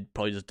know, but they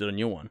probably just did a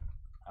new one.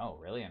 Oh,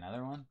 really?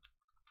 Another one?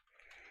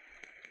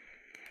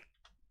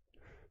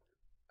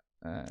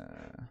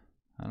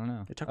 I don't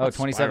know.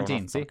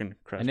 2017. See,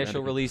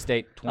 initial release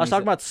date. I was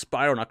talking about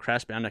Spyro, not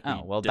Crash Bandicoot.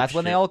 Oh, well, that's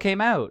when they all came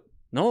out.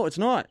 No, it's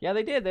not. Yeah,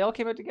 they did. They all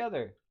came out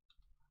together.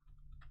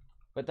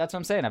 But that's what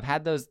I'm saying. I've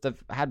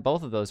had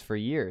both of those for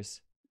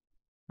years.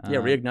 Yeah,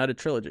 Reignited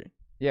Trilogy.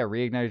 Yeah,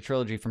 Reignited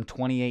Trilogy from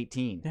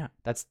 2018. Yeah.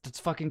 That's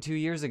fucking 2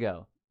 years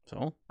ago.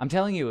 So? I'm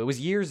telling you, it was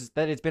years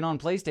that it's been on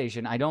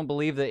PlayStation. I don't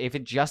believe that if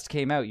it just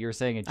came out, you're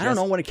saying it just... I don't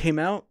know when it came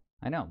out.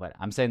 I know, but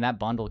I'm saying that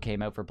bundle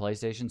came out for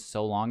PlayStation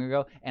so long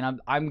ago, and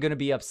I'm going to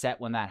be upset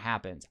when that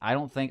happens.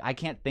 I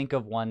can't think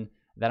of one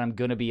that I'm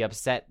going to be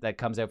upset that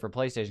comes out for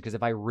PlayStation, because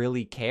if I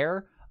really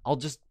care, I'll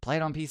just play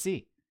it on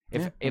PC.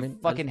 If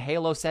fucking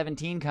Halo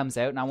 17 comes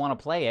out and I want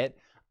to play it,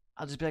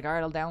 I'll just be like, all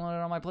right, I'll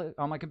download it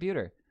on my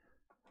computer.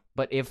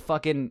 But if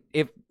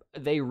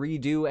they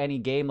redo any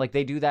game, like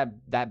they do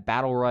that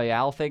Battle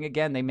Royale thing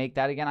again, they make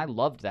that again, I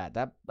loved that.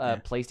 That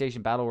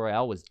PlayStation Battle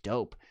Royale was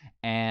dope,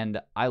 and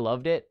I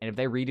loved it. And if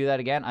they redo that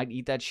again, I'd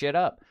eat that shit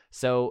up.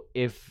 So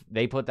if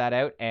they put that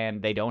out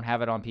and they don't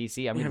have it on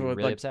PC, I'm going to be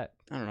really upset.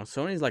 I don't know.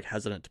 Sony's like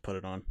hesitant to put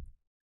it on.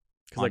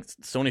 Because like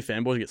Sony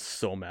fanboys get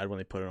so mad when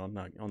they put it on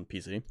the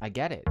PC. I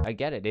get it.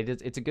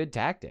 It's a good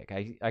tactic.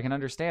 I can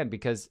understand,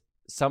 because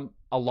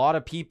a lot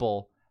of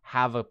people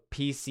have a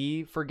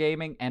PC for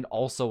gaming and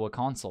also a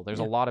console. There's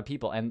a lot of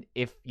people, and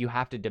if you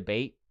have to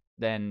debate,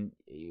 then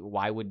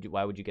why would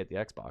you get the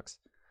Xbox?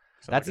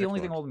 That's the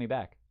only thing holding me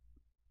back.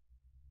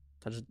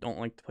 I just don't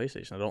like the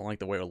PlayStation. I don't like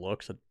the way it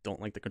looks. I don't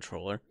like the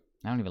controller.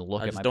 I don't even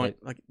look at my.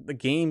 Don't like the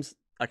games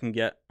I can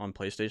get on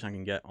PlayStation. I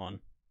can get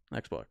on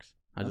Xbox.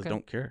 I just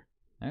don't care.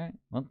 All right.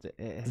 Well,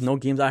 there's no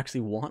games I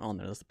actually want on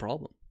there. That's the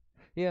problem.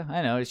 Yeah,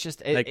 I know. It's just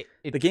the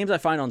games I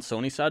find on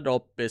Sony side are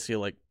all basically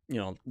like, you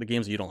know, the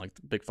games you don't like,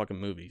 the big fucking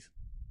movies.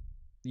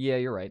 Yeah,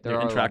 you're right. There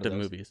are interactive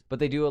movies, movies, but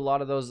they do a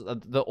lot of those.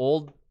 The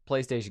old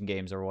PlayStation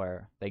games are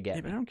where they get.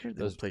 Yeah, but I don't care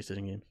those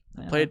PlayStation games.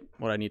 I Yeah. played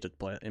what I need to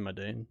play in my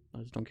day, and I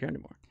just don't care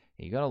anymore.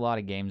 You got a lot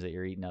of games that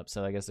you're eating up,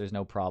 so I guess there's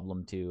no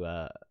problem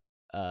to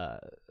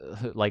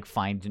like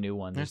find new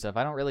ones or stuff.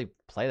 I don't really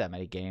play that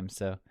many games,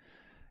 so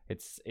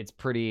it's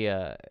pretty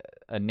a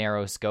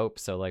narrow scope.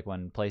 So like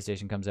when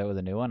PlayStation comes out with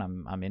a new one,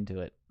 I'm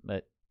into it.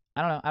 But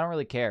I don't know. I don't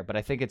really care. But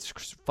I think it's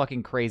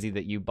fucking crazy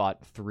that you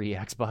bought 3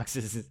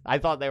 Xboxes. I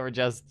thought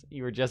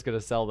you were just gonna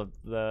sell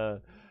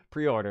the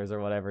pre-orders or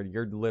whatever.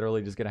 You're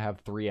literally just gonna have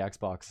 3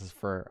 Xboxes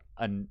for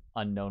an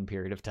unknown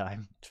period of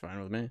time. It's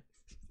fine with me.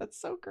 That's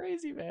so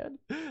crazy, man.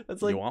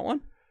 That's like, you want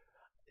one?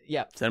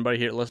 Yeah. Does anybody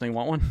here listening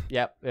want one?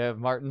 Yep.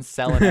 Martin's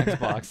selling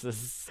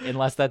Xboxes.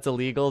 Unless that's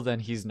illegal, then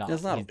he's not.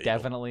 It's not he's illegal.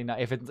 Definitely not.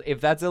 If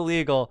that's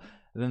illegal,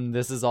 then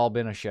this has all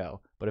been a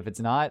show. But if it's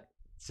not,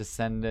 just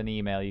send an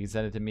email. You can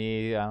send it to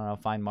me. I don't know.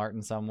 Find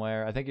Martin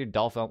somewhere. I think you're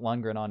Dolph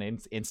Lundgren on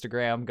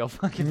Instagram. Go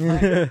fucking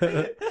find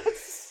it.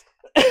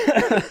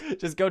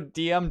 Just go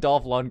DM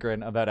Dolph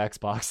Lundgren about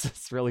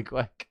Xboxes really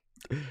quick.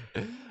 All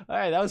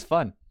right, that was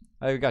fun.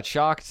 I got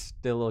shocked.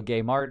 Did a little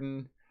gay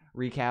Martin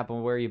recap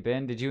on where you've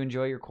been. Did you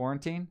enjoy your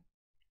quarantine?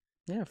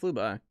 Yeah, it flew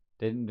by.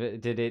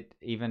 Did it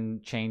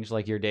even change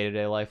like your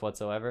day-to-day life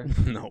whatsoever?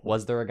 No.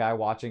 Was there a guy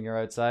watching you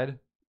outside?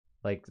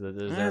 Like,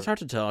 It's hard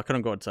to tell. I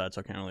couldn't go outside, so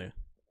I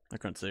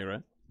couldn't see,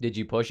 right? Did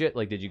you push it?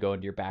 Like, did you go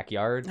into your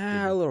backyard?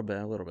 A little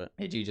bit.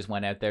 Did you just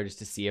went out there just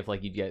to see if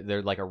like you'd get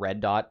there like a red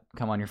dot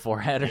come on your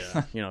forehead? Or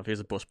something? You know, if he's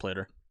a bush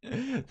plater.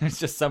 There's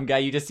just some guy,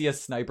 you just see a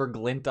sniper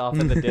glint off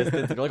in the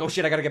distance, and you're like, oh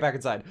shit, I gotta get back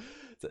inside.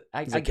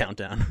 It's a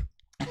countdown.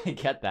 I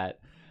get that.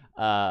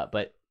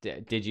 But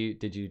did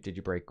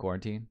you break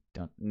quarantine?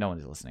 No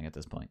one's listening at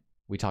this point.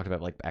 We talked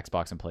about like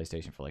Xbox and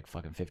PlayStation for like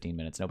fucking 15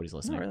 minutes. Nobody's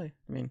listening. Not really.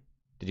 I mean,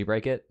 did you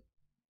break it?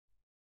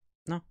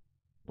 No.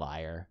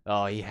 Liar.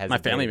 Oh, he has. My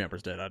family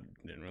members did. I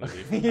didn't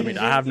really leave. I mean,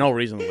 I have no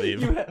reason to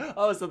leave.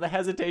 So the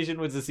hesitation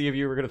was to see if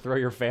you were going to throw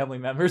your family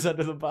members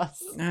under the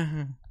bus.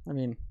 I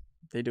mean,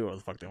 they do what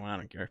the fuck they want. I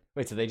don't care.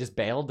 Wait, so they just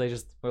bailed? They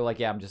just were like,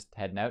 yeah, I'm just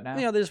heading out now?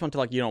 Yeah, they just went to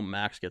like,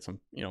 Max, get some,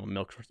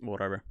 milk or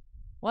whatever.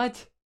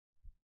 What?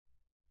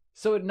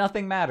 So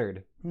nothing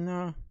mattered?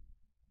 No.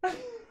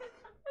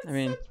 I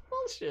mean,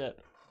 bullshit.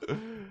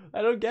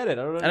 I don't get it.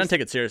 I didn't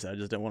take it seriously. I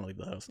just didn't want to leave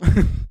the house.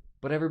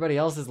 But everybody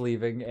else is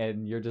leaving,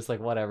 and you're just like,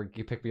 whatever.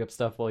 You pick me up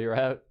stuff while you're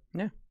out.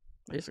 Yeah,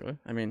 basically.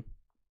 I mean,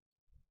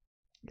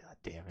 God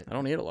damn it. I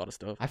don't need a lot of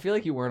stuff. I feel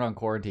like you weren't on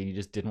quarantine. You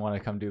just didn't want to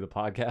come do the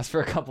podcast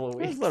for a couple of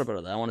weeks. A little bit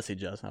of that. I want to see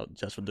Jess, how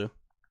Jess would do.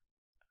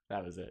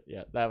 That was it.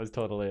 Yeah, that was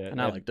totally it.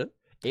 And I liked it.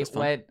 It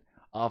went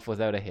off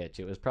without a hitch.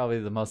 It was probably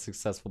the most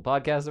successful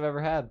podcast I've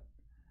ever had.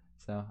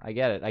 So I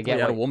get it. I get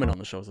you had a woman on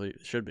the show, so it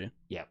should be.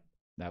 Yeah,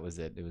 that was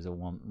it. It was a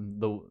woman.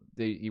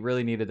 You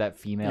really needed that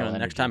female.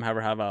 Next time,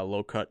 have a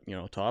low cut,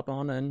 top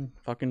on, and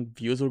fucking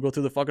views will go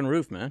through the fucking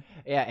roof, man.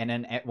 Yeah, and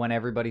then when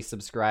everybody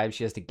subscribes,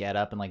 she has to get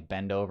up and like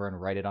bend over and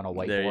write it on a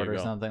whiteboard or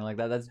something like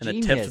that. That's genius.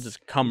 And the tips will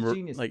just come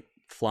like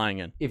flying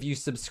in. If you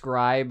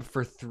subscribe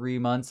for 3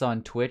 months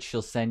on Twitch,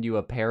 she'll send you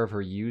a pair of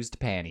her used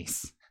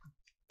panties.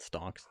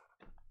 Stonks.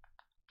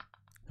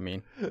 I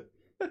mean,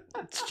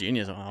 it's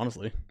genius,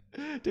 honestly.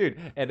 Dude,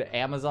 and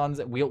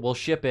we'll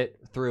ship it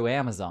through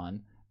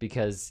Amazon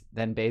because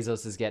then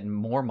Bezos is getting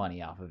more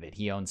money off of it.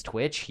 He owns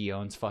Twitch, he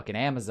owns fucking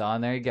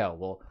Amazon. There you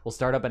go. We'll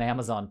start up an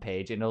Amazon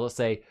page and it'll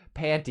say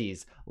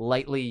panties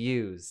lightly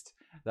used.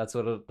 That's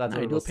what it'll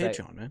do a say.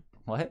 Patreon, man.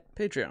 What?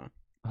 Patreon.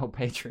 Oh,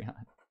 Patreon.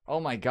 Oh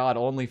my god,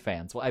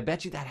 OnlyFans. Well, I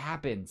bet you that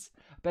happens.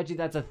 I bet you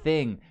that's a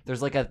thing.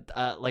 There's like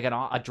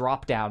a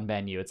drop down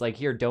menu. It's like,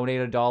 here,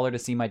 donate $1 to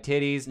see my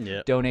titties.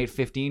 Yep. Donate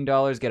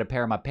 $15, get a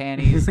pair of my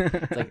panties.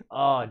 It's like,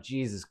 oh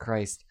Jesus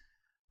Christ.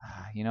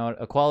 You know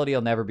what? Equality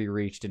will never be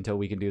reached until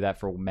we can do that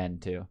for men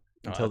too.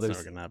 Until That's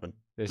never gonna happen.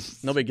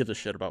 there's Nobody gives a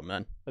shit about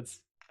men.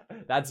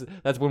 that's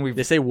when we.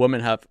 They say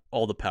women have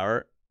all the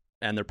power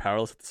and they're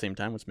powerless at the same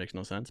time, which makes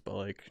no sense. But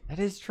like, That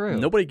is true.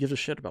 nobody gives a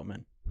shit about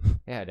men.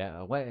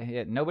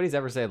 Yeah, nobody's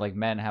ever said like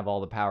men have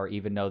all the power,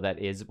 even though that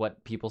is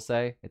what people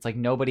say. It's like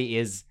nobody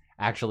is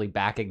actually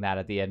backing that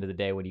at the end of the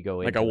day when you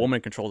go in. Like a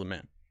woman controls a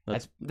man.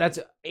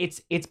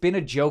 It's been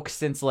a joke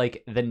since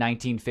like the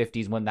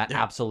 1950s when that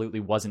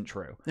absolutely wasn't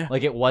true. Yeah.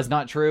 Like it was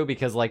not true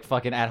because like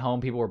fucking at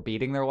home people were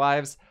beating their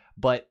wives,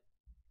 but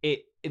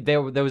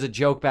there was a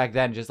joke back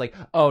then, just like,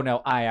 oh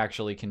no, I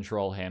actually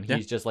control him.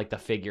 He's just like the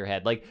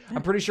figurehead. Like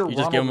I'm pretty sure You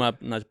just give him a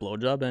nice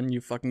blowjob and you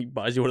fucking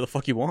buys you whatever the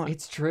fuck you want.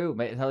 It's true,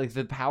 but like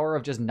the power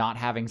of just not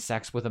having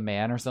sex with a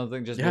man or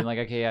something, just being like,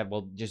 okay, yeah,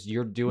 well, just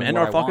you're doing. Men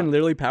what are I fucking want.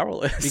 literally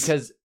powerless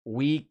Because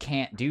we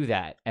can't do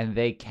that, and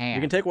they can.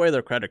 You can take away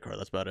their credit card.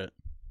 That's about it.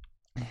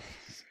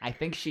 I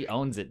think she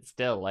owns it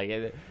still. Like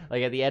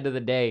at the end of the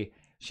day,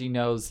 she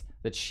knows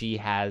that she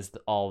has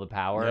all the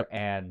power,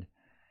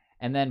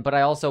 and then, but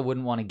I also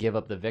wouldn't want to give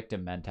up the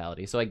victim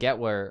mentality. So I get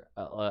where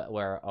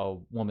a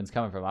woman's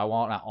coming from. I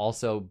want to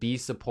also be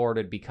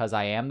supported because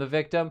I am the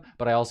victim,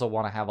 but I also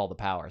want to have all the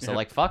power. So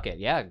like, fuck it,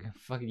 yeah,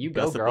 fuck it, you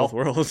go, Best girl. of both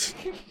worlds.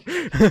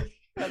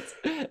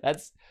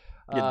 That's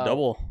Get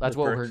double. That's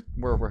the what perks.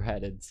 we're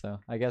headed. So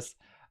I guess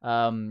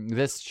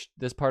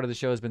this part of the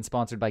show has been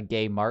sponsored by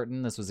Gay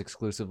Martin. This was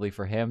exclusively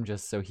for him,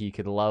 just so he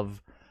could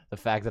love the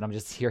fact that I'm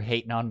just here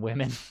hating on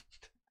women.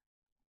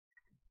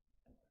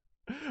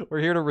 We're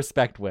here to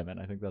respect women.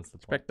 I think that's the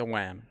point. Respect the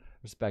wham.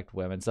 Respect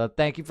women. So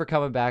thank you for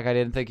coming back. I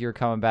didn't think you were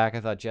coming back.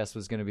 I thought Jess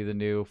was going to be the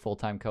new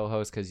full-time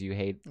co-host because you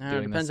hate doing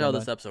this. Depends so how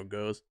much. this episode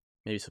goes.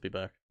 Maybe she'll be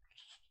back.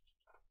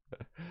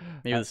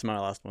 Maybe this is my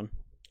last one.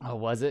 Oh,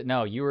 was it?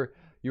 No, you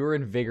were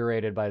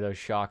invigorated by those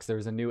shocks. There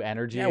was a new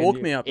energy. Yeah, it in woke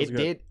you. me up. It was It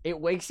good. did. It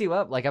wakes you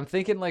up. Like I'm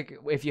thinking, like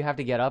if you have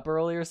to get up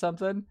early or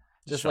something,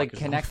 just Shock like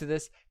yourself. connect to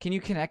this. Can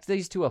you connect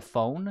these to a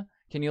phone?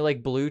 Can you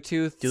like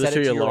Bluetooth Do set this it to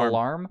to your your alarm.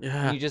 alarm?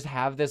 Yeah. And you just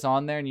have this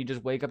on there, and you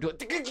just wake up to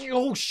it.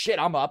 Oh shit,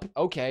 I'm up.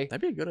 Okay,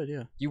 That'd be a good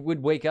idea. you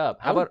would wake up.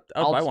 How I would, about I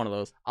would I'll buy just- one of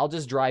those. I'll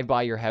just drive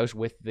by your house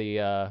with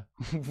the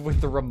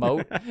with the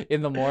remote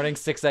in the morning,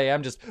 6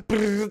 a.m. Just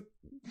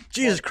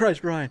Jesus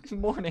Christ, Ryan.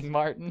 morning,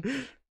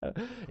 Martin.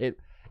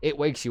 It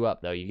wakes you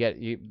up though.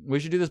 We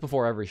should do this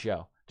before every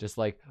show. Just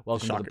like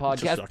welcome to the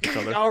Just podcast. shock each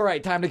other. All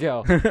right, time to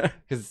go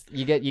because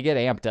you get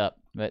amped up.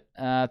 But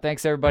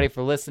thanks everybody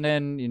for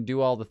listening. You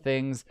do all the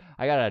things.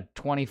 I got a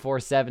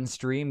 24/7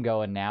 stream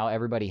going now.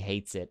 Everybody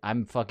hates it.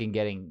 I'm fucking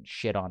getting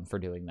shit on for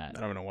doing that.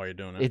 I don't know why you're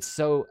doing it. It's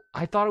so.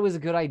 I thought it was a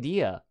good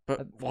idea.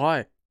 But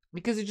why?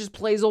 Because it just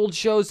plays old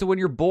shows, so when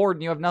you're bored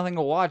and you have nothing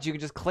to watch, you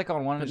can just click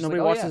on one. And But just nobody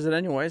like, oh, watches it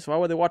anyway, so why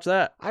would they watch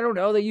that? I don't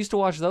know. They used to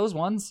watch those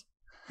ones.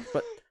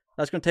 But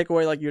that's gonna take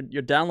away like your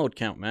download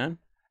count, man.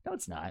 No,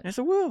 it's not. Yes,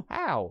 it will.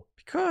 How?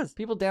 Because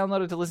People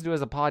download it to listen to it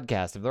as a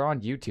podcast. If they're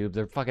on YouTube,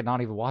 they're fucking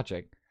not even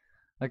watching.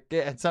 Like,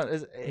 it's not.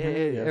 Yes.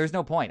 There's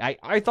no point.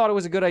 I thought it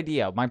was a good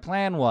idea. My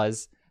plan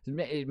was,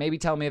 maybe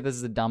tell me if this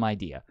is a dumb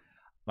idea.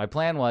 My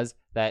plan was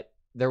that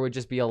there would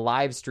just be a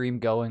live stream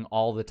going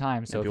all the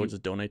time. So if people you,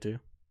 just donate to you.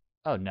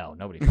 oh no,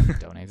 nobody fucking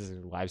donates. This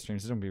is live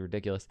streams. This is gonna be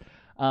ridiculous.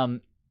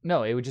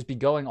 No, it would just be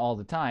going all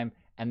the time,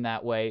 and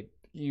that way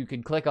you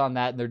could click on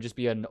that, and there'd just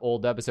be an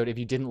old episode. If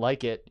you didn't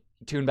like it,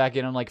 tune back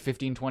in like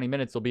 15-20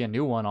 minutes. There'll be a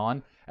new one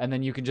on, and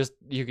then you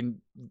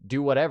can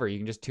do whatever. You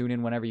can just tune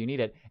in whenever you need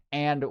it,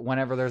 and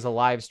whenever there's a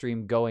live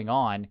stream going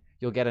on,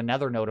 you'll get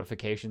another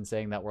notification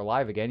saying that we're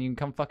live again. You can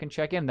come fucking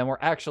check in. Then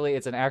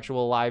it's an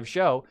actual live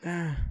show.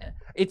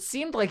 It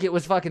seemed like it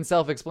was fucking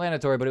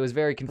self-explanatory, but it was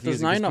very But confusing.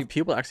 there's not 'cause enough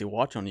people to actually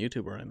watch on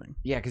YouTube or anything.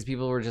 yeah, because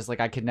people were just like,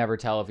 I could never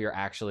tell if you're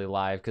actually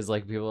live. Because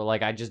like people were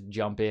like, I just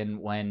jump in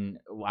when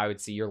I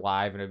would see you're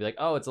live, and I'd be like,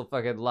 oh, it's a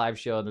fucking live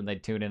show, and then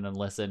they'd tune in and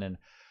listen. And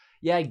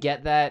yeah, I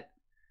get that.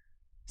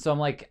 So I'm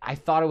like, I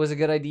thought it was a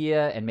good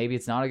idea, and maybe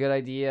it's not a good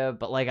idea,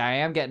 but like I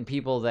am getting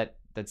people that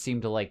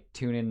seem to like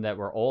tune in that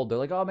were old. They're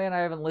like, oh man, I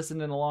haven't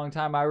listened in a long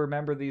time. I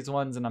remember these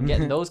ones, and I'm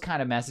getting those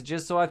kind of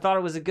messages. So I thought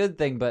it was a good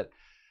thing, but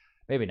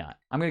maybe not.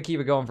 I'm gonna keep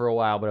it going for a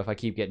while, but if I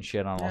keep getting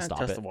shit on, I'll stop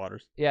Test it. the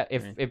waters. Yeah, I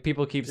mean, if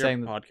people keep It's your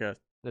saying podcast.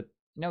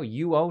 no,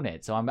 you own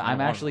it. So I'm I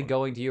actually own it.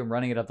 going to you. I'm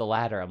running it up the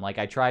ladder. I'm like,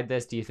 I tried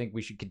this. Do you think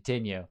we should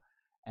continue?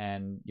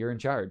 And you're in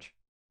charge.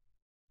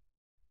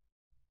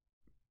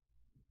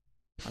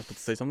 I was about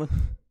to say something.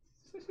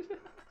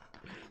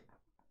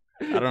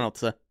 I don't know what to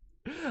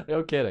say.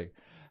 No kidding.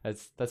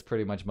 That's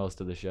pretty much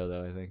most of the show,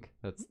 though. I think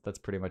that's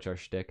pretty much our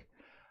shtick.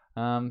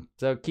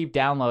 So keep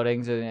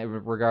downloading,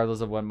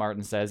 regardless of what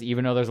Martin says.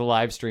 Even though there's a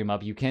live stream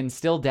up, you can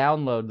still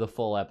download the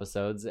full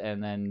episodes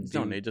and then. You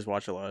don't need, just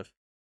watch it live.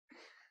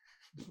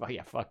 Oh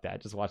yeah, fuck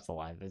that. Just watch the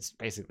live. It's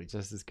basically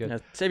just as good. Yeah,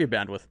 save your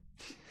bandwidth.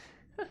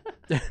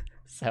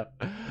 So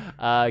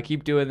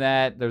keep doing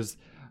that. There's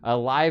a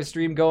live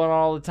stream going on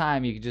all the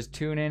time. You can just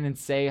tune in and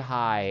say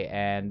hi,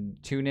 and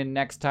tune in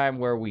next time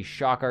where we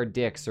shock our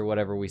dicks or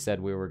whatever we said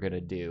we were going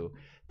to do.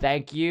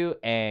 Thank you,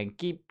 and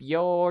keep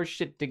your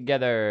shit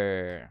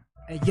together.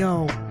 Hey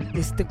yo,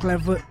 it's the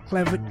clever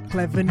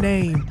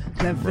name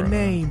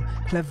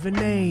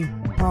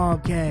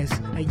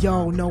podcast. Hey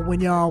yo, know when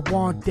y'all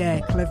want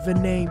that clever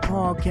name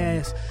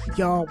podcast.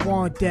 Y'all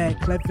want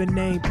that clever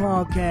name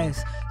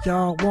podcast.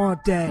 Y'all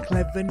want that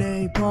clever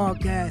name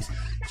podcast.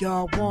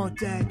 Y'all want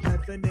that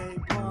clever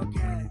name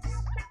podcast.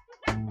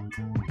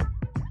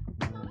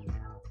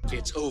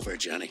 It's over,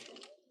 Johnny.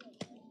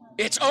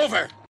 It's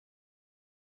over!